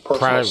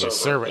personal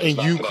server in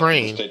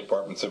Ukraine, the State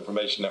Department's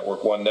information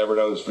network, one never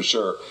knows for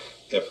sure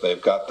if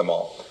they've got them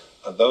all.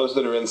 Those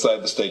that are inside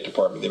the State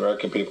Department, the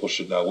American people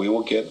should know we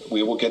will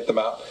get them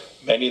out.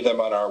 Many of them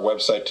on our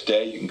website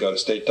today. You can go to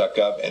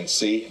state.gov and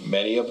see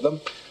many of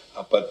them.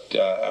 But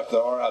if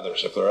there are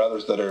others that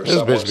are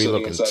this bitch be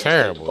looking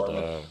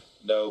terrible,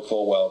 know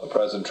full well that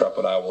President Trump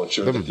and I will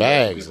ensure them that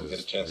bags people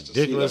get a chance to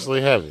ridiculously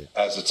see them heavy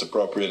as it's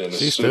appropriate. And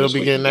she still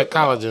be getting that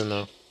collagen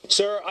though.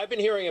 Sir, I've been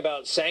hearing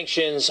about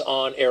sanctions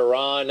on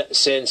Iran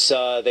since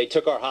they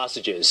took our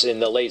hostages in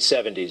the late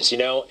 70s, you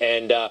know,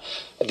 and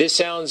this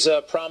sounds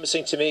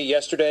promising to me.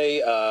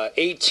 Yesterday,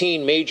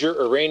 18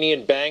 major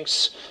Iranian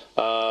banks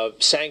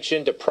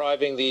sanctioned,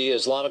 depriving the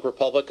Islamic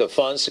Republic of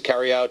funds to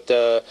carry out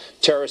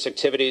terrorist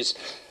activities.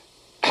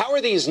 How are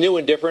these new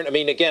and different? I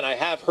mean, again, I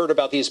have heard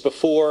about these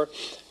before.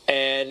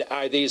 And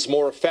are these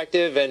more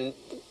effective, and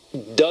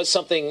does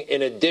something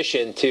in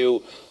addition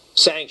to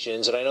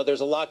sanctions? And I know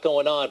there's a lot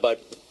going on,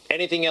 but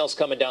anything else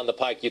coming down the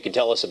pike you can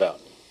tell us about?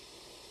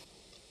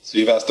 So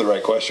you've asked the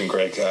right question,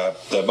 Greg.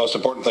 The most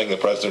important thing that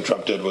President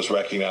Trump did was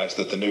recognize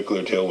that the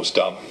nuclear deal was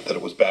dumb, that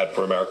it was bad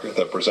for America,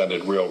 that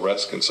presented real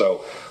risk. And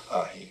so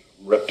he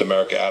ripped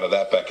America out of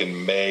that back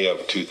in May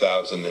of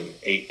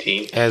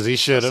 2018. As he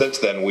should have. Since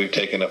then, we've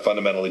taken a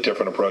fundamentally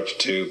different approach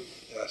to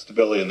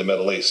stability in the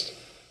Middle East.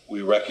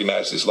 We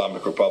recognize the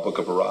Islamic Republic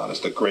of Iran as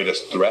the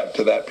greatest threat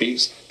to that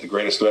peace, the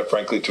greatest threat,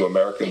 frankly, to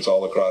Americans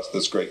all across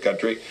this great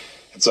country.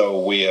 And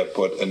so we have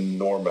put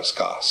enormous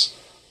costs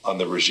on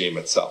the regime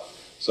itself.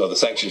 So the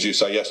sanctions you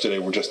saw yesterday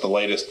were just the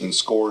latest in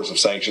scores of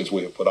sanctions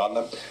we have put on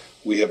them.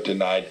 We have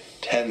denied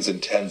tens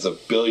and tens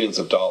of billions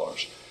of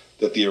dollars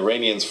that the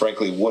Iranians,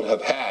 frankly, would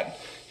have had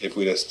if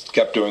we just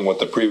kept doing what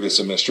the previous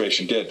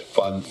administration did,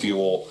 fund,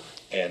 fuel,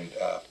 and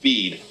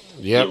feed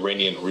the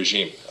Iranian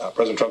regime.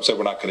 President Trump said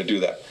we're not going to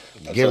do that.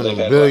 Giving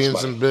them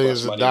billions and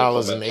billions of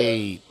dollars in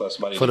aid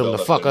for them to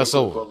fuck us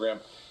over. Program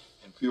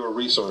and fewer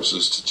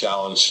resources to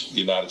challenge the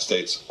United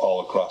States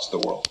all across the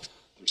world.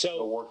 There's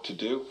still work to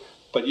do,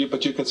 but you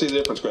can see the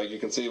difference, Greg. You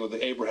can see with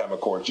the Abraham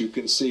Accords, you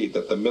can see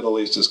that the Middle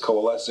East is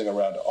coalescing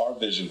around our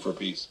vision for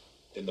peace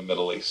in the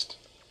Middle East.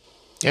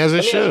 As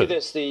it should. Let me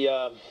ask you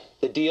this,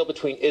 the deal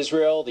between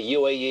Israel, the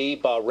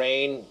UAE,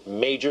 Bahrain,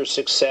 major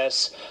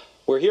success.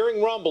 We're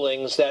hearing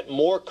rumblings that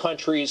more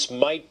countries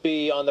might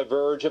be on the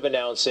verge of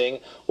announcing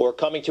or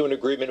coming to an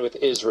agreement with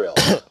Israel,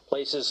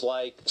 places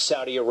like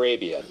Saudi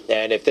Arabia.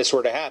 And if this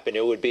were to happen,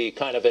 it would be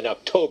kind of an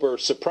October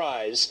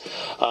surprise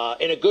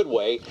in a good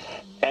way.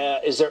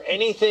 Is there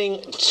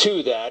anything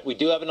to that? We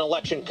do have an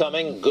election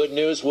coming. Good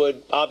news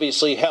would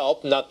obviously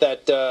help. Not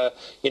that,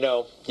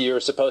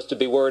 you're supposed to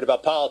be worried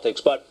about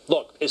politics. But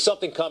look, is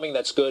something coming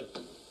that's good?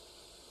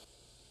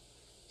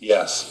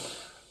 Yes.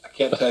 I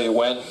can't tell you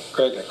when,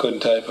 Greg. I couldn't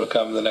tell you if it'll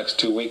come in the next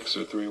 2 weeks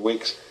or 3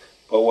 weeks.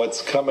 But what's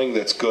coming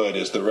that's good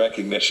is the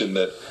recognition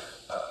that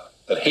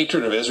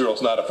hatred of Israel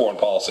is not a foreign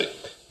policy.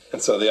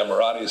 And so the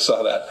Emiratis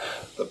saw that.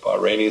 The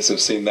Bahrainis have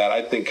seen that.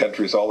 I think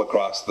countries all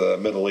across the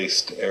Middle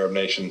East, Arab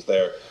nations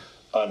there,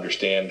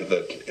 understand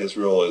that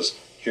Israel is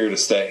here to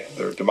stay.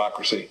 They're a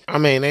democracy. I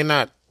mean,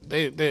 they're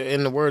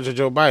in the words of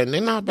Joe Biden,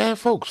 they're not bad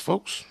folks.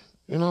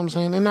 You know what I'm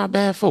saying? They're not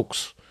bad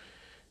folks.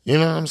 You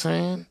know what I'm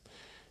saying?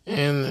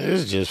 And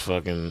it's just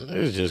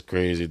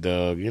crazy,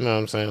 dog. You know what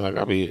I'm saying? Like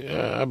I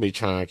be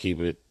trying to keep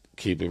it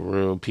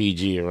real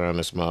PG around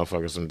this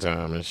motherfucker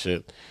sometime and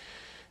shit.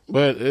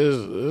 But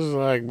it's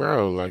like,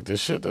 bro, like the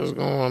shit that's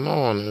going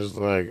on is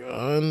like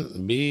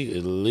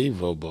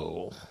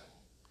unbelievable.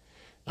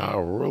 I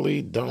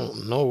really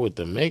don't know what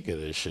to make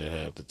of this shit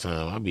half the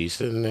time. I be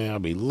sitting there, I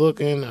be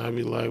looking, I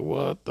be like,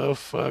 what the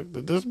fuck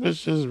did this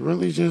bitch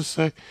really just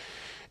say?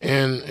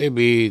 And it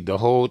be the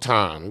whole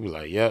time. It be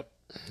like, yep,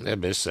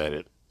 that bitch said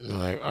it.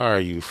 Like,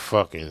 are you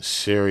fucking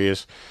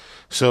serious?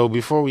 So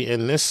before we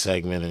end this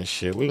segment and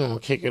shit, we're going to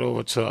kick it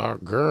over to our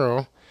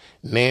girl,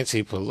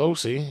 Nancy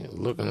Pelosi,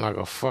 looking like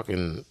a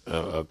fucking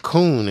a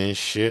coon and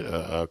shit,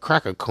 a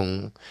cracker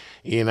coon.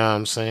 You know what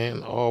I'm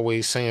saying?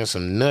 Always saying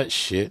some nut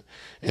shit.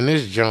 And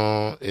this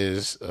John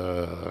is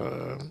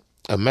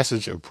A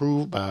message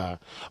approved by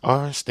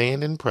our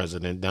standing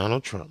president,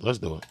 Donald Trump. Let's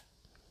do it.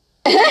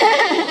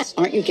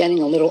 Aren't you getting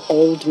a little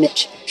old,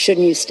 Mitch?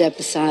 Shouldn't you step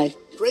aside?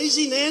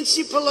 Crazy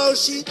Nancy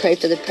Pelosi. Pray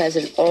for the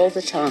president all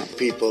the time.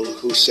 People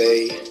who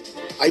say,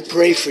 I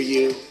pray for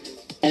you.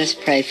 Let us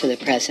pray for the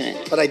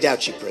president. But I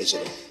doubt you,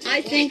 President.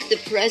 I think the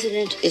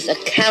president is a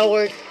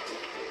coward.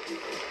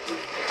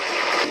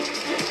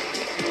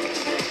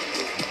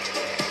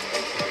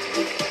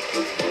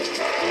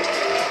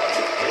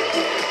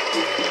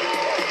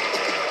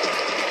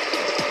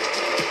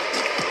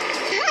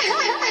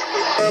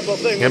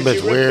 That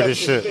bitch weird as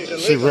shit.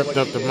 She ripped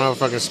up the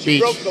motherfucking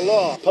speech. Broke the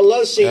law.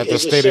 Pelosi at the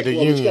is State a of the sick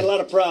woman. Union. She's got a lot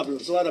of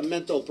problems, a lot of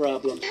mental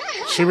problems.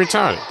 She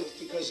retarded.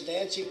 Because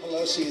Nancy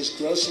Pelosi is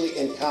grossly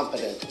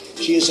incompetent.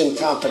 She is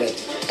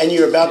incompetent, and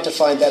you're about to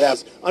find that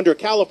out. Under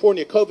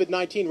California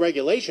COVID-19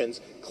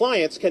 regulations,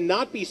 clients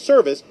cannot be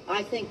serviced.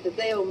 I think that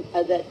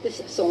that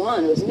this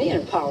salon owes me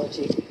an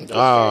apology.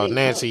 Oh,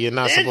 Nancy, you're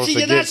not supposed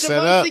to get set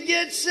up. You're not supposed to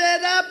get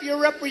set up. You're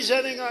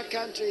representing our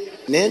country.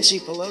 Nancy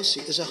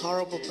Pelosi is a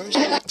horrible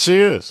person. She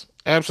is.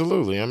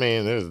 Absolutely. I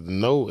mean, there's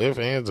no ifs,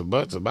 ands, or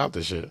buts about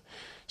this shit.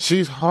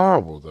 She's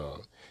horrible,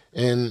 dog.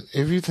 And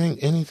if you think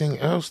anything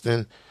else,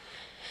 then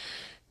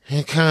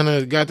it kind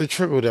of got the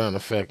trickle-down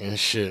effect and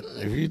shit.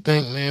 If you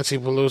think Nancy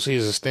Pelosi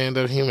is a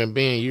stand-up human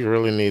being, you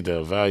really need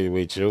to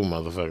evaluate your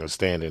motherfucking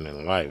standing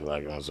in life,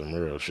 like on some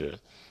real shit.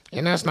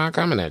 And that's not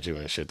coming at you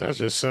and shit. That's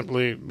just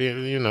simply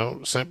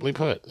being, simply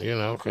put,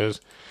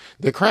 because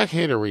the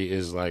crackheadery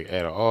is like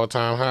at an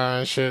all-time high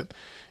and shit.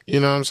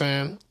 You know what I'm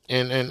saying?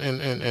 And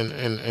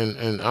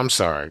I'm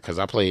sorry, because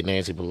I played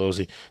Nancy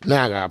Pelosi.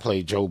 Now I gotta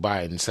play Joe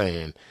Biden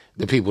saying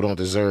the people don't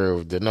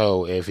deserve to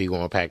know if he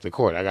gonna pack the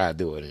court. I gotta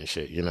do it and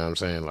shit. You know what I'm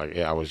saying? Like,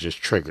 yeah, I was just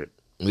triggered.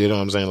 You know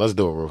what I'm saying? Let's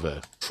do it real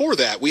fast. Before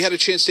that, we had a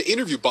chance to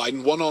interview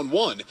Biden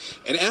one-on-one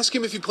and ask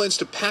him if he plans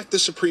to pack the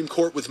Supreme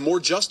Court with more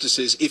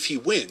justices if he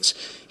wins.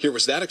 Here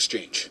was that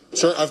exchange.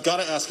 Sir, I've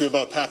got to ask you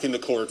about packing the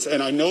courts.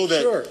 And I know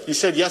that You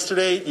said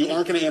yesterday you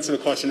aren't going to answer the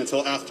question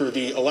until after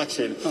the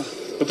election.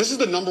 But this is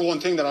the number one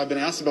thing that I've been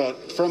asked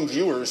about from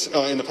viewers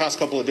in the past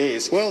couple of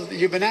days. Well,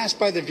 you've been asked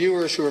by the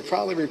viewers who are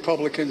probably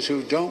Republicans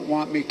who don't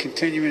want me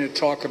continuing to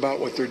talk about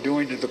what they're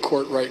doing to the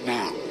court right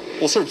now.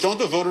 Well, sir, don't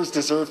the voters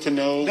deserve to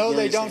know? No,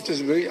 they don't.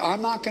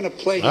 I'm not going to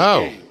play the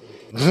game.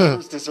 The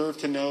voters deserve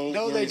to know.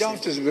 No, they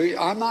don't.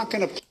 I'm not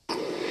going to.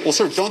 Well,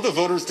 sir, don't the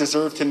voters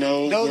deserve to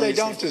know? No, they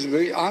don't.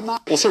 I'm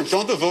not. Well, sir,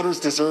 don't the voters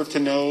deserve to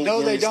know?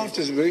 No, they don't.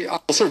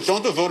 Well, sir,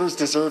 don't the voters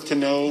deserve to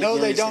know? No,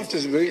 they don't.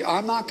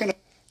 I'm not going to.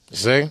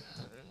 See?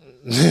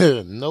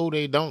 No,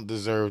 they don't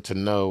deserve to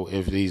know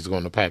if he's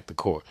going to pack the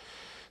court.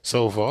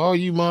 So for all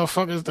you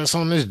motherfuckers that's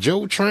on this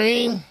Joe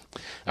train,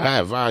 I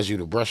advise you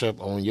to brush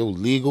up on your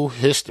legal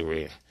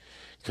history,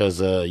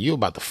 because you're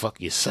about to fuck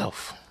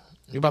yourself.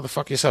 You're about to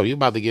fuck yourself. You're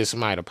about to give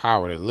somebody the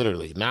power to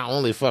literally not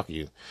only fuck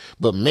you,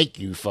 but make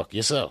you fuck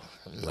yourself.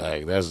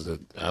 Like, I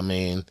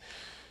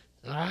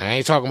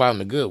ain't talking about in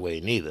the good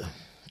way neither.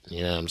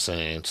 You know what I'm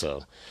saying?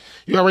 So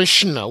you already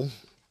know.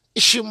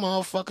 It's your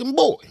motherfucking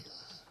boy.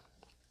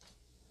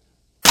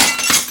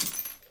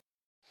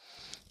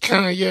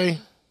 Kanye.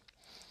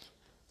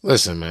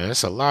 Listen, man,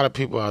 there's a lot of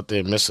people out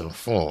there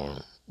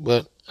misinformed,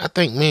 but I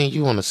think me and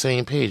you on the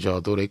same page,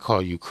 although they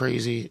call you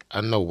crazy.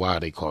 I know why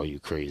they call you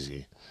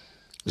crazy.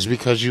 It's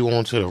because you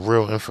on to the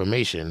real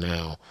information.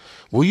 Now,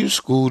 will you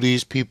school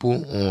these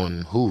people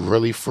on who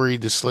really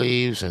freed the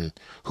slaves and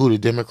who the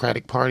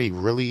Democratic Party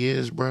really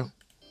is, bro?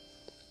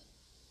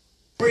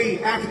 Free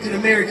African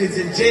Americans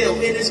in jail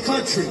in this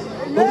country.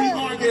 But we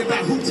arguing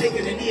about who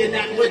taking a knee and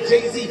not what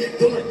Jay-Z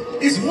doing.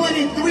 It's 1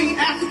 in 3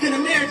 African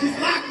Americans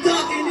locked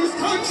up in this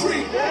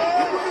country.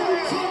 That's what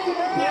we're talking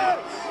about.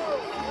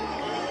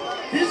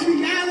 His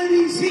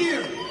reality's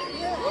here.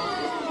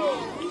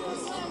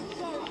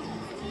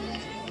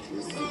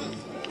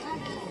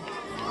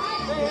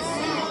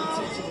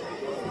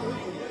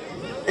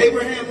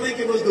 Abraham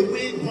Lincoln was the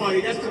Whig Party.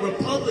 That's the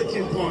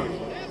Republican Party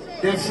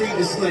that freed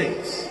the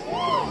slaves.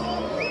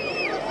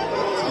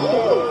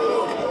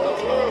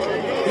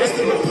 That's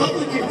the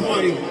Republican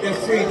Party that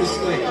freed the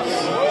slaves.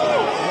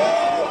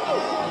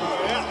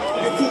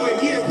 And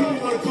for years, people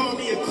want to call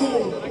me a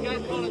coon.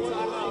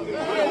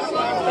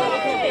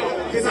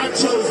 Because I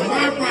chose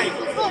my right.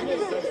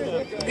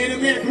 In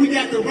America, we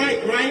got the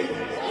right?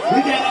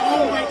 We got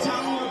our own right to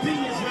our own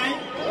opinions, right?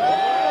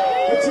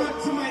 But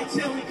somebody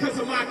tell me because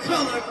of my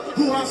color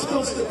who I'm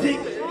supposed to pick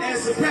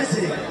as the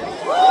president.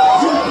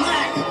 You're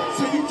black,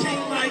 so you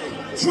can't like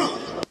Trump.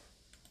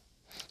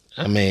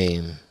 I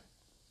mean,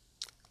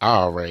 I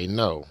already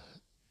know.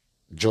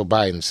 Joe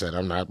Biden said,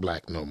 I'm not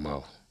black no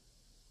more.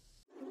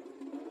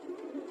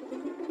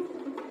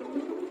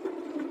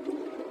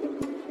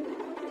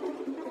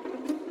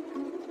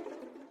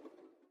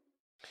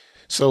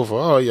 So for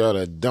all y'all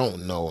that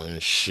don't know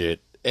and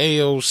shit,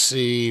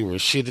 AOC,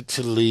 Rashida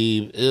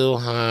Tlaib,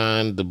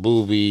 Ilhan, the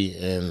Booby,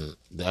 and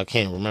I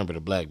can't remember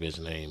the black bitch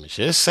name and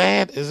shit. It's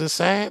sad. Is it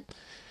sad?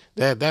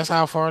 That's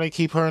how far they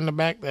keep her in the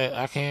back, that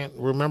I can't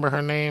remember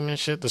her name and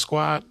shit. The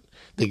squad,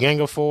 the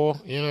gang of four,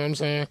 you know what I'm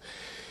saying?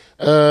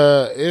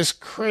 It's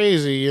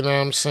crazy, you know what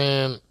I'm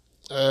saying?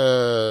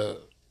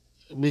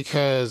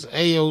 Because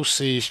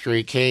AOC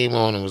Street came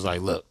on and was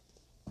like, look,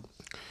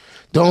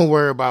 don't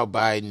worry about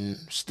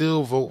Biden.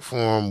 Still vote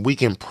for him. We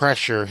can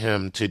pressure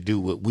him to do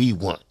what we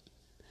want.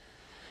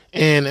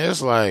 And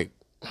it's like,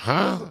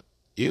 huh?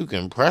 You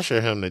can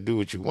pressure him to do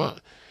what you want.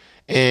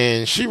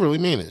 And she really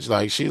means it. It's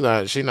like she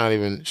not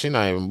even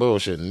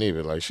bullshitting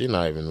either. Like she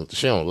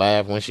don't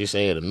laugh when she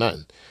say it or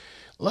nothing.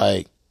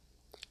 Like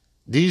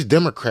these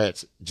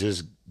Democrats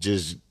just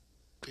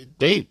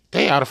they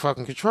out of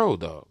fucking control,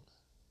 dog.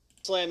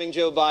 Slamming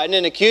Joe Biden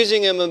and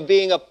accusing him of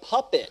being a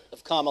puppet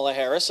of Kamala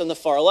Harris and the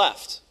far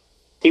left.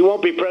 He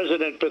won't be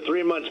president for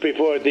 3 months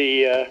before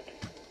the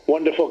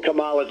wonderful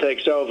Kamala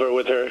takes over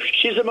with her.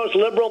 She's the most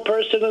liberal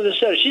person in the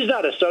Senate. She's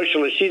not a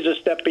socialist. She's a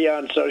step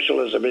beyond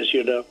socialism, as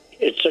you know.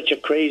 It's such a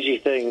crazy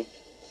thing.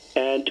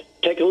 And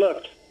take a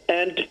look.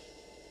 And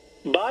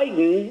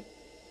Biden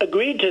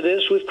agreed to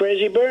this with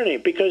Crazy Bernie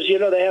because, you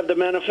know, they have the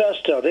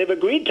manifesto. They've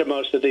agreed to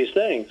most of these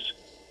things.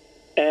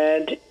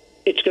 And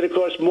it's going to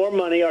cost more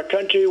money. Our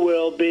country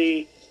will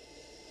be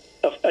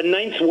a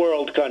ninth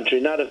world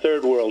country, not a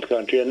third world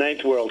country, a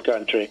ninth world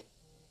country.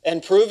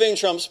 And proving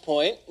Trump's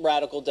point,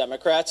 radical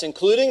Democrats,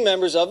 including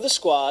members of the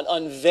squad,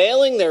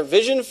 unveiling their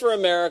vision for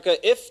America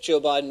if Joe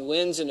Biden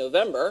wins in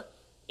November.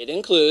 It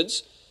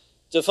includes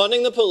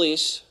defunding the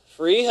police,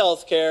 free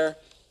health care,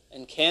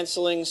 and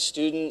canceling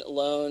student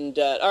loan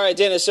debt. All right,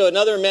 Dana, so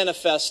another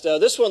manifesto.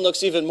 This one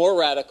looks even more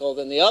radical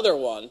than the other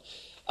one.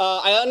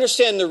 I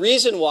understand the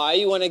reason why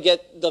you want to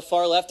get the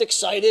far left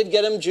excited,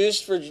 get them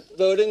juiced for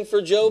voting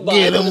for Joe Biden.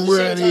 Get them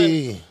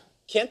ready.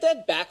 Can't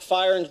that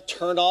backfire and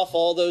turn off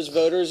all those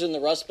voters in the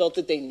Rust Belt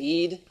that they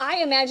need? I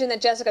imagine that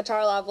Jessica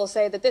Tarlov will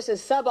say that this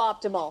is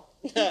suboptimal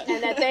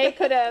and that they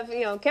could have,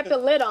 kept a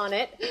lid on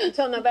it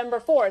until November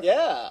 4th.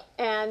 Yeah.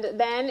 And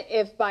then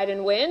if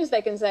Biden wins,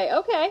 they can say,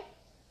 okay,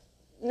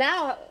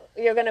 now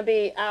you're going to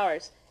be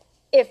ours.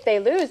 If they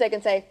lose, they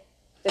can say,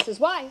 this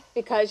is why,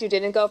 because you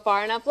didn't go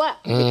far enough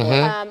left.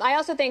 Mm-hmm. I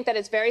also think that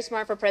it's very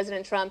smart for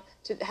President Trump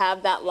to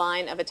have that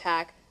line of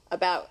attack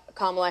about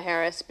Kamala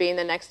Harris being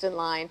the next in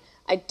line.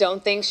 I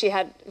don't think she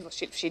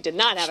did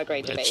not have a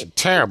great debate. It's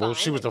terrible.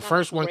 She was the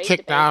first one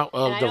kicked out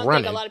of the running. I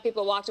think a lot of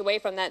people walked away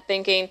from that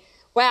thinking,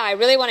 wow, I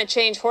really want to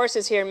change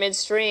horses here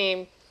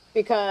midstream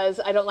because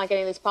I don't like any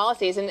of these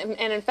policies. And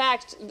in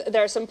fact,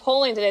 there's some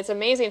polling today. It's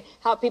amazing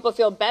how people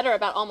feel better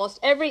about almost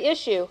every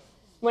issue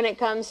when it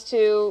comes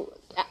to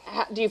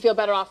do you feel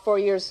better off 4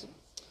 years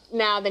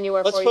now than you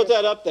were 4 years ago? Let's put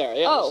that up there.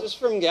 Yeah, this is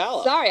from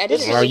Gallup. Sorry, I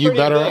didn't. Are you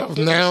better off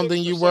now than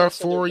you were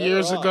 4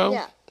 years ago?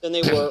 Yeah. Than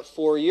they were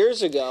 4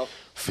 years ago.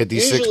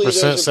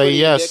 56% say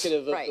yes.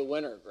 Indicative of the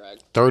winner, Greg.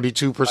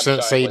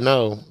 32% say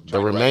no. The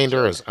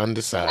remainder is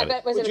undecided.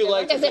 Would you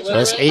like to?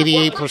 That's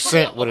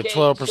 88% with a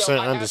 12% so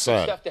I have undecided.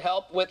 some stuff to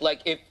help with,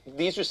 like, if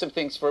these are some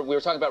things we were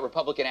talking about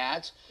Republican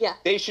ads. Yeah.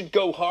 They should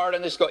go hard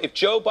on this. If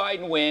Joe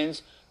Biden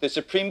wins, the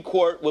Supreme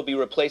Court will be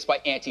replaced by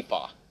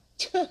Antifa.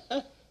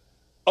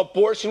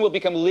 Abortion will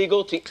become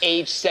legal to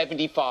age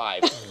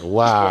 75.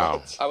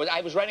 Wow.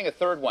 I was writing a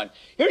third one.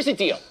 Here's the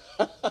deal.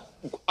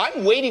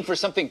 I'm waiting for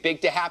something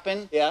big to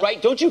happen,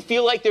 right? Don't you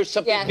feel like there's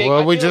something big?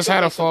 Well, we just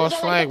had a false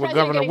flag with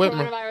Governor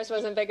Whitman. Coronavirus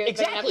wasn't big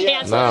Exactly.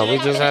 No, we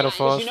just had a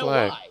false You know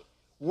flag. why?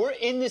 We're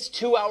in this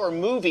 2-hour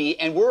movie,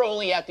 and we're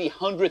only at the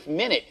 100th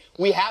minute.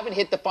 We haven't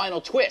hit the final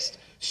twist.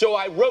 So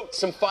I wrote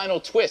some final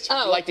twists.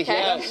 Would you like to hear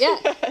them?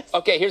 Yeah.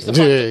 Okay, here's the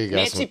fun.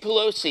 Nancy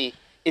Pelosi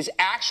is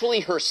actually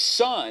her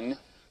son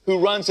who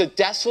runs a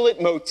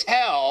desolate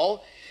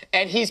motel,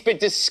 and he's been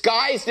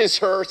disguised as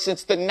her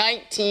since the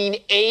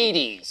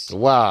 1980s.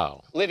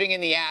 Wow. Living in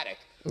the attic.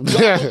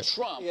 Donald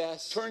Trump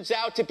turns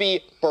out to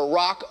be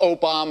Barack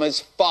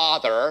Obama's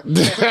father,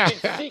 who's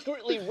been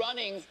secretly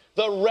running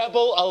the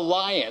Rebel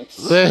Alliance.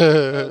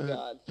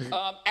 Oh,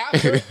 God.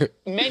 After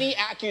many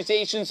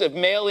accusations of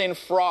mail-in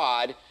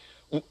fraud,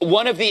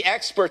 one of the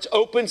experts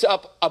opens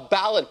up a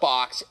ballot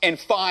box and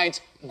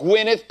finds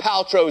Gwyneth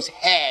Paltrow's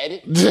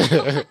head.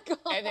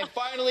 And then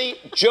finally,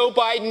 Joe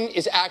Biden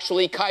is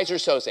actually Kaiser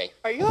Soze.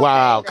 Are you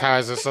Wow,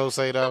 Kaiser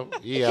Soze though?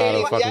 Yeah, out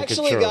of fucking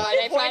control.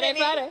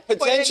 Friday.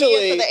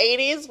 Potentially for the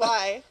 80s?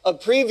 Why? a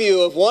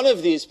preview of one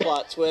of these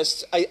plot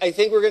twists. I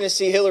think we're going to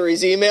see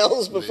Hillary's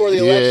emails before the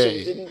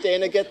election. Didn't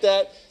Dana get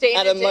that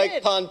out of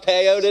Mike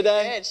Pompeo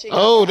today?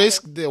 Oh,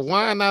 the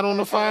wine not on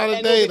the fire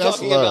today? We'll be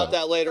talking about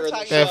that later in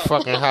the show. That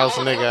fucking house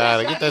nigga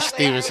out of Get that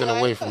Stevenson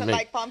away from me.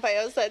 Mike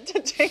Pompeo said to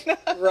Dana.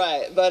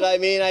 Right, but I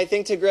mean, I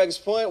think to Greg's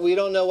point, we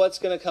don't know what's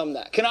going to come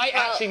next. Can I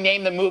actually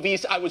name the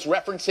movies I was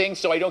referencing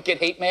so I don't get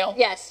hate mail?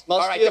 Yes. All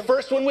right, the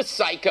first one was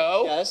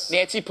Psycho. Yes.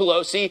 Nancy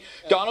Pelosi.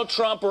 Donald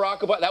Trump, Barack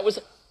Obama. That was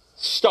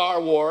Star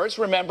Wars,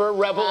 remember?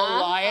 Rebel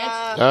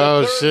Alliance.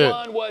 The third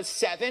one was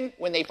Seven,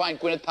 when they find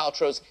Gwyneth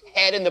Paltrow's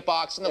head in the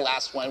box. And the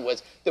last one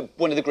was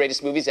one of the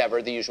greatest movies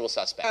ever, The Usual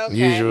Suspects. Okay.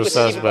 Usual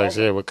Suspects,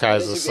 yeah, with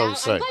Kaiser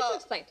Soze.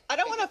 I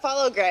don't want to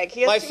follow Greg.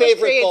 He has My too much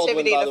favorite Baldwin,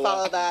 creativity by to the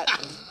follow way.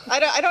 that. I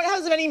don't have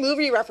as many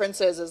movie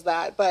references as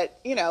that, but,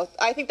 you know,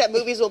 I think that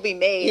movies will be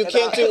made. You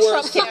can't do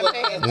about worse Trump than what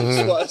campaign.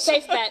 Kansas was.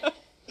 Safe bet.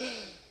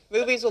 This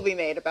Movies will be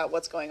made about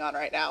what's going on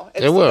right now.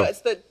 It will.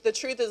 It's the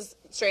truth is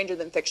stranger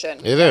than fiction.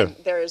 It is.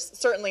 There's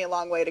certainly a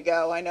long way to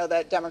go. I know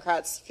that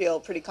Democrats feel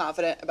pretty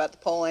confident about the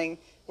polling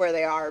where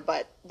they are,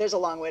 but there's a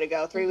long way to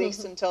go. 3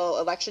 weeks until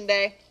Election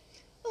Day.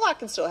 A lot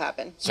can still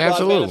happen.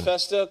 Absolutely.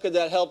 Manifesto, could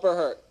that help or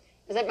hurt?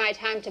 Is it my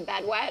time to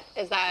bedwet?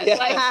 Is that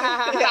like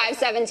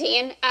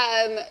 517?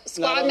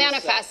 Squad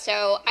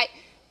manifesto.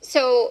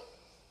 So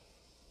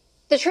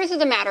the truth of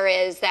the matter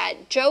is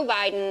that Joe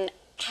Biden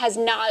has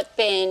not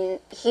been,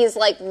 he's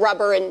like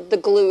rubber and the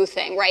glue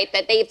thing, right?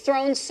 That they've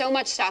thrown so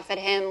much stuff at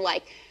him,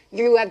 like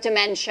you have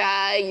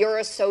dementia, you're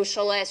a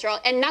socialist,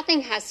 and nothing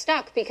has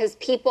stuck because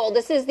people,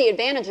 this is the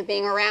advantage of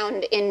being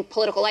around in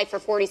political life for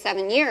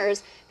 47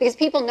 years, because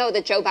people know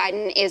that Joe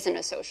Biden isn't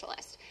a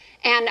socialist.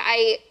 And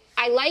I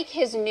like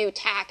his new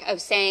tack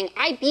of saying,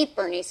 I beat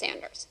Bernie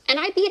Sanders, and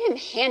I beat him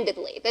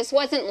handedly. This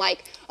wasn't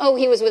like, oh,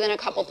 he was within a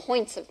couple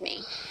points of me.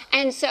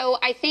 And so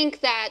I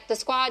think that the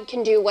squad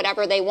can do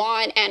whatever they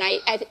want, and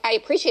I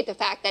appreciate the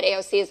fact that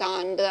AOC is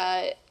on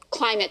the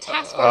climate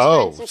task force.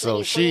 Oh,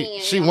 so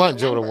she want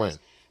Joe to win.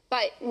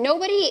 But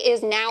nobody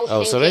is now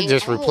thinking, so they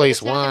just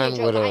replaced Juan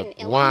with a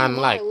Juan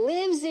like.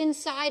 Lives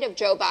inside of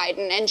Joe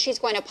Biden, and she's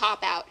going to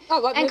pop out.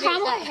 And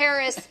Kamala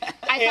Harris,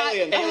 I thought...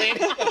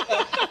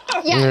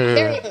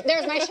 Yeah,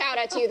 there's my shout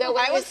out to you, though.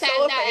 When I was so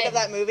afraid of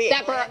that movie.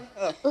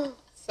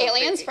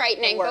 Alien's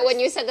frightening, but when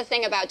you said the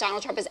thing about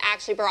Donald Trump is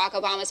actually Barack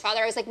Obama's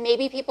father, I was like,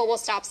 maybe people will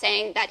stop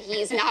saying that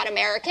he's not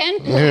American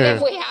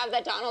if we have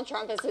that Donald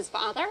Trump is his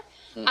father.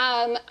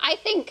 I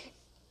think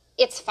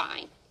it's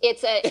fine.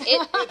 It's fine.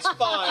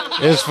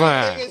 It's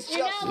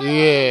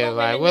fine.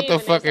 Like what the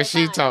fuck is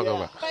she talking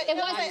about? But it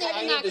wasn't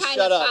even that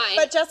kind of fine.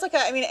 But Jessica,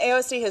 I mean,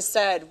 AOC has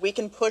said we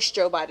can push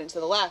Joe Biden to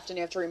the left, and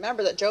you have to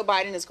remember that Joe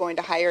Biden is going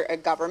to hire a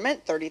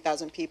government,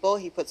 30,000 people.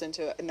 He puts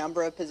into a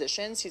number of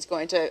positions. He's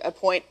going to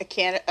appoint a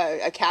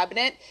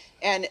cabinet.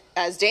 And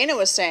as Dana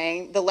was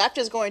saying, the left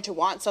is going to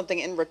want something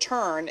in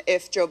return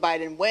if Joe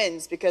Biden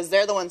wins, because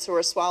they're the ones who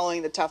are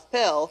swallowing the tough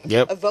pill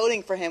of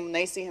voting for him when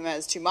they see him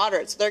as too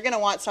moderate. So they're going to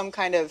want some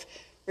kind of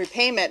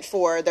repayment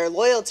for their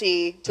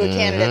loyalty to a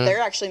candidate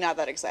they're actually not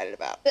that excited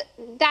about.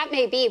 That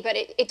may be, but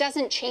it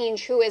doesn't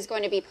change who is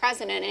going to be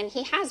president, and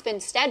he has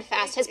been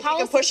steadfast. His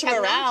policies can push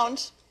him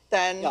around,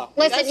 then...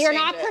 Listen, you're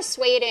not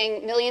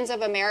persuading millions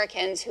of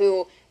Americans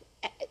who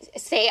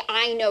say,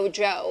 I know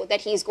Joe,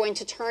 that he's going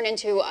to turn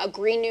into a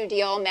Green New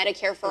Deal,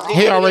 Medicare for all.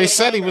 He already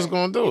said he was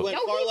going to do it. He went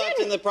far left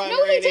in the primary.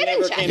 No, he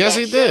didn't. Yes,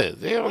 he did.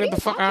 They don't get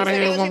the fuck out of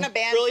here.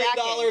 $1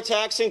 trillion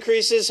tax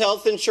increases,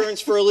 health insurance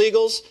for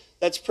illegals.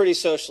 That's pretty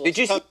socialist.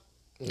 Did you?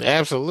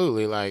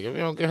 Absolutely. Like, if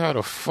you don't get her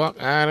the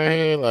fuck out of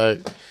here, like,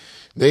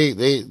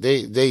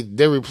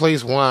 they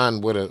replace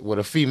Juan with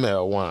a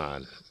female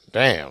Juan.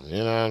 Damn, you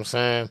know what I'm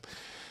saying?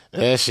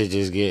 That shit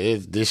just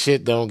this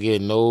shit don't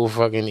get no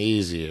fucking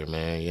easier,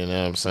 man. You know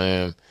what I'm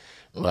saying?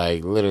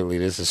 Like, literally,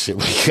 this is shit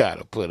we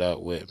gotta put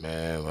up with,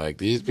 man. Like,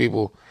 these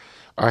people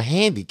are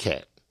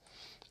handicapped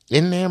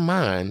in their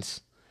minds.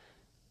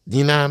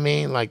 You know what I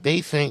mean? Like, they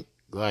think,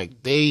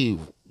 like, they,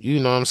 you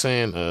know what I'm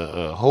saying,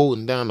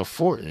 holding down the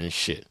fort and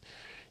shit.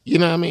 You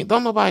know what I mean?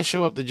 Don't nobody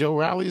show up to Joe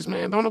rallies,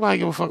 man. Don't nobody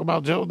give a fuck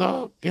about Joe,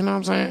 dog. You know what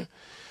I'm saying?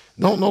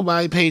 Don't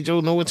nobody pay Joe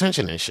no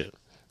attention and shit.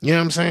 You know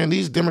what I'm saying?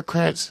 These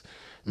Democrats,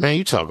 man,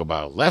 you talk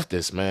about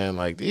leftists, man.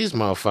 Like, these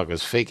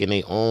motherfuckers faking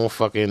their own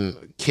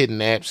fucking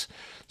kidnaps.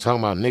 Talking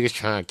about niggas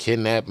trying to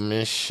kidnap them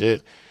and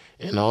shit.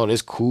 And all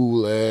this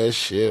cool ass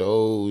shit.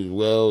 Oh,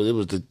 well, it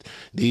was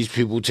these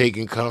people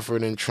taking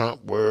comfort in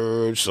Trump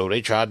words, so they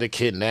tried to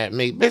kidnap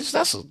me. Bitch,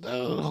 that's a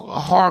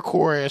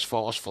hardcore ass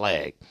false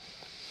flag.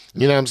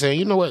 You know what I'm saying?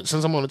 You know what?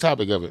 Since I'm on the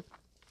topic of it,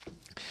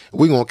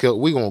 we're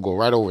gonna go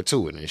right over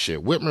to it and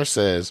shit. Whitmer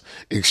says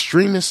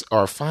extremists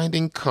are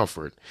finding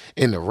comfort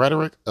in the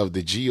rhetoric of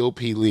the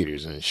GOP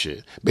leaders and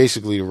shit.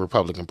 Basically the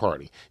Republican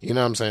Party. You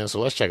know what I'm saying? So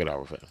let's check it out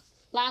real fast.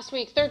 Last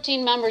week,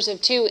 13 members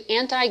of 2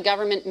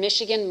 anti-government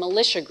Michigan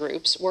militia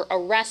groups were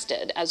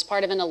arrested as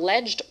part of an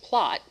alleged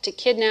plot to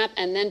kidnap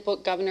and then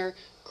put Governor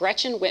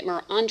Gretchen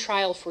Whitmer on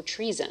trial for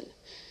treason.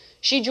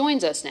 She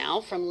joins us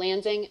now from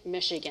Lansing,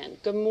 Michigan.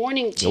 Good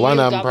morning to you, One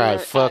of them Governor.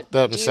 probably fucked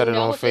up and set it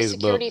on Facebook. The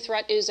security Facebook.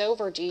 threat is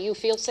over. Do you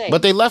feel safe?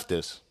 But they left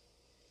us.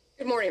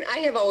 Good morning. I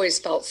have always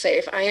felt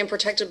safe. I am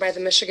protected by the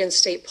Michigan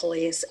State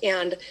Police,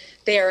 and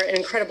they are an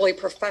incredibly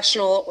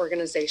professional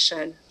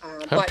organization.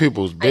 Her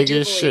pupils big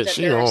as shit.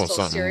 She on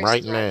something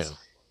right now.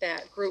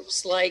 That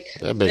groups like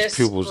that bitch this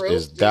pupils group,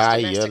 is these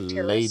domestic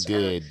terrorists,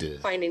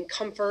 dilated. finding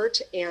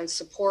comfort and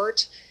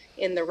support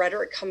in the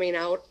rhetoric coming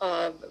out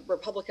of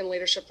Republican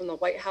leadership from the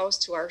White House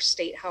to our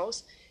state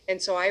house.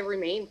 And so I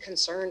remain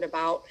concerned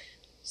about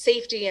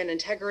safety and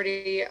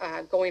integrity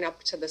going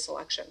up to this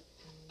election.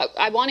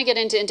 I want to get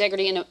into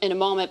integrity in a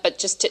moment, but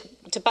just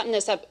to button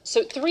this up.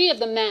 So 3 of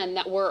the men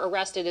that were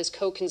arrested as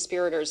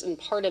co-conspirators and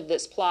part of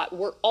this plot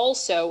were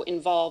also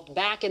involved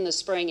back in the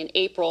spring in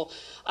April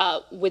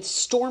with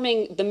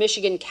storming the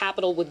Michigan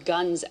Capitol with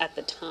guns at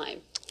the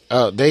time.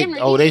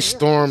 They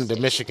stormed the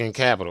Michigan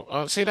Capitol.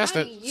 Oh, see, that's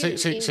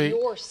see,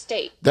 your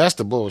state. That's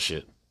the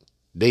bullshit.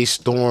 they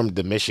stormed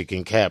the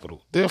Michigan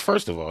Capitol.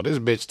 First of all, this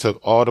bitch took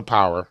all the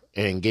power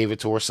and gave it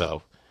to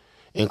herself,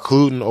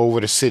 including over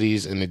the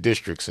cities and the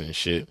districts and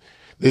shit.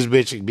 This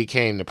bitch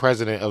became the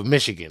president of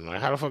Michigan.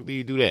 Like, how the fuck do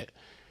you do that?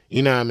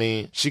 You know what I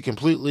mean? She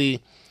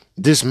completely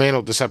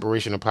dismantled the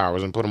separation of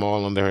powers and put them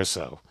all under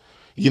herself.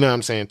 You know what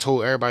I'm saying?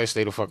 Told everybody to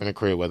stay the fuck in the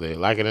crib, whether they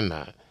like it or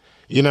not.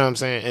 You know what I'm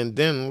saying? And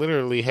then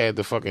literally had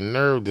the fucking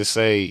nerve to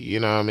say, you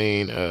know what I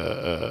mean,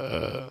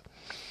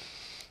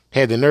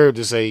 had the nerve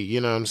to say, you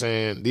know what I'm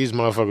saying, these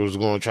motherfuckers was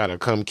going to try to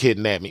come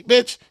kidnap me.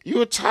 Bitch,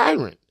 you a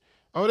tyrant.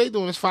 All they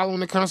doing is following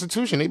the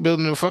Constitution. They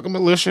building a fucking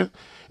militia,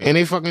 and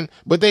they fucking,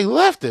 but they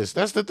leftists.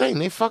 That's the thing.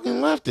 They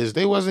fucking leftists.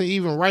 They wasn't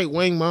even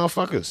right-wing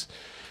motherfuckers.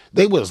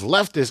 They was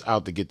leftists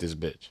out to get this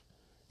bitch.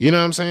 You know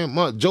what I'm saying?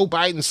 Joe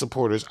Biden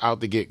supporters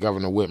out to get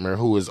Governor Whitmer,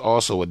 who is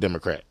also a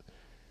Democrat.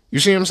 You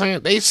see what I'm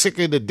saying? They sick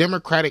of the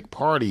Democratic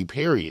Party,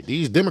 period.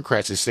 These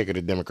Democrats is sick of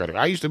the Democratic.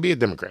 I used to be a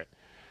Democrat.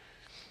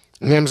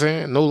 You know what I'm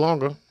saying? No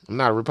longer. I'm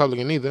not a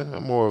Republican either.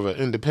 I'm more of an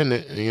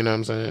independent, you know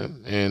what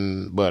I'm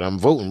saying? But I'm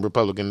voting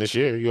Republican this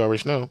year. You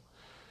already know.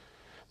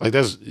 Like,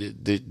 that's,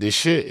 the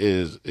shit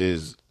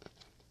is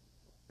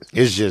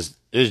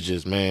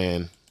just,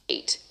 man.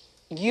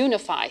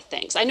 Unify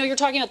things. I know you're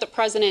talking about the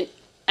president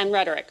and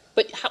rhetoric,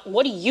 but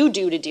what do you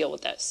do to deal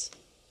with this?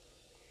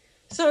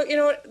 So,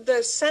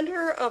 the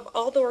center of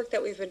all the work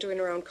that we've been doing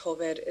around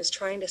COVID is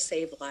trying to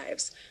save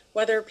lives.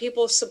 Whether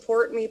people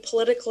support me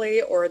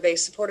politically or they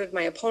supported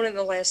my opponent in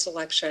the last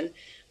election,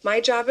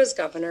 my job as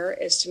governor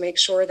is to make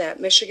sure that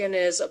Michigan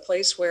is a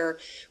place where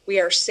we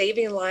are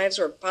saving lives,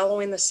 we're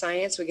following the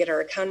science, we get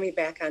our economy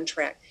back on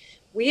track.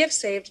 We have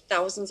saved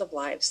thousands of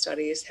lives,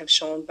 studies have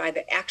shown, by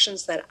the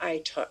actions that I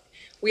took.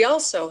 We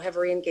also have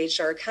re-engaged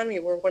our economy.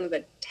 We're one of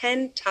the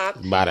 10 top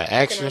by the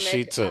action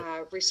she took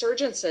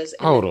resurgences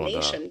in the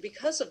nation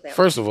because of that.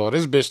 First of all,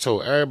 this bitch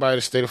told everybody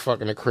to stay the fuck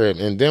in the crib.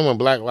 And then when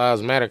Black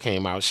Lives Matter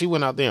came out, she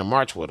went out there and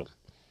marched with them.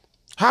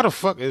 How the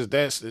fuck is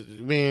that?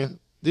 Man,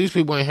 these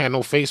people ain't had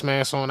no face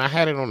masks on. I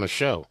had it on the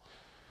show.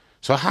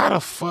 So how the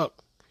fuck?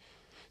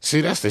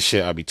 See, that's the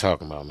shit I be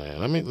talking about, man.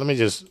 Let me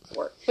just.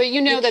 But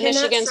that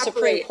Michigan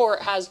Supreme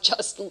Court has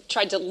just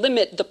tried to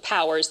limit the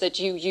powers that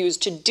you use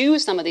to do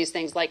some of these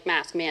things like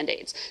mask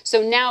mandates.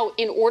 So now,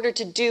 in order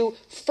to do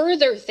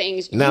further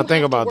things, now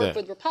think about work that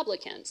with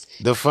Republicans.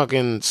 The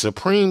fucking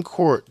Supreme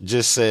Court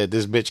just said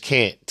this bitch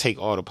can't take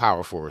all the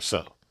power for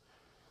herself.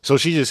 So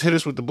she just hit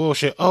us with the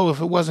bullshit. Oh, if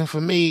it wasn't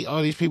for me,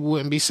 all these people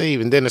wouldn't be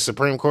saved. And then the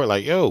Supreme Court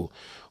like, yo,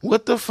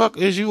 what the fuck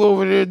is you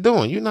over there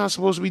doing? You're not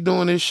supposed to be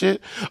doing this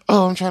shit.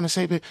 Oh, I'm trying to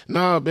save it.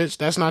 No, bitch,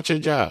 that's not your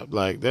job.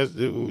 Like, that's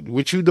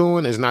what you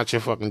doing is not your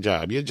fucking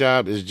job. Your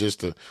job is just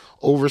to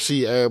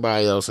oversee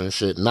everybody else and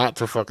shit, not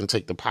to fucking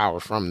take the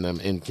power from them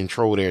and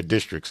control their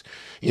districts.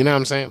 You know what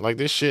I'm saying? Like,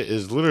 this shit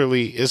is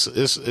literally, this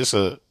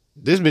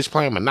bitch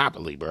playing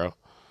Monopoly, bro.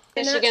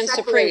 Michigan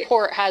Supreme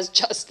Court has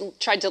just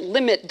tried to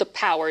limit the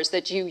powers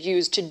that you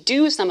use to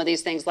do some of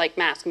these things like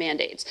mask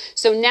mandates.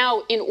 So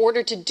now, in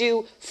order to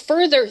do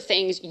further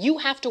things, you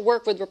have to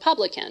work with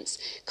Republicans.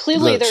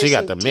 Clearly, there's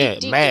some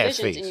deep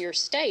divisions in your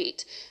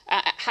state.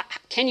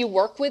 Can you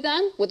work with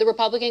them, with the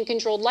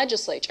Republican-controlled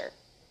legislature?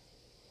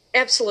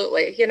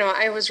 Absolutely.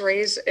 I was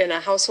raised in a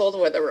household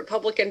with a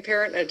Republican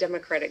parent and a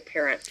Democratic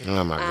parent.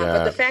 Oh, my God.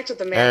 But the fact of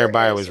the matter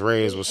everybody was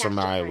raised with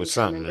somebody with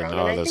something and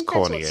all this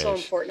corny ass. That's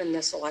what's so important in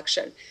this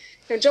election.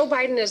 Joe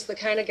Biden is the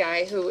kind of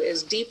guy who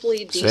is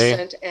deeply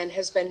decent and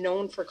has been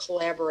known for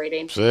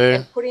collaborating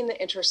and putting the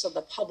interests of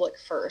the public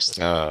first.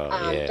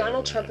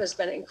 Donald Trump has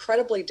been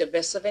incredibly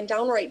divisive and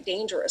downright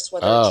dangerous,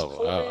 whether it's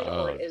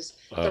COVID or it is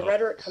the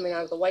rhetoric coming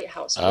out of the White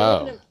House. We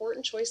have an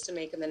important choice to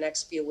make in the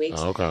next few weeks.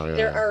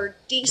 There are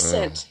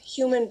decent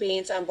human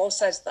beings on both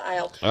sides of the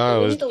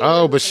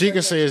aisle. But she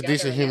can say it's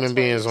decent human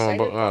beings on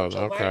both.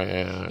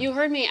 You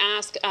heard me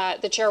ask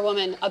the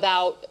chairwoman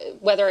about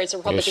whether it's a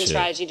Republican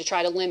strategy to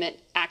try to limit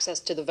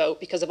access to the vote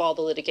because of all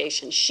the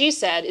litigation. She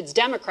said it's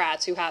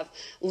Democrats who have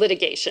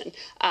litigation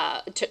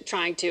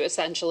trying to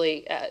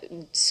essentially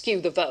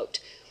skew the vote.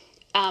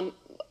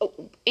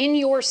 In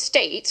your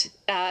state,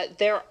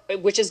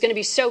 which is going to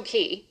be so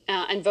key,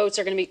 and votes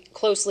are going to be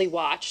closely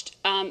watched,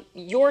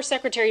 your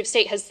Secretary of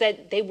State has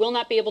said they will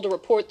not be able to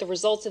report the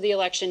results of the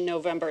election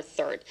November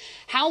 3rd.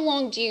 How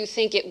long do you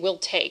think it will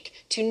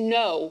take to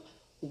know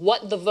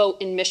what the vote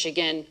in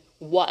Michigan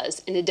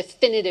was in a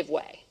definitive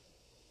way?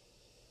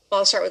 Well,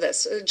 I'll start with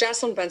this.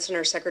 Jocelyn Benson,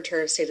 our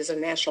Secretary of State, is a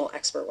national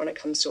expert when it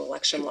comes to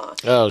election law.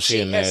 She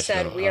has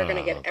said we are going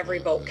to get every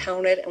vote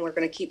counted, and we're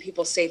going to keep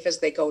people safe as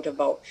they go to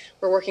vote.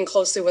 We're working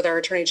closely with our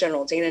Attorney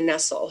General, Dana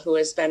Nessel, who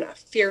has been a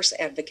fierce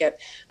advocate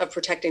of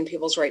protecting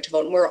people's right to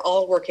vote. And we're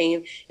all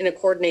working in a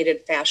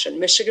coordinated fashion.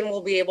 Michigan will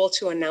be able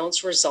to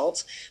announce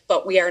results,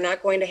 but we are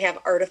not going to have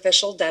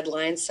artificial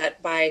deadlines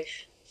set by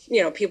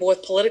people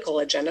with political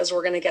agendas.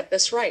 We're going to get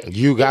this right.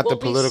 You got the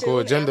political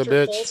agenda,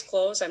 bitch. Polls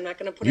close. I'm not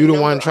going to put you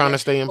the one trying to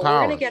stay in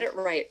power. We're going to get it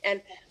right.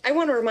 And I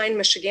want to remind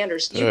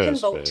Michiganders, you can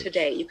vote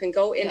today. You can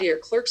go into your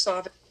clerk's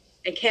office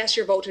and cast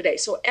your vote today.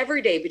 So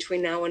every day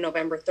between now and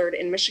November 3rd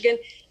in Michigan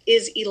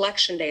is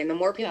election day. And the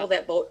more people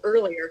that vote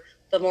earlier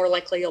the more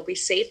likely you'll be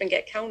safe and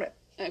get counted.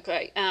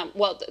 Okay.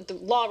 Well, the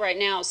law right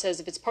now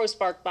says if it's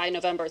postmarked by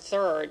November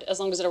 3rd,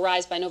 as long as it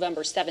arrives by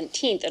November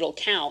 17th, it'll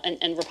count.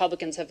 And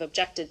Republicans have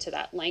objected to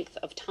that length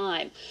of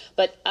time.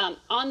 But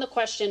on the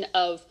question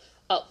of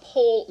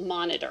poll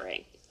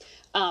monitoring,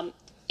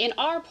 in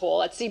our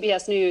poll at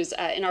CBS News,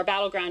 in our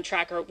Battleground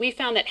Tracker, we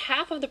found that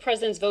half of the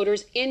president's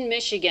voters in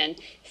Michigan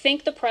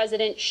think the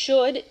president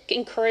should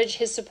encourage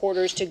his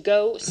supporters to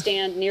go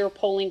stand near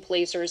polling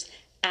places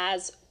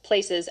as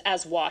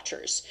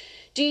watchers.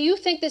 Do you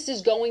think this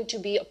is going to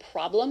be a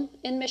problem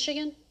in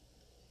Michigan?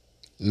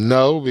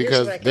 No,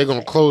 because they're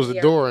going to close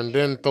the door and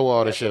then throw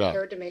all the shit out.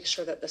 We're prepared to make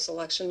sure that this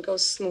election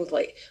goes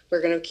smoothly.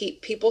 We're going to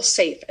keep people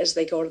safe as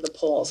they go to the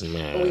polls.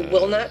 And we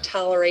will not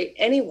tolerate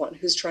anyone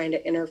who's trying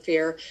to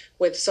interfere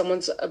with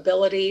someone's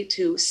ability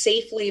to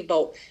safely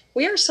vote.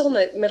 We are still in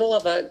the middle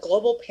of a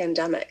global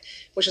pandemic,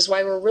 which is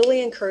why we're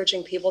really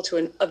encouraging people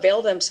to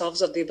avail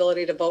themselves of the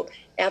ability to vote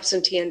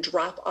absentee and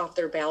drop off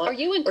their ballot. Are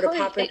you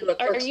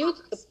encouraged?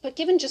 But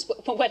given just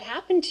what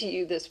happened to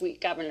you this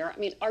week, Governor, I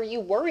mean, are you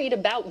worried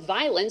about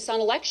violence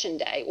on Election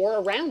Day or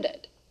around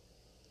it?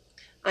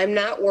 I'm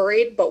not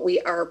worried, but we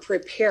are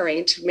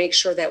preparing to make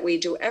sure that we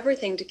do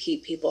everything to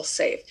keep people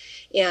safe.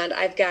 And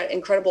I've got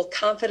incredible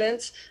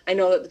confidence. I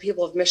know that the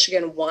people of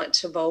Michigan want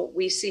to vote.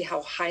 We see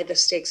how high the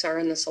stakes are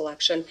in this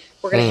election.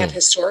 We're going to have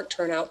historic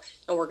turnout,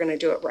 and we're going to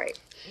do it right.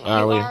 You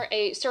are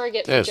a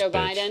surrogate for Joe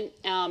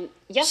Biden.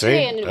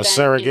 Yesterday, in an event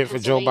surrogate for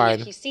Joe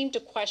Biden. He seemed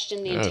to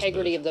question the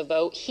integrity of the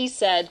vote. He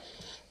said,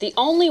 the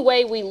only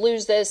way we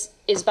lose this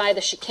is by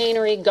the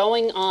chicanery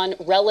going on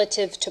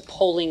relative to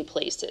polling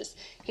places.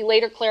 He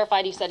later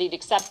clarified, he said he'd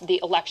accept the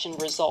election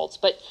results.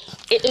 But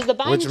is the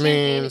Biden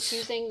campaign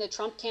accusing the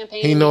Trump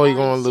campaign? He know he's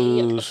going to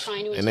lose,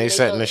 and they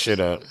setting the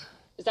shit up.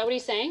 Is that what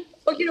he's saying?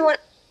 Well, you know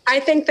what? I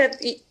think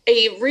that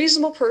a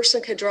reasonable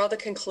person could draw the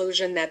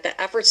conclusion that the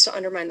efforts to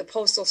undermine the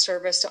Postal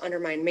Service, to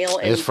undermine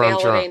mail-in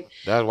balloting,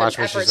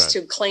 efforts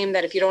to claim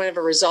that if you don't have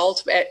a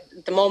result at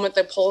the moment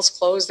the polls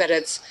close, that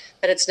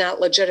it's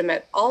not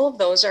legitimate. All of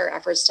those are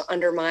efforts to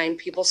undermine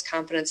people's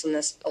confidence in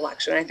this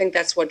election. I think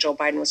that's what Joe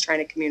Biden was trying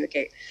to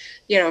communicate.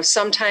 You know,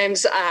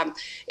 sometimes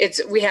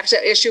we have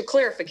to issue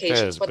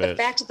clarifications, but the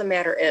fact of the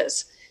matter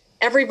is,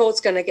 every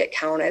vote's going to get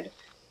counted.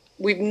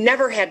 We've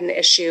never had an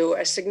issue,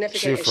 a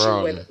significant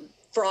issue with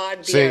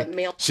fraud via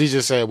mail. She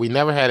just said we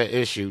never had an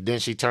issue. Then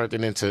she turned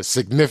it into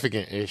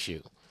significant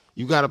issue.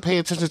 You got to pay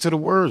attention to the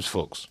words,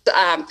 folks.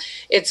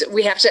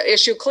 We have to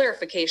issue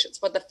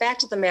clarifications, but the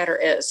fact of the matter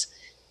is,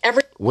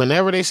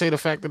 whenever they say the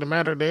fact of the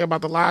matter, they're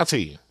about to lie to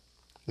you.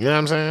 You know what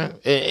I'm saying?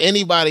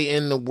 Anybody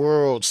in the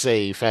world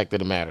say fact of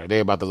the matter,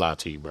 they're about to lie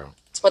to you, bro.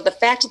 But the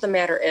fact of the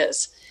matter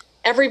is,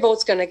 every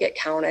vote's going to get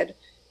counted.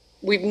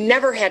 We've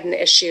never had an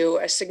issue,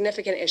 a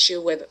significant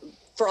issue with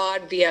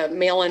fraud via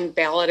mail-in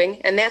balloting,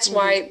 and that's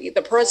why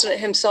the president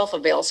himself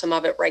avails him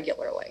of it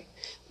regularly.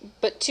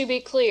 But to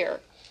be clear,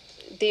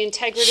 the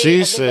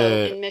integrity of the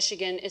vote in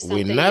Michigan is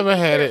something we never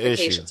had an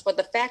issue. But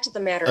the fact of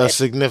the matter is a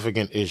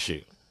significant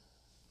issue.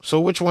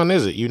 So which one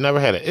is it? You never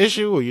had an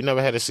issue or you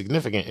never had a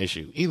significant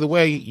issue? Either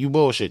way, you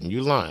bullshitting,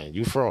 you lying,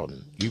 you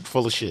frauding, you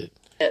full of shit.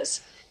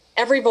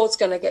 Every vote's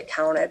going to get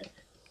counted.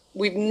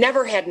 We've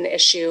never had an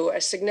issue, a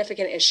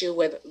significant issue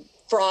with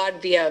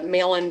fraud via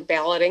mail-in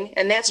balloting,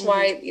 and that's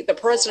why the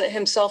president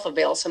himself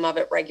avails him of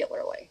it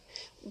regularly.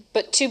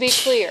 But to be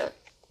clear,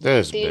 the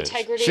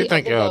integrity of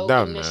the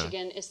vote in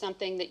Michigan is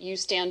something that you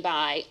stand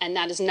by, and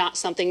that is not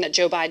something that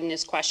Joe Biden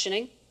is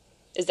questioning.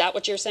 Is that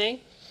what you're saying?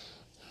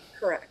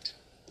 Correct.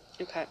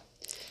 Okay.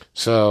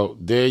 So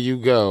there you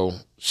go.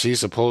 She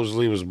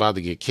supposedly was about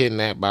to get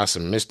kidnapped by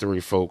some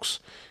mystery folks.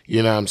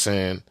 You know what I'm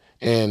saying?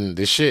 And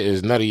the shit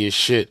is nutty as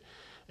shit.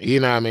 You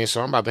know what I mean?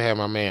 So I'm about to have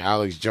my man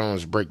Alex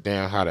Jones break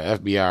down how the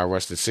FBI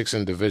arrested 6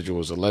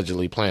 individuals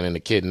allegedly planning to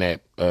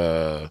kidnap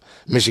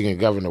Michigan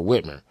Governor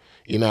Whitmer.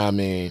 You know what I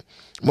mean?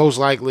 Most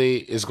likely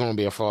it's going to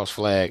be a false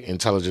flag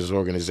intelligence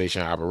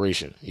organization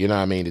operation. You know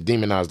what I mean? To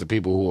demonize the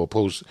people who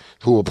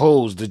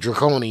oppose the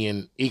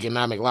draconian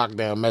economic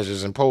lockdown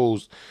measures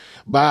imposed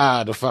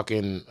by the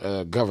fucking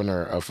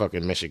governor of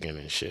fucking Michigan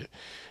and shit.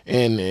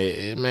 And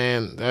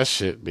man, that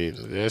shit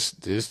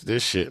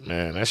this shit,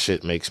 man, that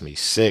shit makes me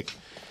sick.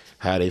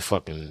 How they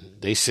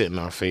sit in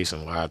our face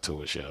and lie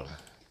to us, yo.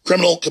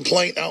 Criminal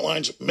complaint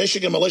outlines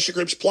Michigan militia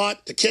group's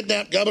plot to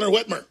kidnap Governor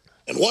Whitmer.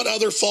 And what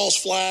other false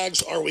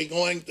flags are we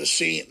going to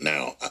see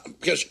now?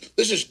 Because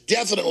this is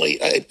definitely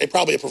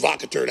probably a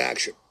provocateur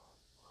action.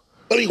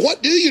 But I mean,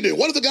 what do you do?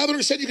 What if the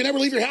governor said you can never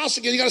leave your house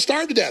again? You got to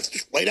starve to death.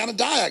 Just lay down and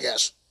die, I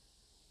guess.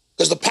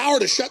 Because the power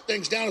to shut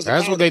things down is the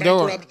power to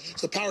bankrupt.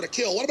 It's the power to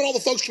kill. What about all the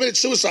folks who committed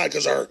suicide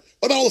because of her?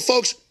 What about all the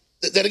folks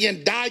that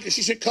again died because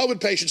she sent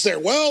COVID patients there?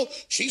 Well,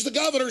 she's the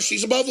governor.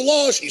 She's above the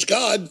law. She's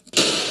God.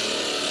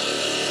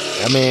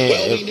 I mean,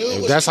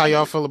 if that's how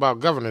y'all feel about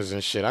governors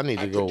and shit, I need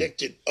to go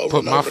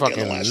put my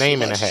fucking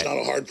name in the hat. It's not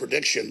a hard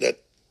prediction that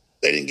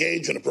they'd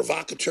engage in a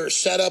provocateur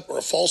setup or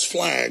a false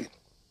flag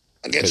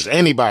against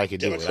anybody could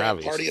do it,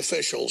 Democrat Party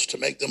officials to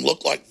make them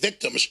look like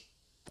victims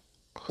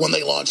when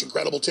they launch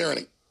incredible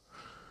tyranny.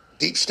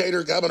 Deep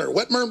stater Governor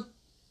Whitmer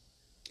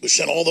who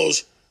sent all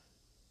those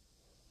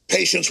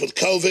patients with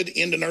COVID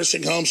into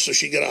nursing homes so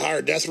she'd get a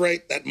higher death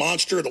rate, that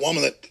monster, the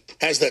woman that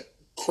has that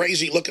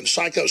crazy-looking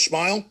psycho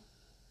smile,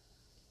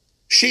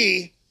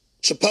 she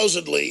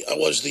supposedly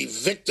was the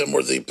victim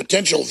or the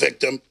potential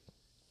victim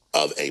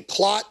of a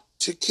plot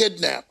to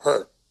kidnap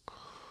her.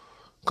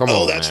 Come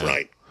on, that's man.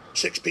 right.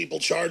 6 people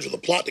charged with a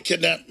plot to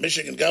kidnap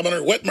Michigan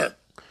Governor Whitmer.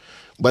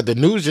 But the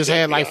news just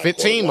had like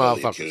 15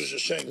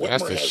 motherfuckers.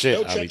 That's the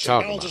shit I be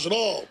talking about. At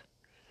all.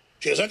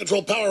 She has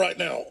uncontrolled power right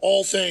now.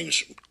 All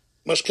things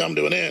must come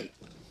to an end.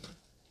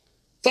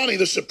 Funny,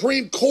 the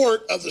Supreme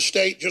Court of the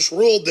state just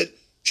ruled that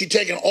she'd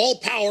taken all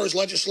powers,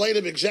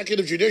 legislative,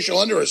 executive, judicial,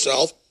 under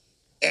herself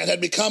and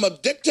had become a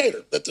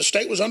dictator, that the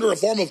state was under a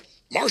form of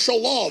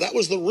martial law. That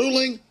was the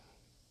ruling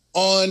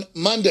on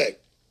Monday.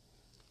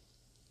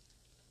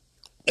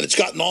 And it's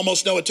gotten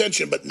almost no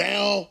attention. But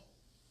now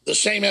the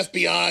same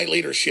FBI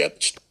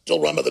leadership,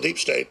 still run by the deep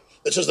state,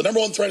 that says the number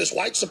one threat is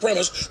white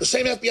supremacists, the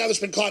same FBI that's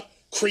been caught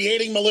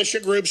creating militia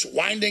groups,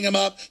 winding them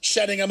up,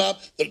 setting them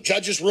up. The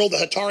judges ruled the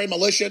Hatari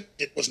militia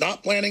was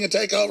not planning a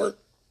takeover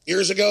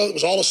years ago. It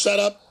was all a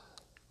setup.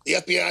 The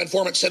FBI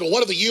informant said, well,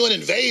 what if the UN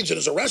invades and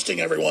is arresting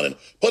everyone and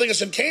putting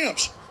us in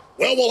camps?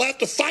 Well, we'll have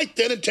to fight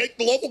then and take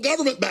the local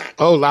government back.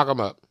 Oh, lock them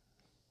up.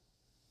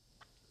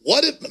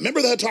 What if,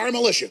 remember the Hatari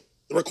militia?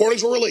 The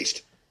recordings were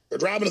released. They're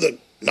driving to the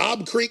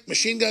Knob Creek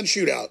machine gun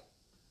shootout.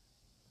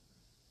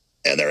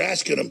 And they're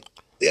asking them,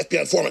 the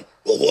FBI informant,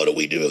 well, what do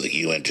we do if the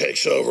UN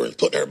takes over and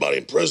putting everybody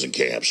in prison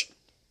camps?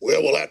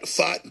 Well, we'll have to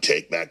fight and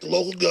take back the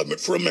local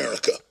government for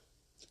America.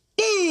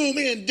 Boom,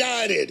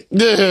 indicted.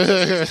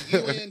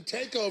 UN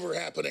takeover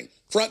happening.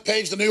 Front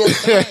page of the New York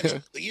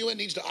Times. The UN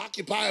needs to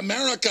occupy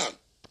America.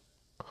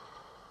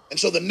 And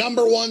so the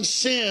number one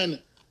sin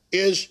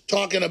is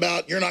talking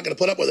about you're not going to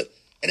put up with it.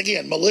 And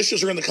again,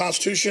 militias are in the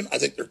Constitution. I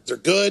think they're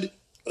good,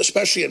 but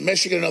especially in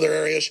Michigan and other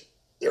areas.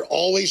 They're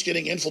always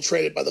getting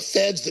infiltrated by the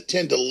feds that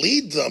tend to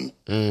lead them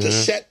to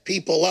set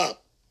people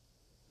up.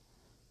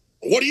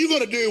 What are you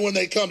going to do when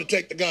they come to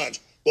take the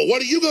guns? Well,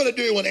 what are you going to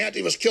do when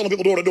Antifa's killing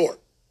people door to door?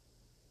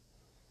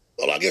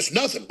 Well, I guess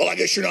nothing. Well, I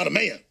guess you're not a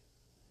man.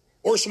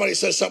 Or somebody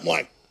says something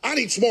like, I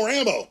need some more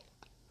ammo.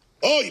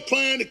 Oh, you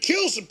plan to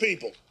kill some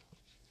people.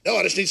 No,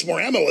 I just need some more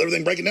ammo with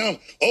everything breaking down.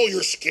 Oh,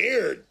 you're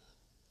scared.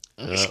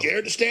 You're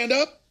scared to stand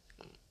up?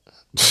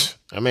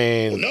 I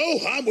mean... Well, no,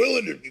 I'm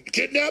willing to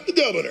kidnap the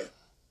governor.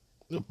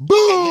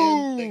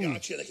 Boom! They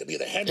got you. They could be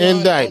the headline.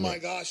 Indictment. Oh, my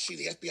gosh. See,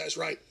 the FBI's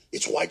right.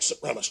 It's white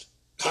supremacist.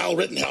 Kyle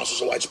Rittenhouse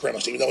is a white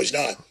supremacist, even though he's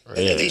not. And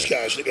then these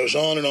guys, it goes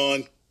on and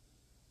on.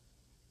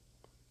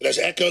 It has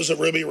echoes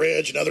of Ruby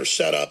Ridge, another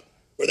setup,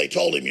 where they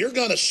told him, you're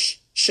going to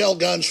sell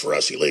guns for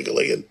us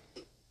illegally, and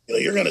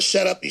you're going to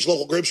set up these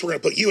local groups. We're going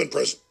to put you in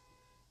prison.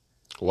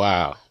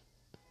 Wow.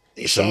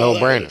 It's a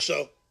no-brainer.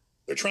 So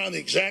they're trying the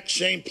exact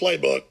same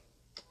playbook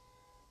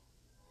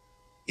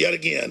yet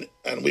again.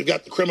 And we've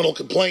got the criminal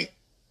complaint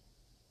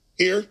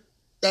here.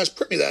 Guys,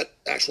 print me that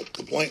actual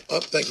complaint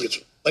up. Thank you. It's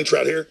linked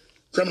right here.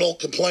 Criminal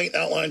complaint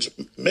outlines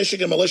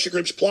Michigan militia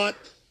group's plot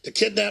to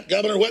kidnap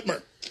Governor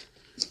Whitmer.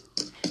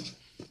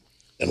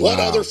 And what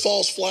other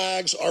false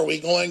flags are we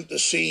going to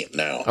see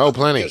now? Oh,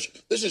 plenty. Because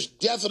this is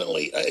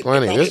definitely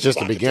plenty. This is just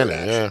the beginning,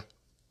 yeah.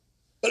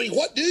 But I mean,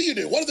 what do you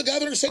do? What if the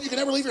governor said you can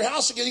never leave your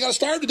house again? You got to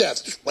starve to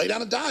death. Just lay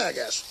down and die, I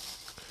guess.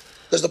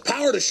 Because the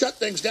power to shut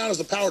things down is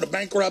the power to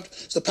bankrupt.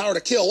 It's the power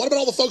to kill. What about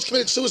all the folks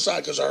committed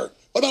suicide because her?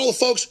 What about all the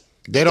folks?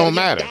 They don't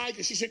matter. Died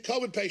because she sent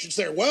COVID patients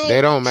there. Well, they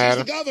don't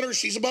matter. She's the governor.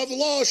 She's above the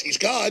law. She's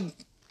God.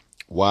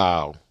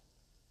 Wow.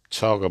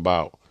 Talk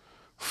about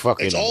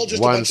fucking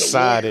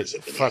one-sided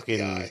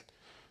fucking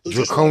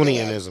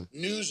draconianism.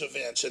 News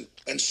events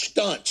and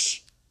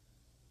stunts.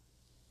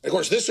 And of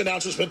course, this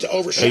announcement meant to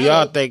overshadow. Hey,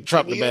 y'all think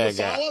Trump the bad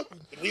guy?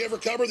 Did we ever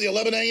cover the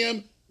 11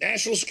 a.m.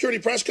 National Security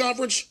Press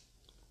Conference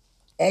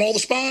on all the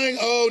spying?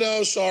 Oh,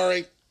 no,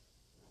 sorry.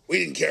 We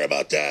didn't care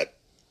about that.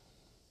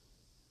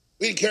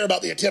 We didn't care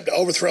about the attempt to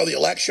overthrow the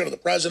election of the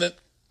president.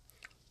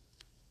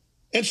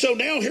 And so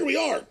now here we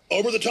are,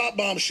 over-the-top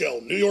bombshell.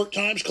 New York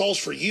Times calls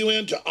for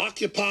UN to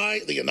occupy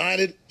the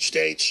United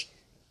States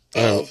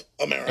of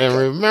America. And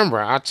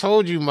remember, I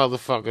told you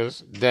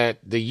motherfuckers that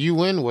the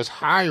UN was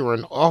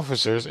hiring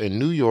officers in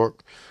New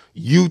York,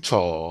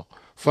 Utah,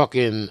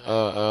 fucking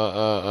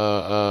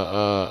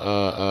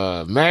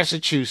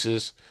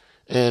Massachusetts,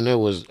 and it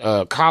was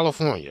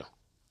California.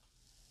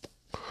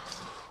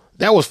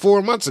 That was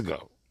 4 months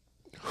ago.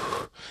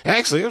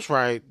 Actually, that's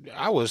right.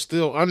 I was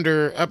still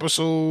under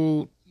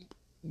episode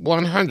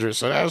 100,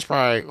 so that was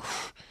probably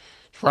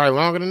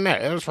longer than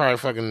that. That was probably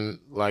fucking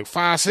like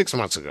 5-6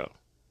 months ago.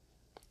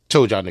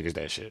 Told y'all niggas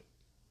that shit.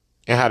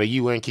 And how the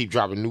UN keep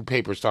dropping new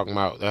papers talking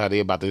about how they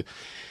about to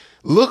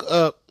look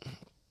up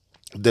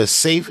the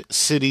Safe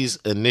Cities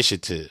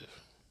Initiative.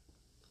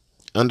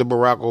 Under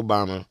Barack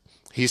Obama,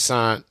 he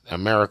signed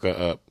America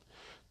up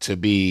to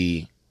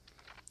be,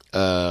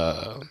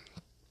 if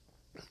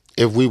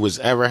we was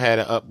ever had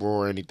an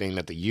uproar or anything,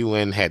 that the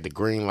UN had the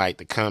green light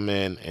to come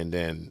in and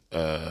then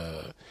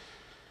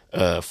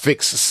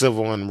fix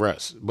civil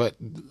unrest. But,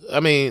 I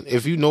mean,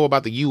 if you know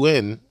about the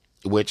UN,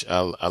 which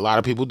a lot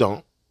of people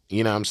don't,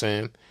 you know what I'm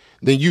saying,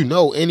 then you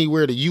know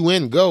anywhere the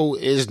UN go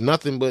is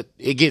nothing but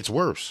it gets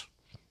worse.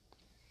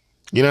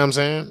 You know what I'm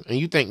saying? And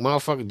you think,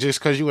 motherfucker, just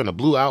because you in a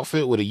blue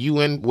outfit with a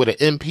UN, with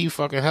an MP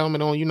fucking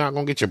helmet on, you're not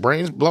going to get your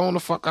brains blown the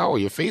fuck out or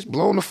your face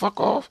blown the fuck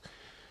off?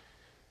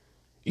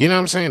 You know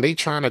what I'm saying? They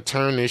trying to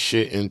turn this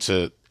shit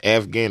into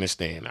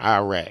Afghanistan,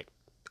 Iraq,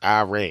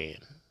 Iran,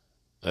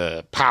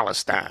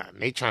 Palestine.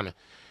 They trying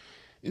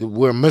to,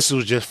 where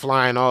missiles just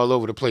flying all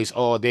over the place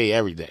all day,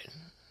 every day.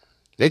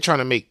 They trying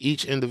to make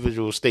each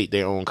individual state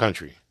their own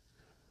country.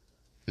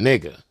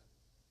 Nigga.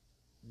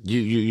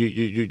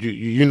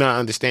 You're not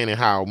understanding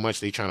how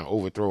much they trying to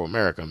overthrow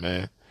America,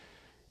 man.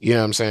 You know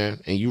what I'm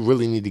saying? And you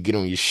really need to get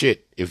on your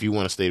shit if you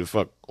want to stay the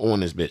fuck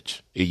on this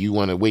bitch. If you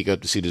want to wake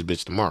up to see this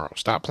bitch tomorrow.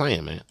 Stop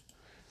playing, man.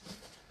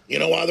 You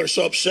know why they're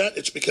so upset?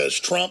 It's because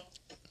Trump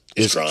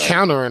is trying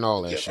countering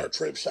all that to get shit. our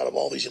troops out of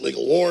all these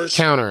illegal wars.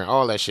 Countering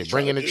all that shit.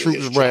 Bringing the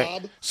troops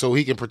back so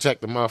he can protect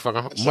the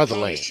motherfucking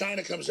motherland.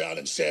 China comes out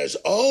and says,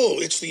 oh,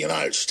 it's the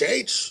United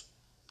States.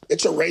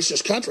 It's a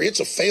racist country. It's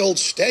a failed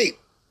state.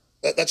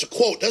 That's a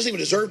quote. Doesn't even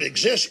deserve to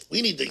exist.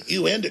 We need the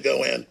UN to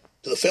go in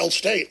to the failed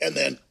state. And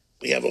then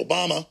we have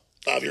Obama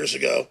 5 years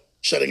ago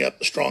setting up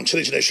the Strong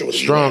Cities Initiative with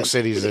the Strong UN.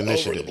 Cities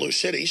Initiative. Over the blue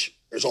cities.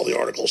 There's all the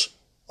articles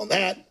on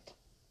that.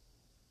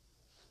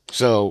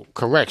 So,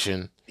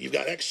 correction. You've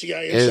got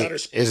ex-CIA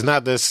insiders. It's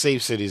not the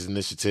Safe Cities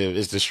Initiative.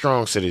 It's the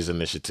Strong Cities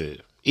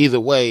Initiative. Either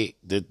way,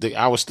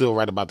 I was still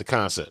right about the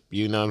concept.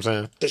 You know what I'm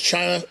saying? The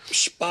China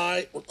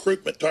spy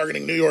recruitment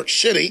targeting New York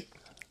City.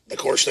 Of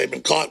course, they've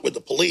been caught with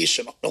the police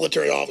and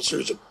military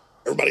officers and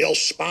everybody else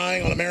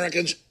spying on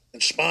Americans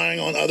and spying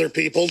on other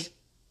people,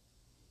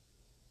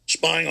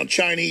 spying on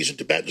Chinese and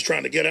Tibetans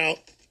trying to get out,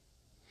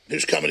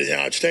 who's coming to the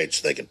United States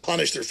so they can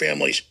punish their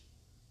families.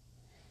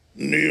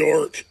 New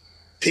York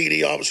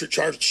PD officer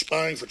charged with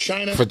spying for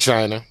China. For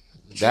China.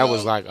 That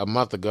was like a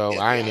month ago.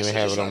 I didn't even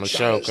have it on the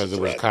show because it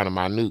was kind of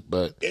minute,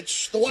 but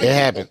it's the white it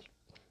happened.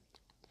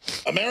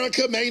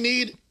 America may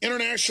need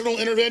international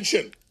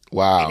intervention.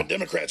 Wow. Even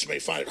Democrats may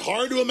find it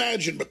hard to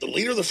imagine, but the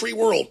leader of the free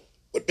world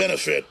would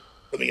benefit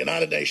from the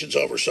United Nations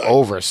oversight.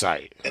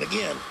 Oversight. And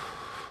again,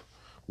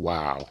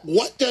 wow.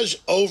 What does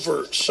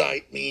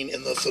oversight mean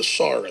in the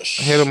thesaurus?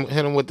 Hit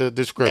him with the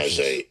description. As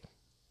a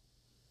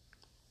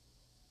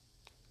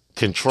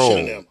control,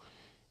 synonym.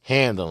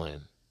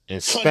 Handling,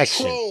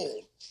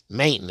 inspection,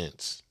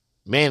 maintenance,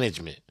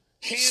 management,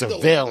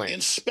 surveillance,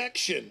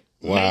 inspection.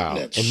 Wow.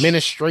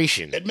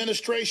 Administration.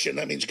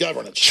 That means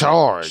governance.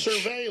 Charge.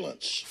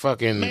 Surveillance.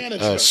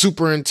 Fucking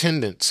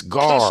superintendents.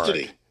 Guard.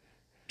 Custody.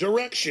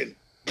 Direction.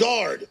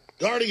 Guard.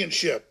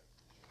 Guardianship.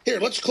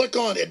 Here, let's click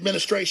on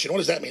administration. What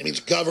does that mean? It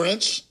means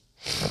governance.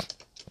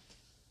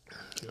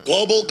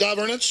 Global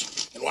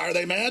governance. And why are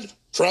they mad?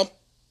 Trump.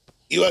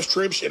 U.S.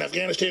 troops in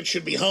Afghanistan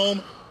should be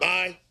home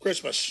by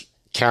Christmas.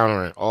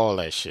 Countering all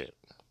that shit.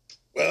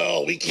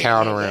 Well, we can't.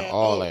 Countering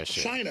all that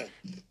shit. China.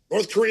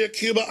 North Korea,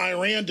 Cuba,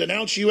 Iran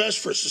denounce U.S.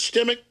 for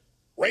systemic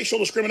racial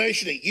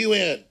discrimination at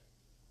UN.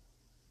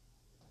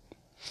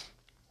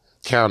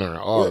 Countering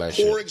all that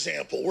shit. For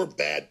example, we're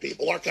bad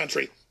people. Our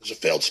country is a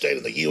failed state,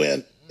 and the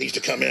UN needs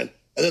to come in.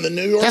 And then the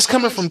New York That's Times,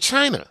 coming from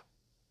China.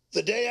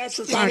 The day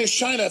after Communist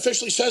China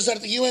officially says that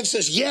at the UN,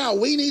 says, yeah,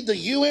 we need the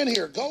UN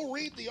here. Go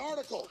read the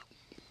article.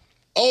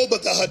 Oh,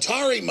 but the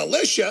Hatari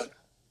militia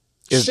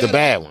is the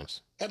bad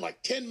ones. Had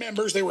like 10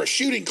 members. They were a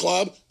shooting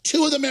club.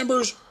 2 of the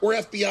members were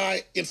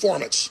FBI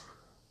informants.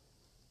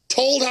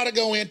 Told how to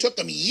go in. Took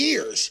them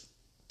years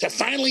to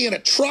finally, in a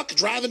truck,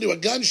 drive into a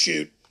gun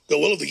shoot. Go,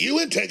 well, if the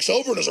UN takes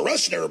over and is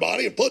arresting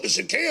everybody and putting us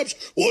in camps,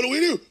 what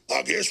do?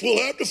 I guess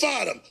we'll have to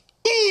fight them.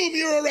 Boom,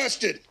 you're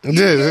arrested. You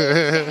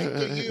don't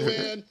fight the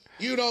UN.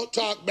 You don't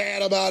talk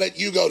bad about it.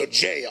 You go to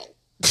jail.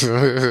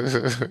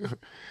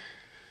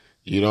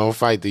 You don't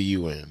fight the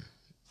UN.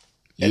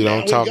 You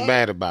don't talk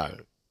bad about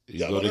it. You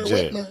Governor go to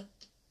jail. Whitmer.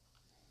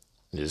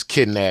 Just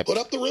kidnapped. Put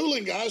up the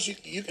ruling, guys.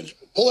 You can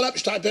pull it up.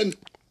 Just type in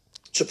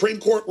Supreme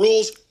Court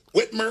rules,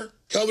 Whitmer,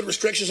 COVID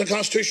restrictions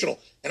unconstitutional.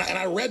 And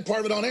I read part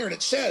of it on air, and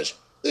it says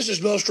this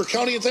is the most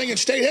draconian thing in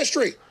state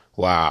history.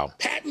 Wow.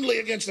 Patently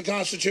against the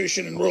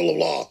Constitution and rule of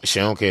law. She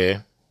don't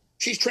care.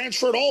 She's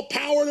transferred all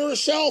power to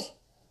herself,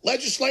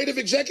 legislative,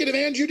 executive,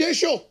 and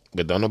judicial.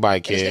 But don't nobody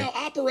care. She's now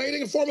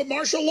operating in form of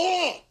martial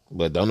law.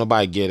 But don't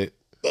nobody get it.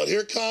 But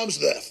here comes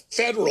the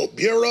Federal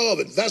Bureau of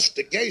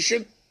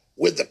Investigation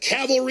with the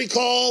cavalry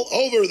call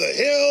over the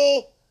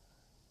hill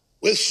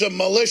with some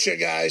militia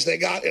guys they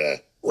got in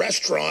a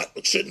restaurant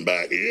sitting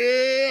back.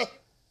 Yeah.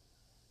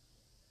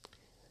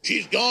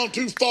 She's gone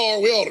too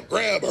far. We ought to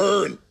grab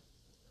her. And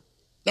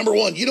number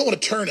one, you don't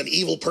want to turn an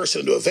evil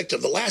person into a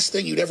victim. The last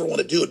thing you'd ever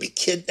want to do would be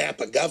kidnap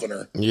a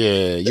governor.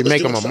 Yeah, you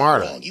make him a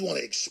martyr. Wrong. You want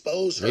to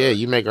expose her. Yeah,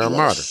 you make her a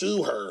martyr.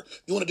 Sue her.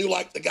 You want to do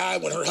like the guy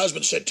when her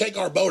husband said, take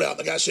our boat out.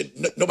 The guy said,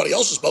 nobody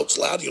else's boat's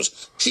allowed. He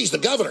goes, she's the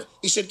governor.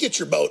 He said, get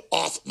your boat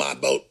off my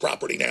boat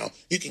property now.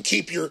 You can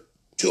keep your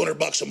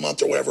 $200 a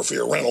month or whatever for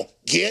your rental.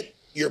 Get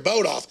your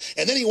boat off.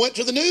 And then he went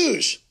to the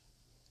news.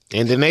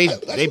 And then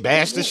they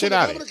bashed the shit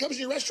out of him. When the governor comes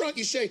to your restaurant,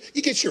 you say,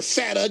 you get your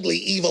fat, ugly,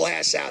 evil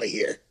ass out of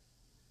here.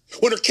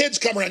 When her kids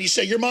come around, you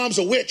say, your mom's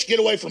a witch, get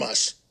away from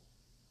us.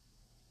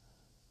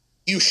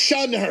 You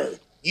shun her.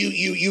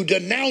 You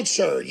denounce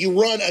her.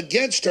 You run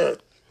against her.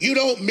 You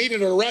don't meet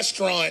at a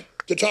restaurant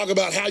to talk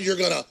about how you're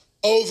going to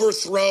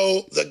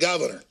overthrow the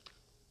governor.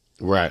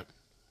 Right.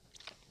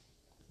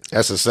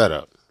 That's a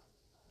setup.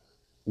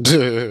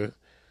 But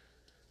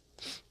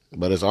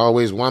it's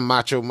always one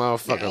macho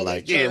motherfucker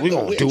like, yeah, we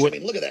gonna do it. I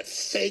mean, look at that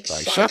fake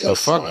like, shut the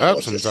fuck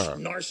up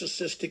sometimes.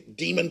 Narcissistic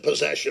demon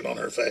possession on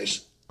her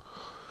face.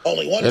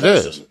 Only one it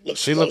person is.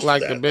 She looked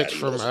like the bitch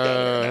from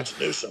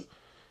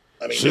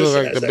she looked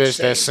like the bitch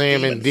that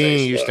Sam and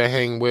Dean used to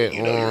hang with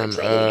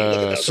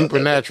on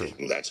Supernatural.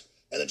 And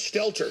then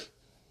Stelter.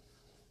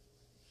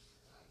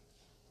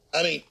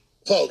 I mean,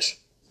 folks,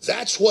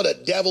 that's what a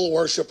devil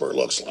worshiper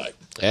looks like.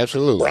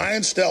 Absolutely.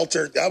 Brian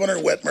Stelter, Governor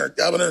Whitmer,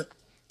 Governor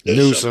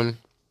Newsom,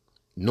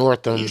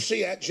 Northam. You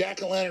see that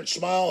jack-o'-lantern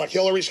smile like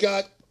Hillary's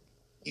got?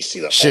 You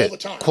see that all the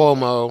time.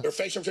 Cuomo. Their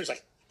face is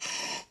like,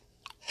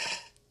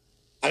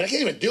 I can't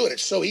even do it.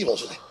 It's so evil.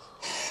 It's like,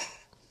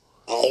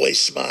 always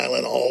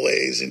smiling,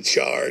 always in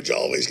charge,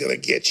 always going to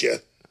get you.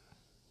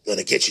 Going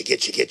to get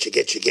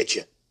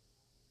you.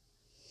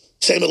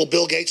 Same little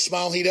Bill Gates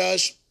smile he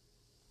does.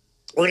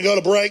 We're going to go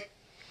to break.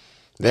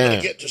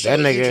 Damn, get to some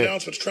of the huge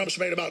announcements Trump's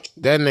made about.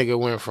 That nigga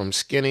went from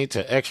skinny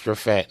to extra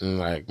fat in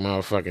like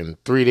motherfucking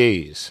 3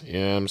 days. You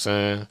know what I'm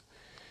saying?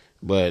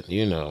 But,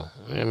 you know,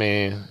 I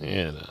mean,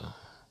 you know.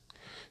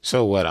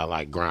 So what? I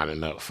like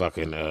grinding up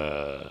fucking,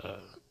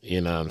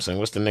 you know what I'm saying?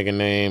 What's the nigga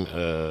name?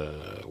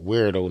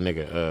 Weirdo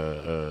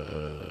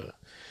nigga.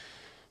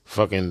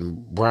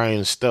 Fucking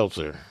Brian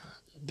Stelter.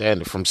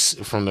 That from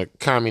the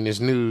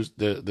Communist News,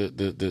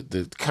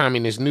 the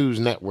Communist News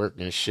Network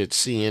and shit,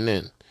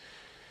 CNN.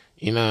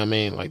 You know what I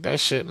mean? Like, that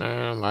shit,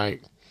 man,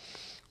 like,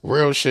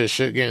 real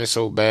shit getting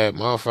so bad.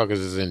 Motherfuckers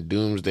is in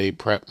doomsday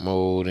prep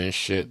mode and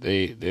shit.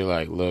 They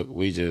like, look,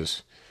 we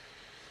just,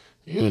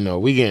 you know,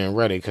 we getting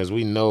ready because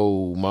we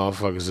know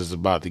motherfuckers is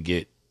about to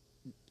get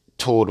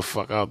tore the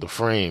fuck out the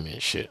frame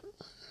and shit.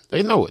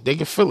 They know it. They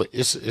can feel it.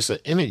 It's an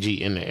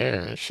energy in the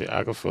air and shit.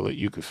 I can feel it.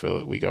 You can feel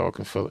it. We all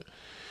can feel it.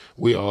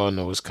 We all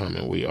know it's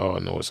coming. We all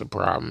know it's a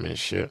problem and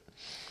shit.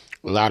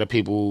 A lot of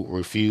people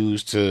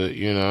refuse to,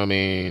 you know what I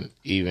mean,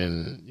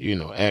 even, you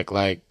know, act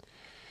like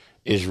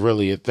it's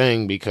really a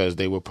thing because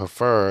they would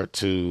prefer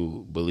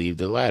to believe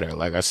the latter.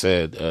 Like I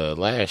said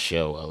last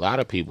show, a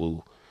lot of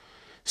people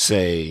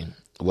say,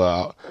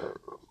 well,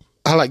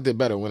 I liked it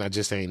better when I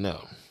just ain't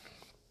know.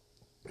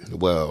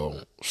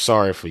 Well,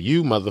 sorry for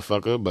you,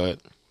 motherfucker, but,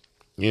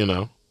 you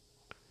know,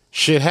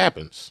 shit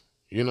happens.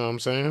 You know what I'm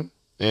saying?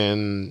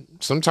 And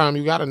sometimes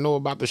you got to know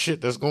about the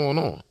shit that's going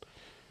on.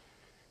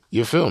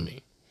 You feel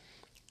me?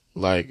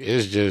 Like,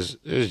 it's just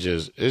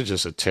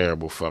a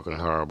terrible fucking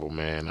horrible,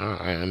 man.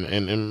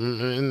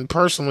 And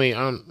personally,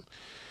 I'm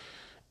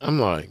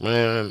like,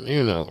 man,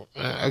 you know,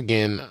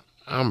 again,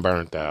 I'm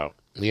burnt out.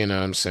 You know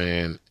what I'm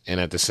saying? And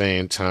at the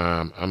same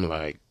time, I'm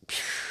like,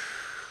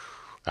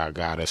 I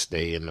gotta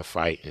stay in the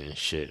fight and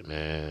shit,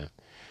 man.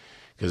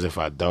 Because if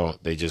I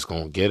don't, they just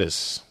gonna get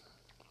us.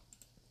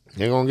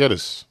 They're gonna get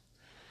us.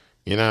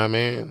 You know what I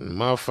mean?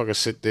 Motherfuckers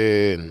sit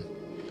there and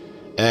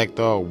act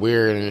all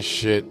weird and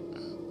shit.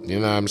 You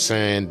know what I'm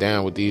saying?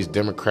 Down with these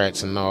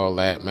Democrats and all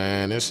that,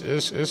 man.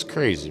 It's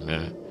crazy,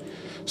 man.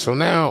 So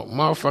now,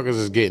 motherfuckers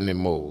is getting in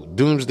mode.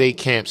 Doomsday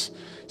camps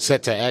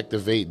set to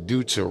activate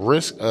due to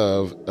risk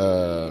of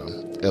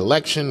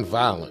election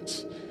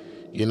violence.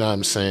 You know what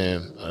I'm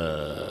saying?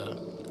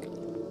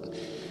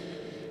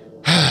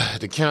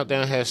 The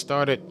countdown has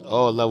started.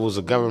 All levels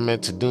of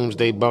government to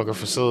doomsday bunker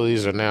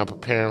facilities are now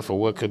preparing for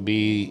what could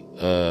be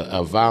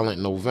a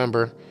violent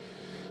November.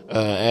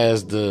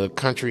 As the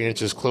country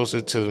inches closer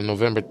to the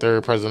November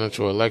 3rd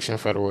presidential election,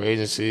 federal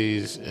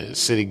agencies,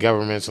 city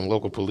governments, and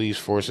local police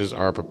forces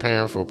are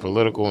preparing for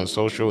political and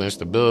social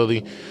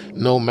instability,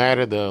 no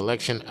matter the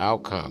election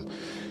outcome.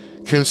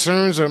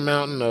 Concerns are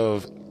mounting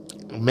of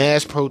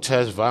mass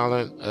protests,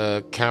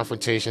 violent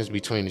confrontations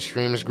between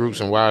extremist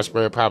groups, and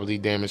widespread property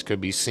damage could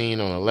be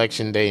seen on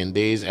election day and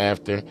days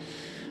after.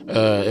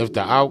 If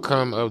the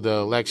outcome of the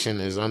election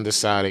is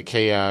undecided,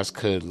 chaos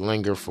could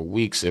linger for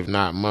weeks, if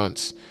not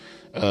months.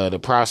 The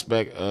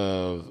prospect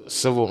of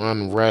civil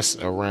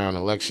unrest around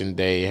Election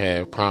Day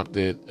have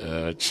prompted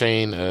a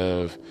chain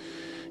of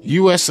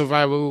U.S.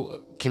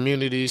 survival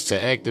communities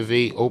to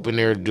activate open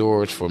their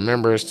doors for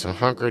members to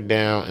hunker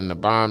down in the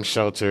bomb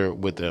shelter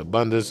with the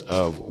abundance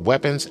of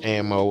weapons,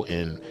 ammo,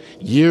 and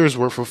years'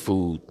 worth of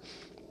food.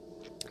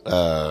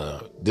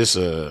 This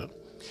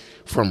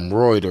from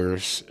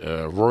Reuters.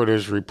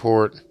 Reuters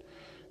report.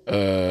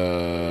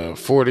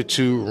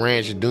 Fortitude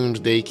Ranch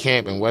Doomsday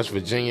Camp in West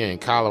Virginia and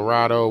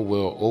Colorado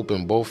will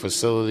open both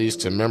facilities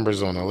to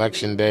members on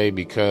Election Day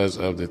because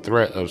of the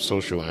threat of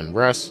social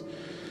unrest.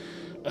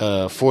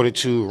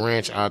 Fortitude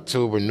Ranch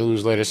October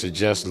newsletter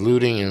suggests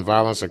looting and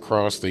violence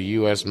across the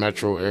U.S.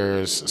 metro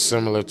areas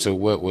similar to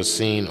what was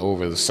seen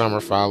over the summer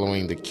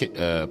following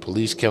the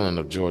police killing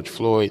of George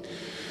Floyd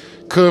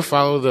could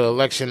follow the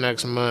election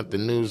next month. The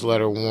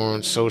newsletter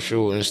warns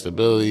social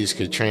instabilities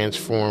could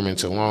transform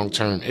into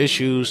long-term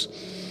issues.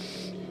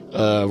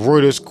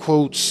 Reuters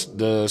quotes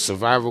the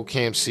survival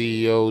camp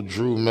CEO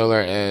Drew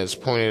Miller as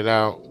pointed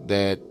out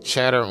that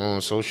chatter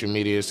on social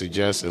media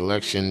suggests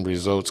election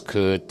results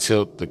could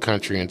tilt the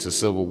country into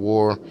civil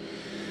war.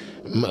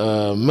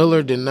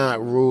 Miller did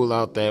not rule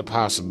out that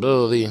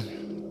possibility.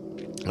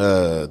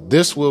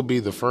 This will be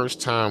the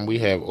first time we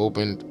have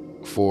opened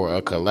for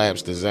a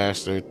collapse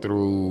disaster,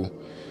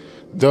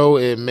 though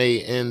it may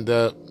end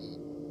up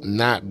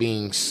not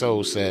being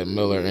so, said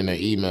Miller in an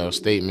email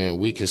statement.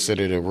 We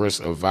consider the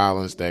risk of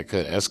violence that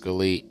could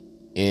escalate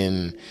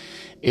in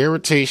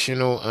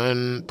irritational,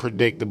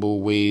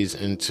 unpredictable ways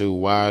into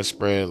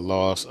widespread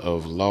loss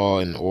of law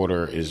and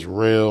order is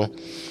real.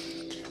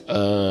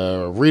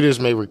 Readers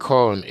may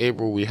recall in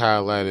April we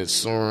highlighted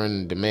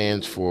soaring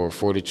demands for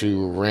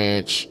Fortitude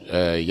Ranch.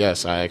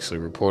 Yes, I actually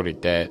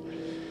reported that.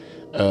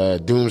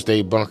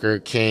 Doomsday Bunker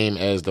came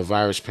as the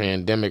virus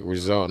pandemic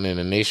resulting in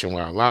a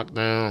nationwide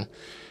lockdown.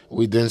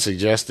 We then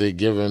suggested,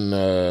 given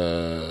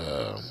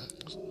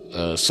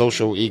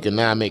social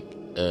economic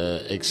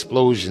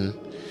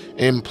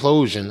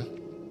implosion,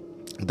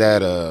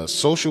 that a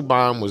social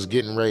bomb was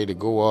getting ready to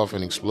go off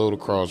and explode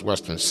across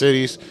western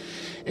cities.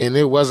 And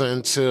it wasn't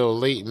until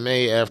late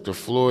May, after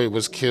Floyd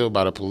was killed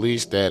by the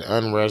police, that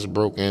unrest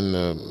broke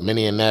into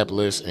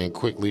Minneapolis and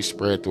quickly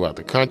spread throughout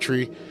the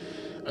country.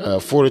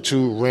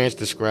 Fortitude Ranch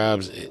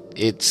describes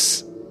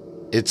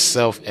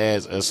itself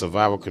as a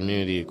survival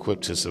community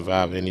equipped to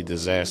survive any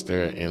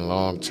disaster and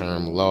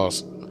long-term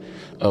loss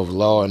of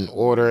law and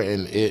order,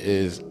 and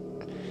its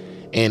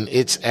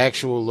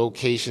actual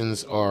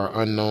locations are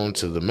unknown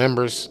to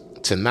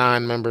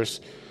non-members.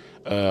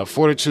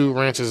 Fortitude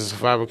Ranch is a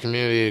survival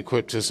community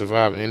equipped to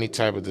survive any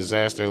type of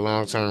disaster,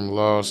 long-term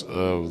loss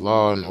of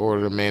law and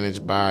order,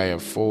 managed by a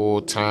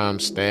full-time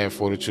staff.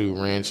 Fortitude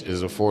Ranch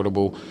is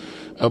affordable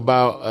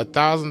about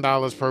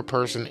 $1,000 per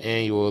person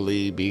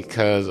annually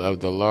because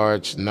of the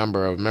large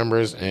number of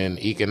members and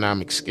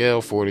economic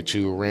scale.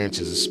 Fortitude Ranch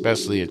is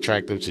especially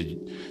attractive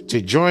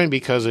to join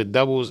because it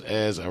doubles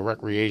as a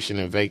recreation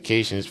and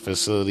vacations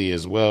facility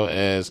as well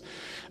as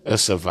a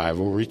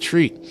survival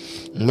retreat.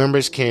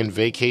 Members can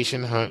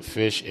vacation, hunt,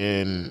 fish,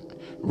 and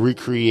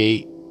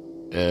recreate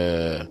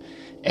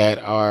at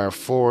our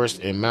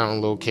forest and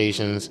mountain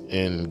locations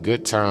in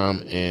good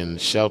time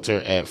and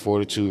shelter at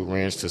Fortitude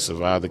Ranch to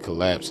survive the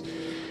collapse,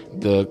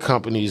 the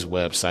company's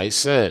website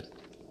said.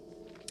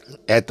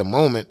 At the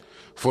moment,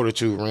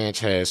 Fortitude Ranch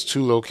has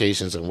 2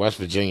 locations in West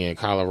Virginia and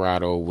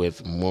Colorado,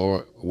 with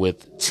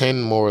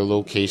 10 more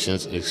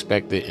locations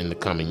expected in the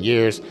coming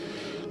years.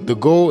 The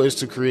goal is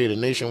to create a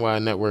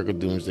nationwide network of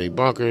doomsday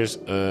bunkers,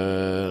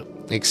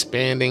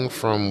 expanding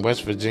from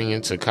West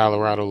Virginia to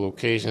Colorado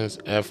locations.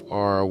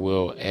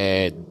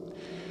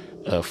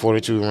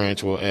 Fortitude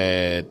Ranch will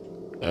add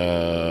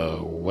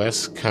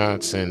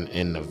Wisconsin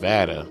and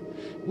Nevada,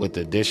 with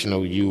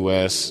additional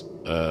U.S.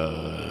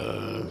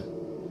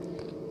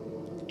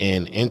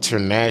 and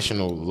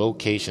international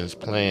locations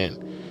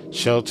planned.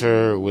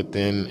 Shelter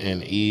within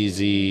an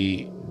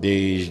easy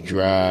day's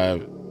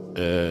drive.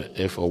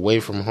 If away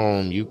from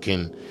home, you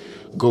can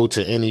go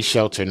to any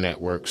shelter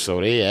network. So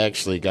they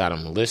actually got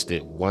them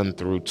listed 1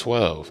 through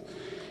 12.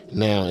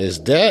 Now,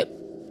 is that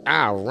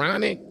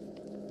ironic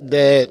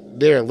that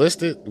they're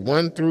listed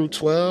 1 through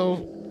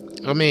 12?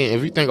 I mean,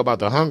 if you think about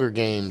the Hunger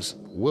Games,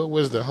 what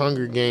was the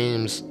Hunger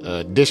Games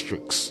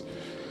districts?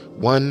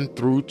 1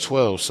 through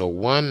 12. So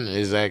 1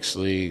 is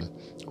actually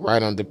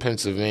right under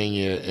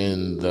Pennsylvania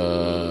in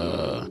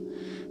the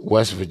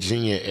West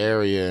Virginia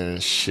area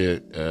and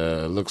shit.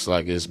 Looks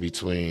like it's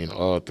between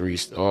all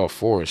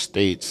 4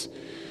 states,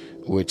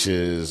 which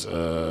is PA,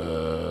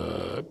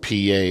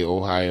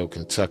 Ohio,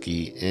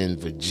 Kentucky, and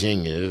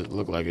Virginia. It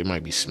looked like it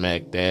might be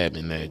smack dab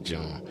in that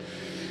joint.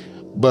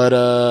 But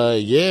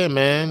yeah,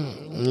 man,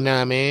 you know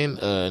what I mean?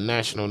 A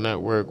national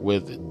network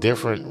with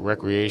different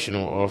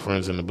recreational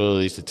offerings and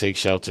abilities to take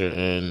shelter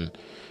in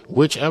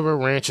whichever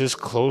ranch is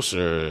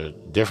closer.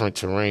 Different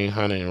terrain,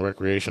 hunting, and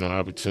recreational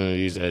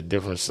opportunities at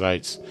different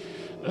sites.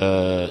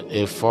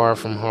 If far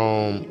from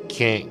home,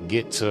 can't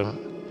get to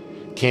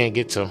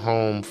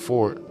home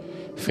fort,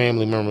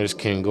 family members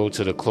can go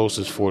to the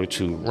closest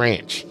Fortitude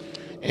Ranch.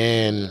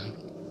 And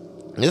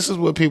this is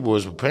what people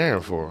was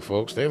preparing for,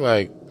 folks. They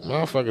like,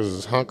 motherfuckers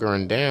is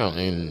hunkering down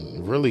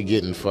and really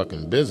getting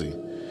fucking busy.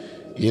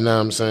 You know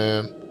what I'm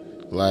saying?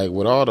 Like,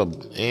 with all the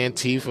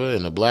Antifa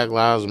and the Black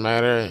Lives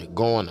Matter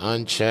going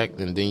unchecked,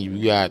 and then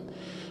you got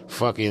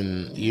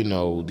fucking,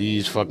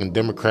 these fucking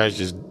Democrats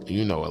just,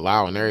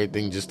 allowing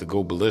everything just to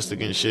go ballistic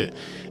and shit.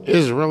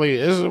 It's a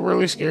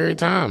really scary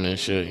time and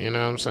shit, you know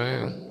what I'm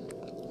saying?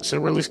 It's a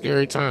really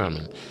scary time.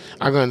 And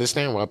I can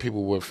understand why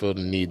people would feel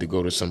the need to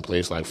go to some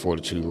place like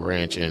Fortitude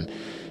Ranch and,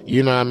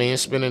 you know what I mean,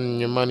 spending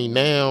your money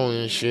now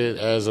and shit,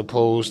 as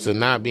opposed to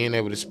not being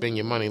able to spend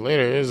your money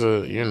later is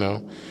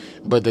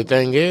but the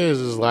thing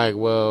is like,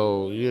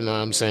 well, you know what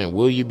I'm saying,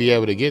 will you be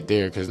able to get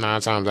there? Because 9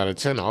 times out of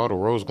 10, all the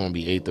roads going to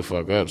be ate the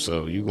fuck up.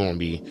 So you're going to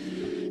be,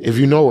 if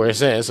you know where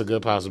it's at, it's a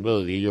good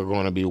possibility you're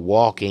going to be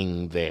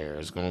walking there.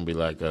 It's going to be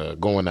like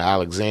going to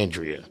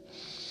Alexandria.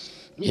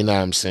 You know what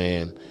I'm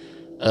saying?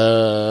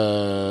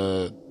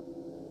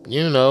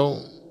 You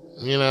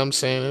know what I'm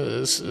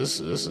saying?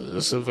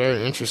 It's a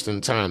very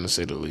interesting time, to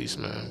say the least,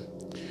 man.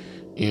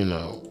 You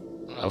know,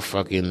 if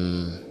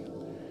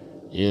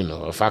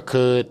I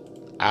could,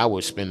 I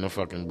would spend the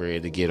fucking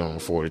bread to get on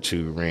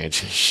Fortitude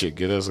Ranch and shit.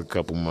 Get us a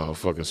couple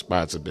motherfucking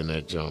spots up in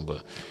that jump,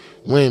 but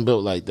we ain't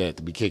built like that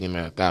to be kicking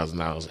out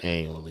 $1,000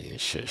 annually and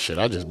shit. Shit,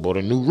 I just bought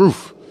a new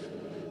roof.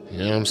 You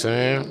know what I'm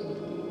saying?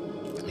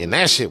 And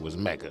that shit was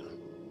mecca.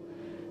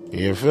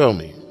 You feel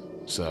me?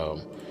 So,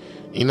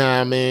 you know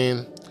what I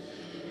mean?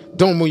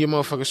 Don't move your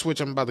motherfucking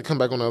switch. I'm about to come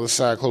back on the other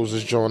side, close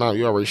this joint out.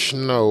 You already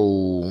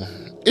know.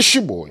 It's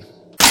your boy,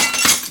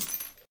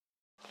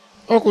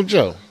 Uncle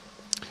Joe.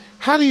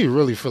 How do you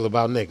really feel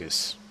about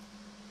niggas?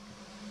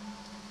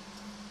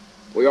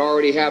 We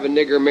already have a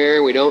nigger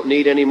mayor. We don't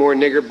need any more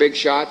nigger big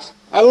shots.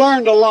 I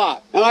learned a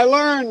lot. And I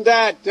learned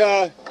that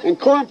and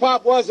Corn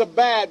Pop was a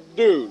bad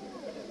dude.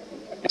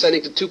 I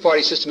think the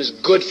two-party system is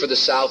good for the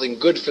South and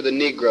good for the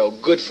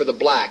Negro, good for the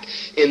black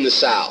in the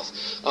South.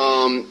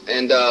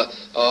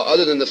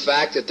 Other than the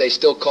fact that they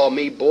still call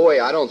me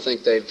boy, I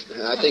think they've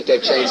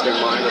changed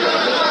their mind a little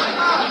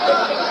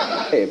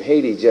bit. If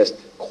Haiti just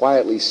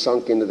quietly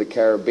sunk into the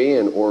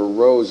Caribbean or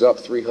rose up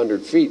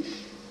 300 feet,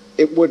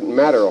 it wouldn't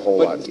matter a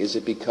whole lot. Is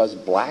it because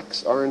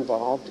blacks are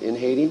involved in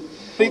Haiti?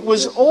 It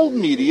was old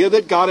media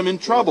that got him in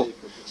trouble.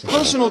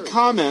 Personal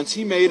comments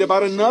he made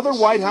about another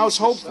White House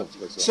hopeful,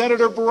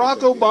 Senator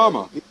Barack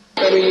Obama.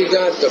 I mean, you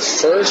got the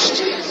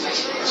first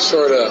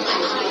sort of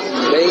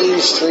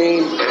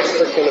mainstream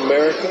African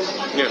American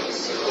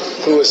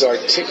who is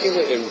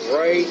articulate and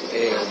bright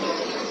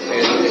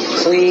and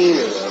clean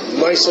and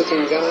a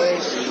nice-looking guy.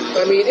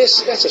 I mean,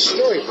 that's a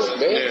storybook,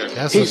 man.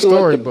 That's a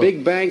storybook. The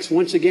big banks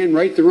once again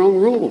write their own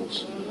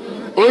rules.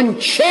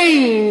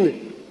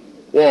 Unchain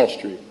Wall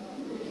Street.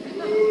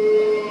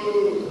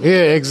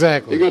 Yeah,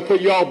 exactly. They're going to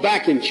put y'all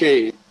back in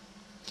chains.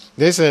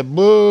 They said,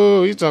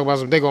 boo, you talking about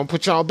something, they're going to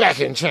put y'all back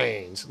in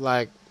chains.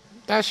 Like,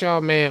 that's y'all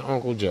man,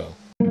 Uncle Joe.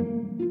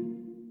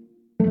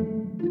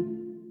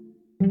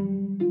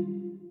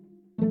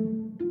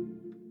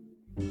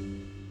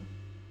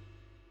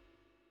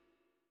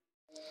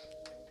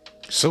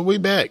 So we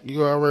back.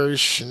 You already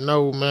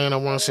know, man. I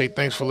want to say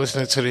thanks for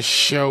listening to the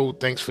show.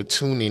 Thanks for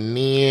tuning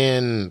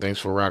in. Thanks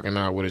for rocking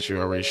out with us. You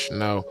already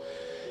know.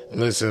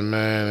 Listen,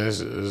 man,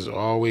 it's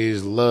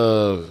always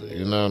love.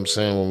 You know what I'm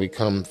saying? When we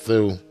come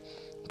through.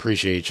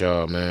 Appreciate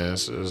y'all, man.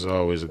 It's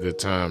always a good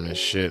time and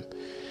shit.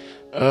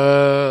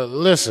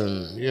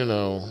 Listen, you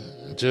know,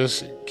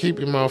 just keep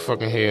your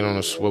motherfucking head on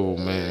a swivel,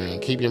 man.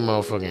 Keep your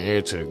motherfucking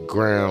ear to the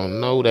ground.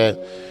 Know that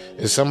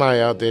there's somebody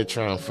out there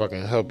trying to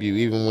fucking help you,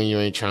 even when you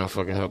ain't trying to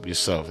fucking help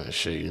yourself and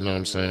shit. You know what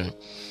I'm saying?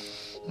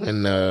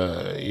 And,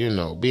 you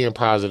know, being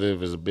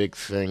positive is a big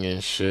thing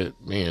and shit.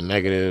 Being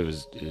negative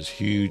is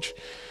huge.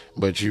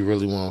 But you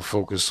really want to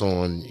focus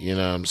on, you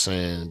know what I'm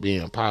saying,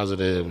 being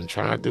positive and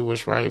trying to do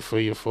what's right for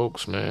your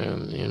folks,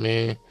 man. You know what I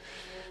mean?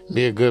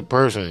 Be a good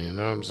person, you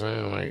know what I'm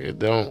saying? Like, it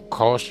don't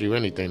cost you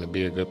anything to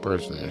be a good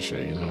person and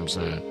shit, you know what I'm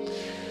saying?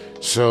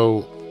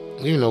 So,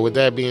 you know, with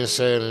that being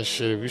said and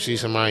shit, if you see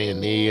somebody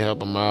in need, help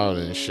them out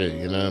and shit,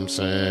 you know what I'm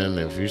saying?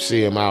 If you see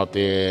them out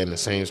there in the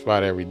same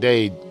spot every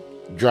day,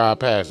 drive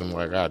past them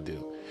like I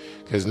do.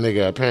 Because,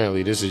 nigga,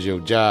 apparently this is your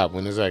job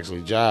when there's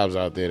actually jobs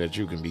out there that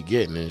you can be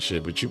getting and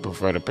shit. But you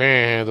prefer the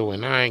panhandle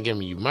and I ain't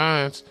giving you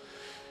mines.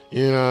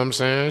 You know what I'm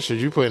saying? Should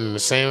you put in the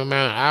same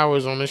amount of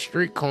hours on the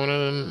street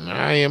corner than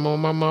I am on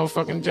my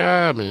motherfucking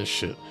job and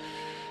shit.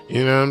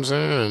 You know what I'm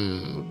saying?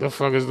 And what the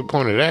fuck is the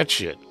point of that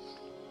shit?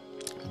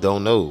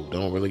 Don't know.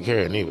 Don't really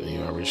care neither.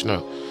 You already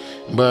know.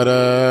 But,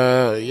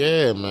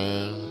 yeah,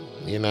 man.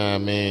 You know what I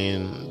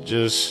mean?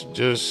 Just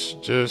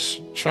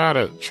try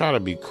to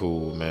be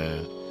cool,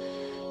 man.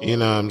 You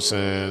know what I'm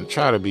saying?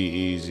 Try to be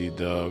easy,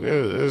 dog.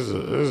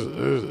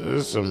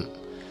 There's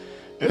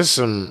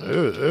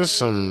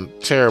some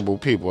terrible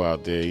people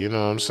out there. You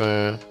know what I'm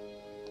saying?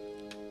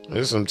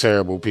 There's some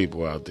terrible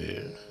people out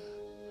there,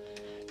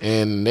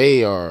 and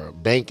they are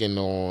banking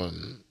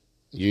on,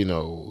 you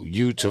know,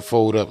 you to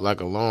fold up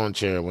like a lawn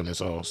chair when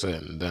it's all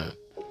said and done.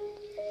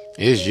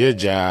 It's your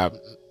job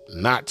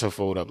not to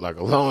fold up like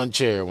a lawn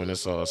chair when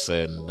it's all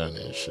said and done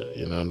and shit.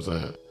 You know what I'm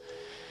saying?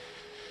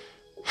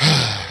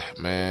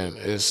 Man,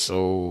 it's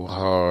so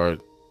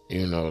hard,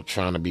 you know,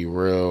 trying to be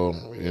real,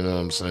 you know what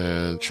I'm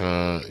saying?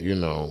 Trying, you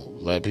know,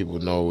 let people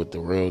know what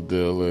the real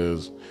deal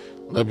is.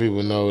 Let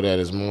people know that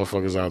there's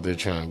motherfuckers out there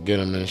trying to get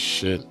them and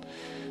shit.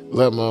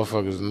 Let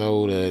motherfuckers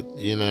know that,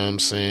 you know what I'm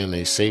saying,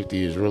 their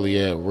safety is really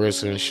at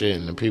risk and shit,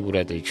 and the people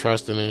that they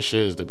trusting and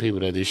shit is the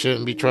people that they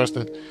shouldn't be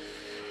trusting.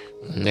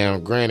 Now,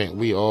 granted,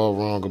 we all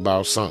wrong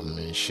about something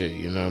and shit,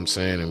 you know what I'm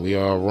saying? And we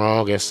all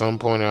wrong at some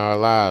point in our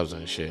lives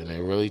and shit. And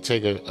it really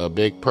take a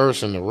big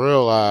person to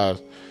realize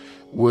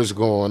what's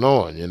going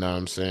on, you know what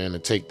I'm saying? To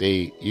take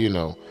they, you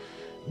know,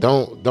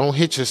 Don't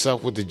hit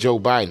yourself with the Joe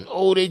Biden.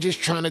 Oh, they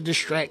just trying to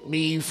distract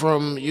me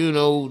from,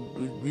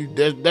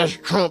 that's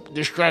Trump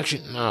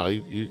distraction. No,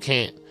 you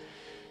can't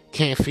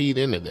feed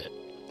into that.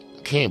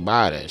 Can't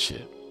buy that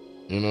shit.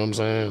 You know what I'm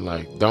saying?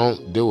 Like,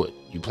 don't do it.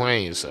 You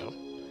playing yourself.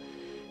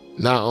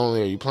 Not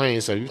only are you playing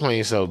yourself, you're playing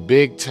yourself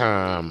big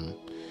time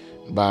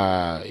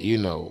by,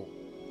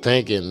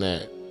 thinking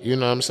that, you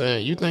know what I'm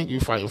saying? You think you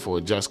fighting for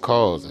a just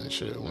cause and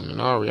shit. When in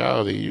all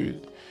reality,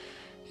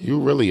 you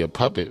really a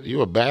puppet.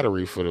 You a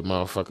battery for the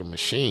motherfucking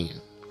machine.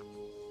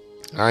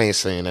 I ain't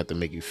saying that to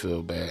make you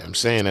feel bad. I'm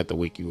saying that to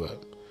wake you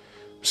up.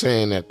 I'm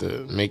saying that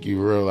to make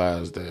you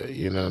realize that,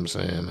 you know what I'm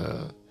saying?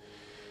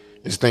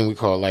 This thing we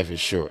call life is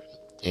short.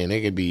 And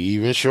it could be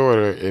even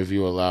shorter if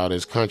you allow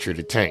this country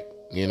to tank.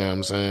 You know what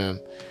I'm saying?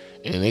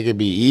 And it could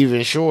be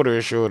even shorter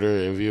if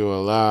you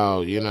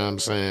allow, you know what I'm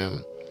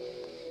saying,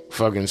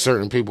 fucking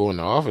certain people in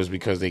the office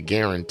because they're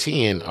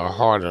guaranteeing a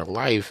harder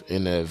life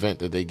in the event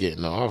that they get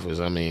in the office.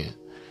 I mean,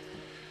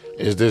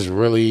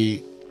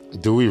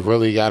 do we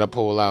really got to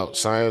pull out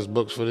science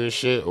books for this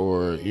shit?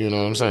 Or, you know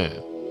what I'm saying?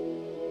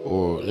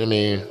 Or, I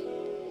mean,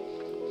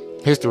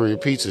 history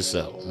repeats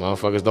itself.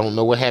 Motherfuckers don't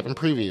know what happened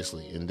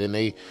previously. And then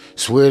they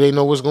swear they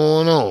know what's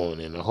going on.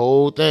 And the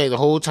whole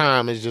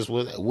time is just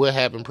what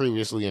happened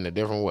previously in a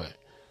different way.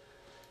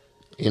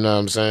 You know what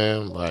I'm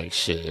saying? Like,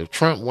 shit, if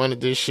Trump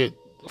wanted this shit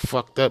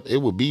fucked up, it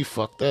would be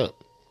fucked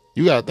up.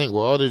 You got to think,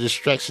 with all the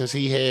distractions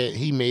he had,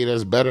 he made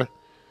us better.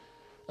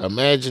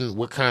 Imagine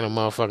what kind of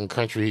motherfucking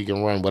country he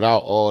can run without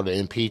all the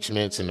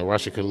impeachments and the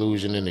Russia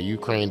collusion and the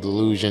Ukraine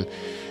delusion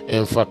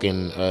and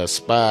fucking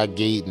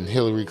Spygate and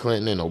Hillary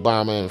Clinton and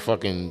Obama and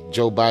fucking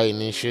Joe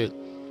Biden and shit.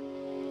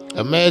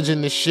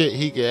 Imagine the shit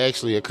he could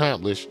actually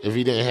accomplish if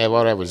he didn't have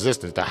all that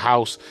resistance. The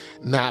House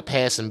not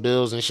passing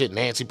bills and shit.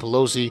 Nancy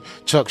Pelosi,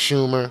 Chuck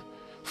Schumer,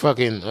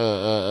 fucking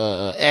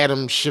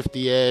Adam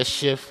Shifty ass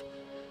Schiff.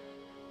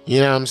 You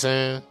know what I'm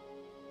saying?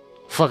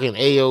 Fucking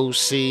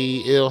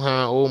AOC,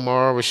 Ilhan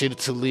Omar, Rashida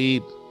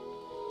Tlaib,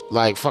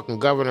 like fucking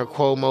Governor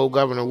Cuomo,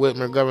 Governor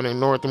Whitmer, Governor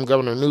Northam,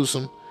 Governor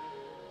Newsom.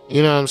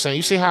 You know what I'm saying?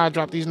 You see how I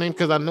drop these names?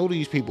 Because I know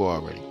these people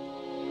already.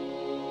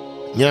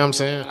 You know what I'm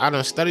saying? I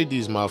done studied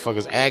these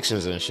motherfuckers'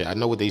 actions and shit. I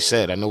know what they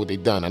said. I know what they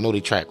done. I know they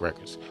track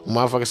records. When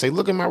motherfuckers say,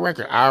 look at my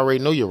record, I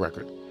already know your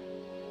record.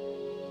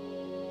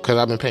 Because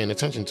I've been paying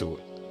attention to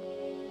it.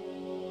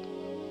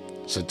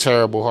 It's a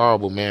terrible,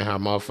 horrible, man, how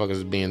motherfuckers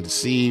is being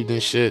deceived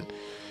and shit.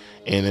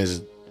 And it's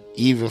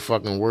even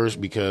fucking worse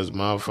because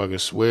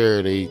motherfuckers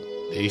swear they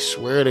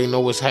swear they know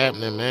what's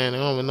happening, man. They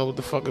don't even know what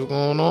the fuck is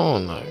going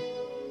on. Like,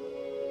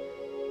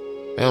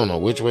 they don't know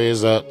which way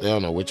is up. They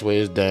don't know which way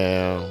is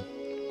down.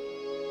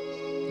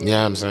 You know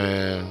what I'm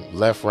saying?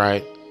 Left,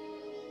 right,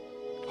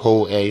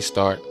 hold A,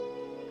 start.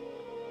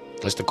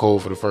 That's the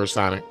code for the first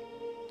Sonic.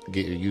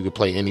 You can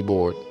play any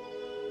board.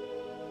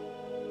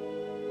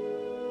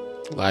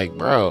 Like,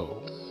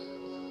 bro,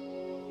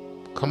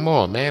 come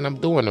on, man. I'm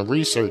doing the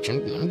research.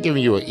 I'm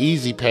giving you an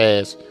easy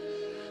pass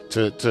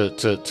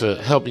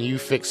to helping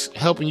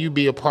you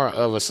be a part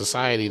of a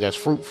society that's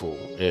fruitful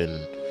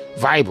and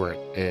vibrant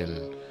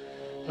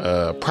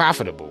and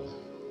profitable.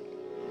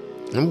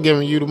 I'm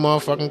giving you the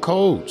motherfucking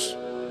codes.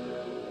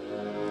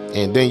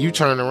 And then you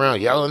turn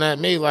around yelling at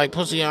me like,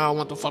 pussy, I don't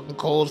want the fucking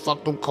codes.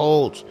 Fuck them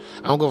codes.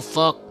 I don't give a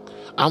fuck.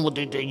 I'm with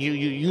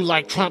you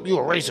like Trump, you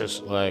a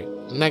racist. Like,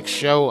 next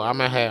show, I'm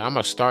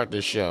gonna start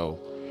the show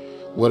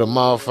with a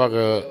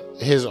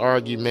motherfucker, his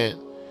argument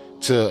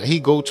he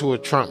go to a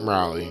Trump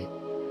rally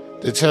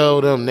to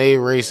tell them they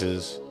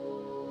racist.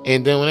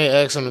 And then when they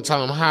ask him to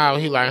tell him how,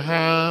 he like,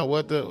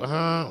 what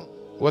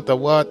the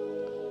what?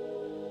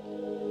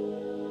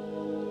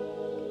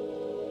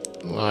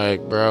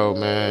 Like, bro,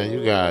 man,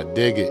 you gotta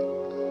dig it.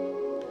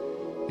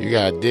 You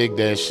gotta dig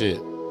that shit.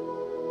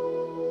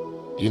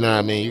 You know what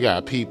I mean? You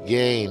gotta peep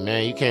game,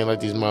 man. You can't let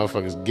these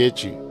motherfuckers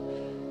get you.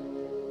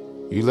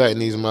 You letting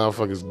these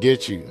motherfuckers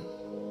get you.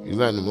 You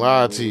letting them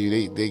lie to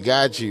you. They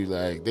got you.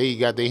 Like, they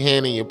got their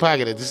hand in your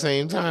pocket at the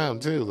same time,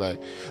 too. Like,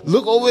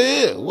 look over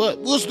here.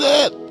 What's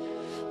that?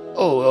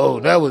 Oh,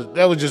 that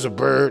was just a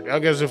bird. I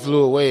guess it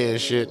flew away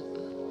and shit.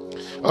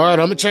 All right,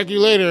 I'm gonna check you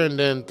later. And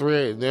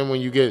then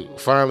when you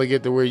finally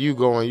get to where you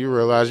going, you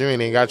realize you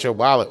ain't even got your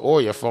wallet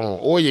or your phone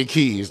or your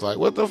keys. Like,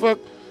 what the fuck?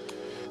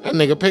 That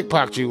nigga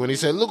pickpocketed you when he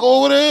said, look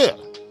over there.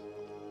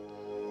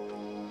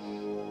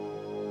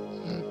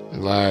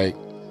 Like,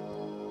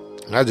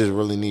 I just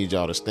really need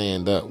y'all to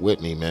stand up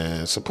with me,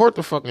 man. Support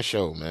the fucking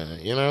show, man.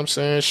 You know what I'm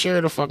saying? Share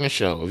the fucking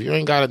show. If you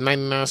ain't got a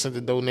 99 cents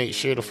to donate,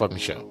 share the fucking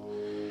show.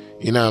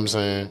 You know what I'm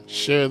saying?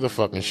 Share the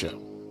fucking show.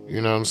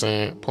 You know what I'm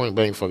saying? Point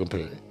blank fucking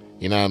period.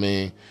 You know what I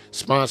mean?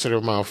 Sponsor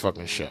the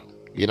motherfucking show.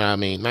 You know what I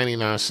mean?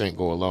 99 cents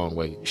go a long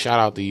way. Shout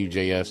out to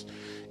UJS.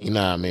 You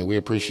know what I mean? We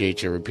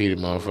appreciate your repeated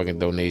motherfucking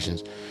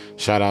donations.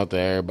 Shout out to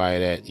everybody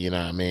that, you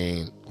know what I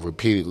mean,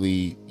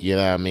 repeatedly, you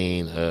know what I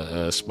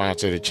mean,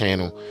 sponsor the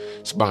channel,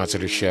 sponsor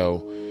the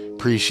show.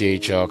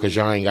 Appreciate y'all, because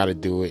y'all ain't got to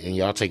do it. And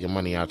y'all taking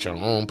money out your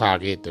own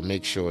pocket to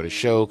make sure the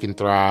show can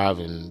thrive.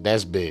 And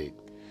that's big.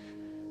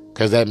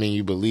 Because that means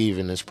you believe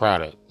in this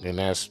product. And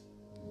that's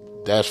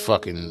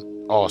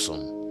fucking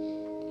awesome.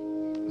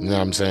 You know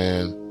what I'm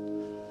saying?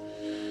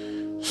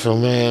 So,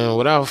 man,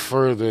 without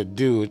further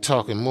ado,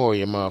 talking more of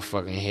your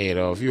motherfucking head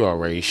off, you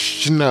already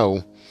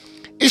know.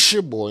 It's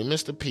your boy,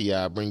 Mr. P.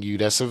 I bring you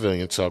that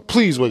civilian talk.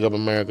 Please wake up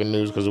America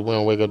News, because if we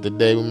don't wake up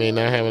today, we may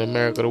not have an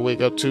America to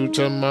wake up to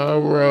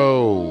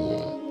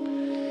tomorrow.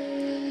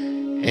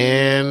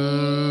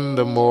 And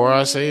the more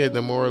I say it,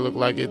 the more it look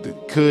like it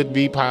could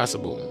be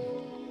possible.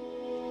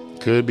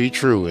 Could be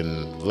true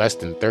in less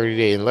than 30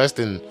 days, in less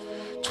than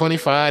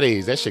 25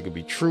 days. That shit could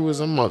be true as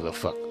a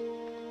motherfucker.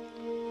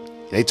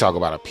 They talk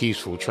about a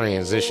peaceful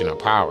transition of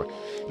power.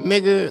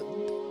 Nigga,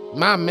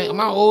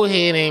 my old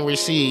head ain't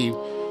received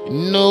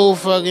no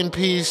fucking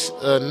peace,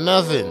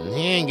 nothing.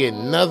 He ain't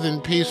getting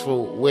nothing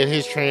peaceful with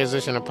his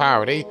transition of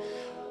power. They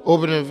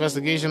opened an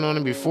investigation on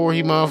him before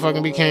he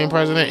motherfucking became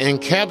president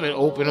and kept it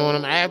open on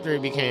him after he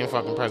became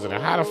fucking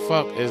president. How the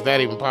fuck is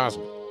that even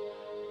possible?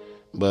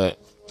 But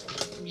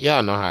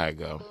y'all know how it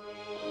go.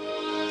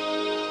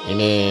 And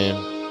then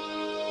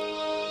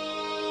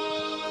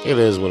it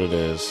is what it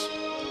is.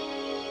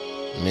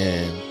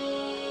 Man.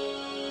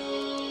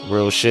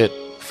 Real shit.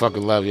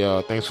 Fucking love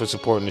y'all. Thanks for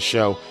supporting the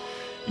show.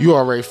 You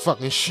already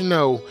fucking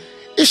know.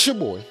 It's your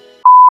boy.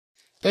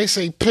 They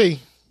say,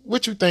 P,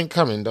 what you think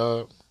coming,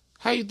 dog?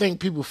 How you think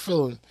people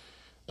feeling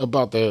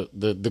about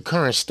the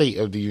current state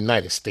of the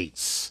United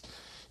States?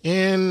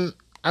 And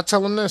I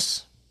tell them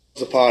this.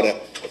 Zapata.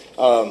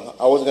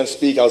 I wasn't going to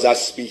speak. I was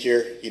asked to speak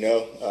here,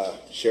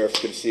 Sheriff,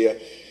 good to see you.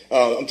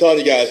 I'm telling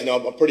you guys,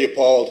 I'm pretty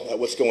appalled at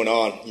what's going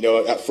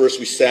on. At first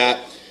we sat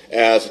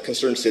as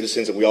concerned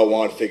citizens and we all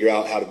wanted to figure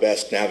out how to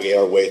best navigate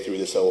our way through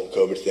this whole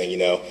COVID thing,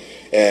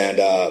 And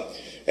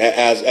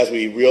as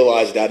we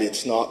realized that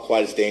it's not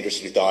quite as dangerous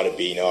as we thought it'd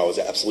be, I was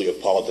absolutely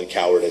appalled at the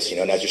cowardice,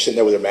 and as you're sitting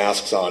there with your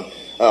masks on,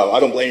 I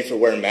don't blame you for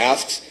wearing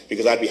masks,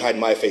 because I'd be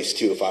hiding my face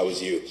too if I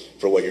was you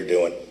for what you're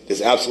doing. This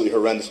is absolutely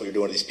horrendous what you're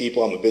doing to these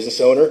people. I'm a business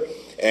owner,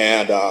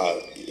 and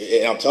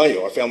I'm telling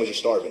you, our families are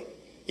starving.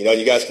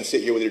 You guys can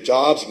sit here with your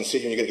jobs, you can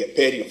sit here and you're going to get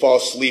paid, you can fall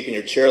asleep in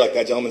your chair like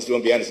that gentleman's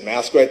doing behind his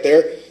mask right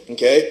there,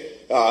 okay?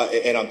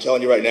 And I'm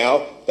telling you right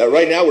now, that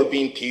right now we're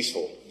being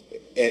peaceful.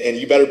 And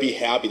you better be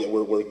happy that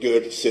we're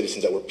good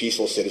citizens, that we're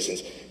peaceful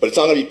citizens. But it's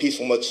not going to be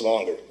peaceful much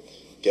longer,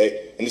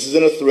 okay? And this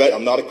isn't a threat.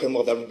 I'm not a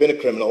criminal. I've never been a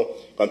criminal.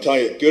 But I'm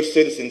telling you that good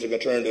citizens are going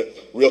to turn into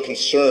real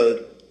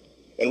concerned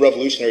and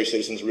revolutionary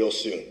citizens real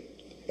soon.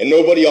 And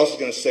nobody else is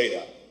going to say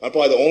that. I'm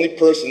probably the only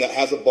person that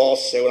has the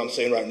balls to say what I'm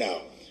saying right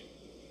now.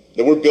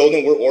 That we're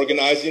building, we're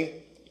organizing,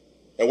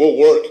 and we'll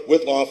work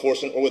with law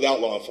enforcement or without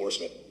law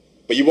enforcement.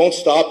 But you won't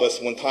stop us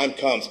when time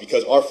comes,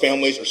 because our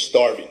families are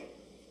starving.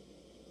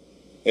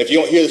 And if you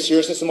don't hear the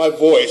seriousness of my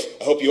voice,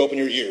 I hope you open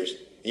your ears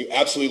and you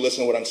absolutely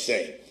listen to what I'm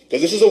saying.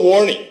 Because this is a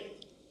warning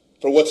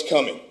for what's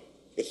coming.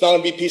 It's not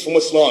going to be peaceful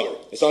much longer.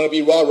 It's not going to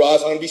be rah-rah.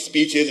 It's not going to be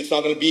speeches. It's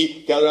not going to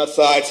be gathered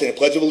outside saying a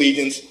Pledge of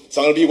Allegiance. It's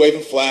not going to be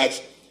waving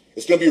flags.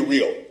 It's going to be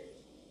real.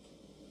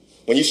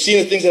 When you've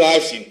seen the things that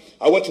I've seen,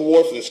 I went to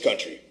war for this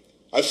country.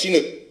 I've seen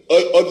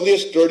the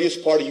ugliest,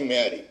 dirtiest part of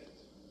humanity.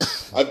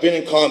 I've been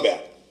in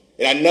combat.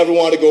 And I never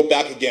want to go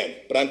back again.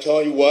 But I'm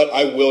telling you what,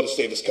 I will to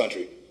save this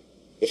country.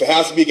 If it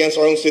has to be against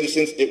our own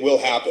citizens, it will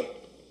happen.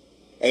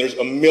 And there's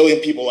a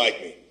million people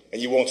like me,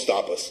 and you won't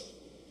stop us.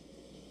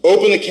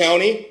 Open the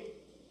county.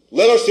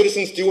 Let our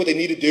citizens do what they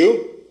need to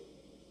do.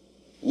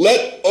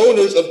 Let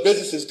owners of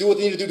businesses do what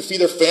they need to do to feed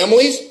their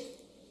families.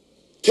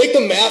 Take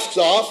the masks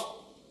off.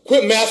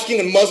 Quit masking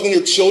and muzzling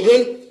your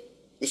children.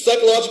 The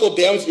psychological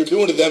damage you're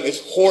doing to them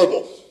is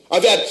horrible.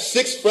 I've had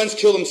 6 friends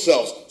kill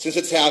themselves since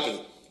it's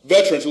happened.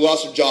 Veterans who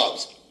lost their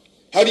jobs.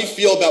 How do you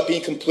feel about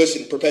being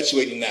complicit in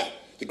perpetuating that?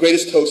 The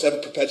greatest hoax ever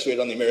perpetuated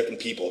on the American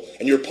people,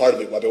 and you're a part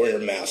of it by wearing your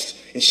masks.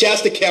 In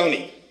Shasta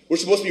County, we're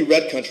supposed to be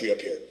red country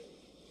up here.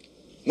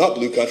 Not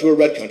blue country, we're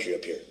red country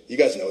up here. You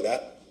guys know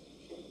that.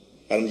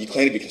 You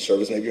claim to be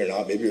conservatives, maybe you're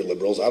not, maybe you're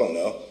liberals, I don't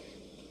know.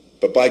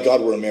 But by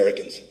God, we're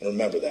Americans, and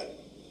remember that.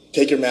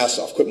 Take your masks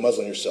off, quit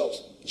muzzling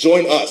yourselves.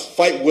 Join us,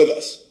 fight with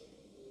us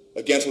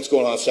against what's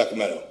going on in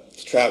Sacramento.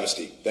 It's a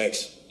travesty.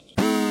 Thanks.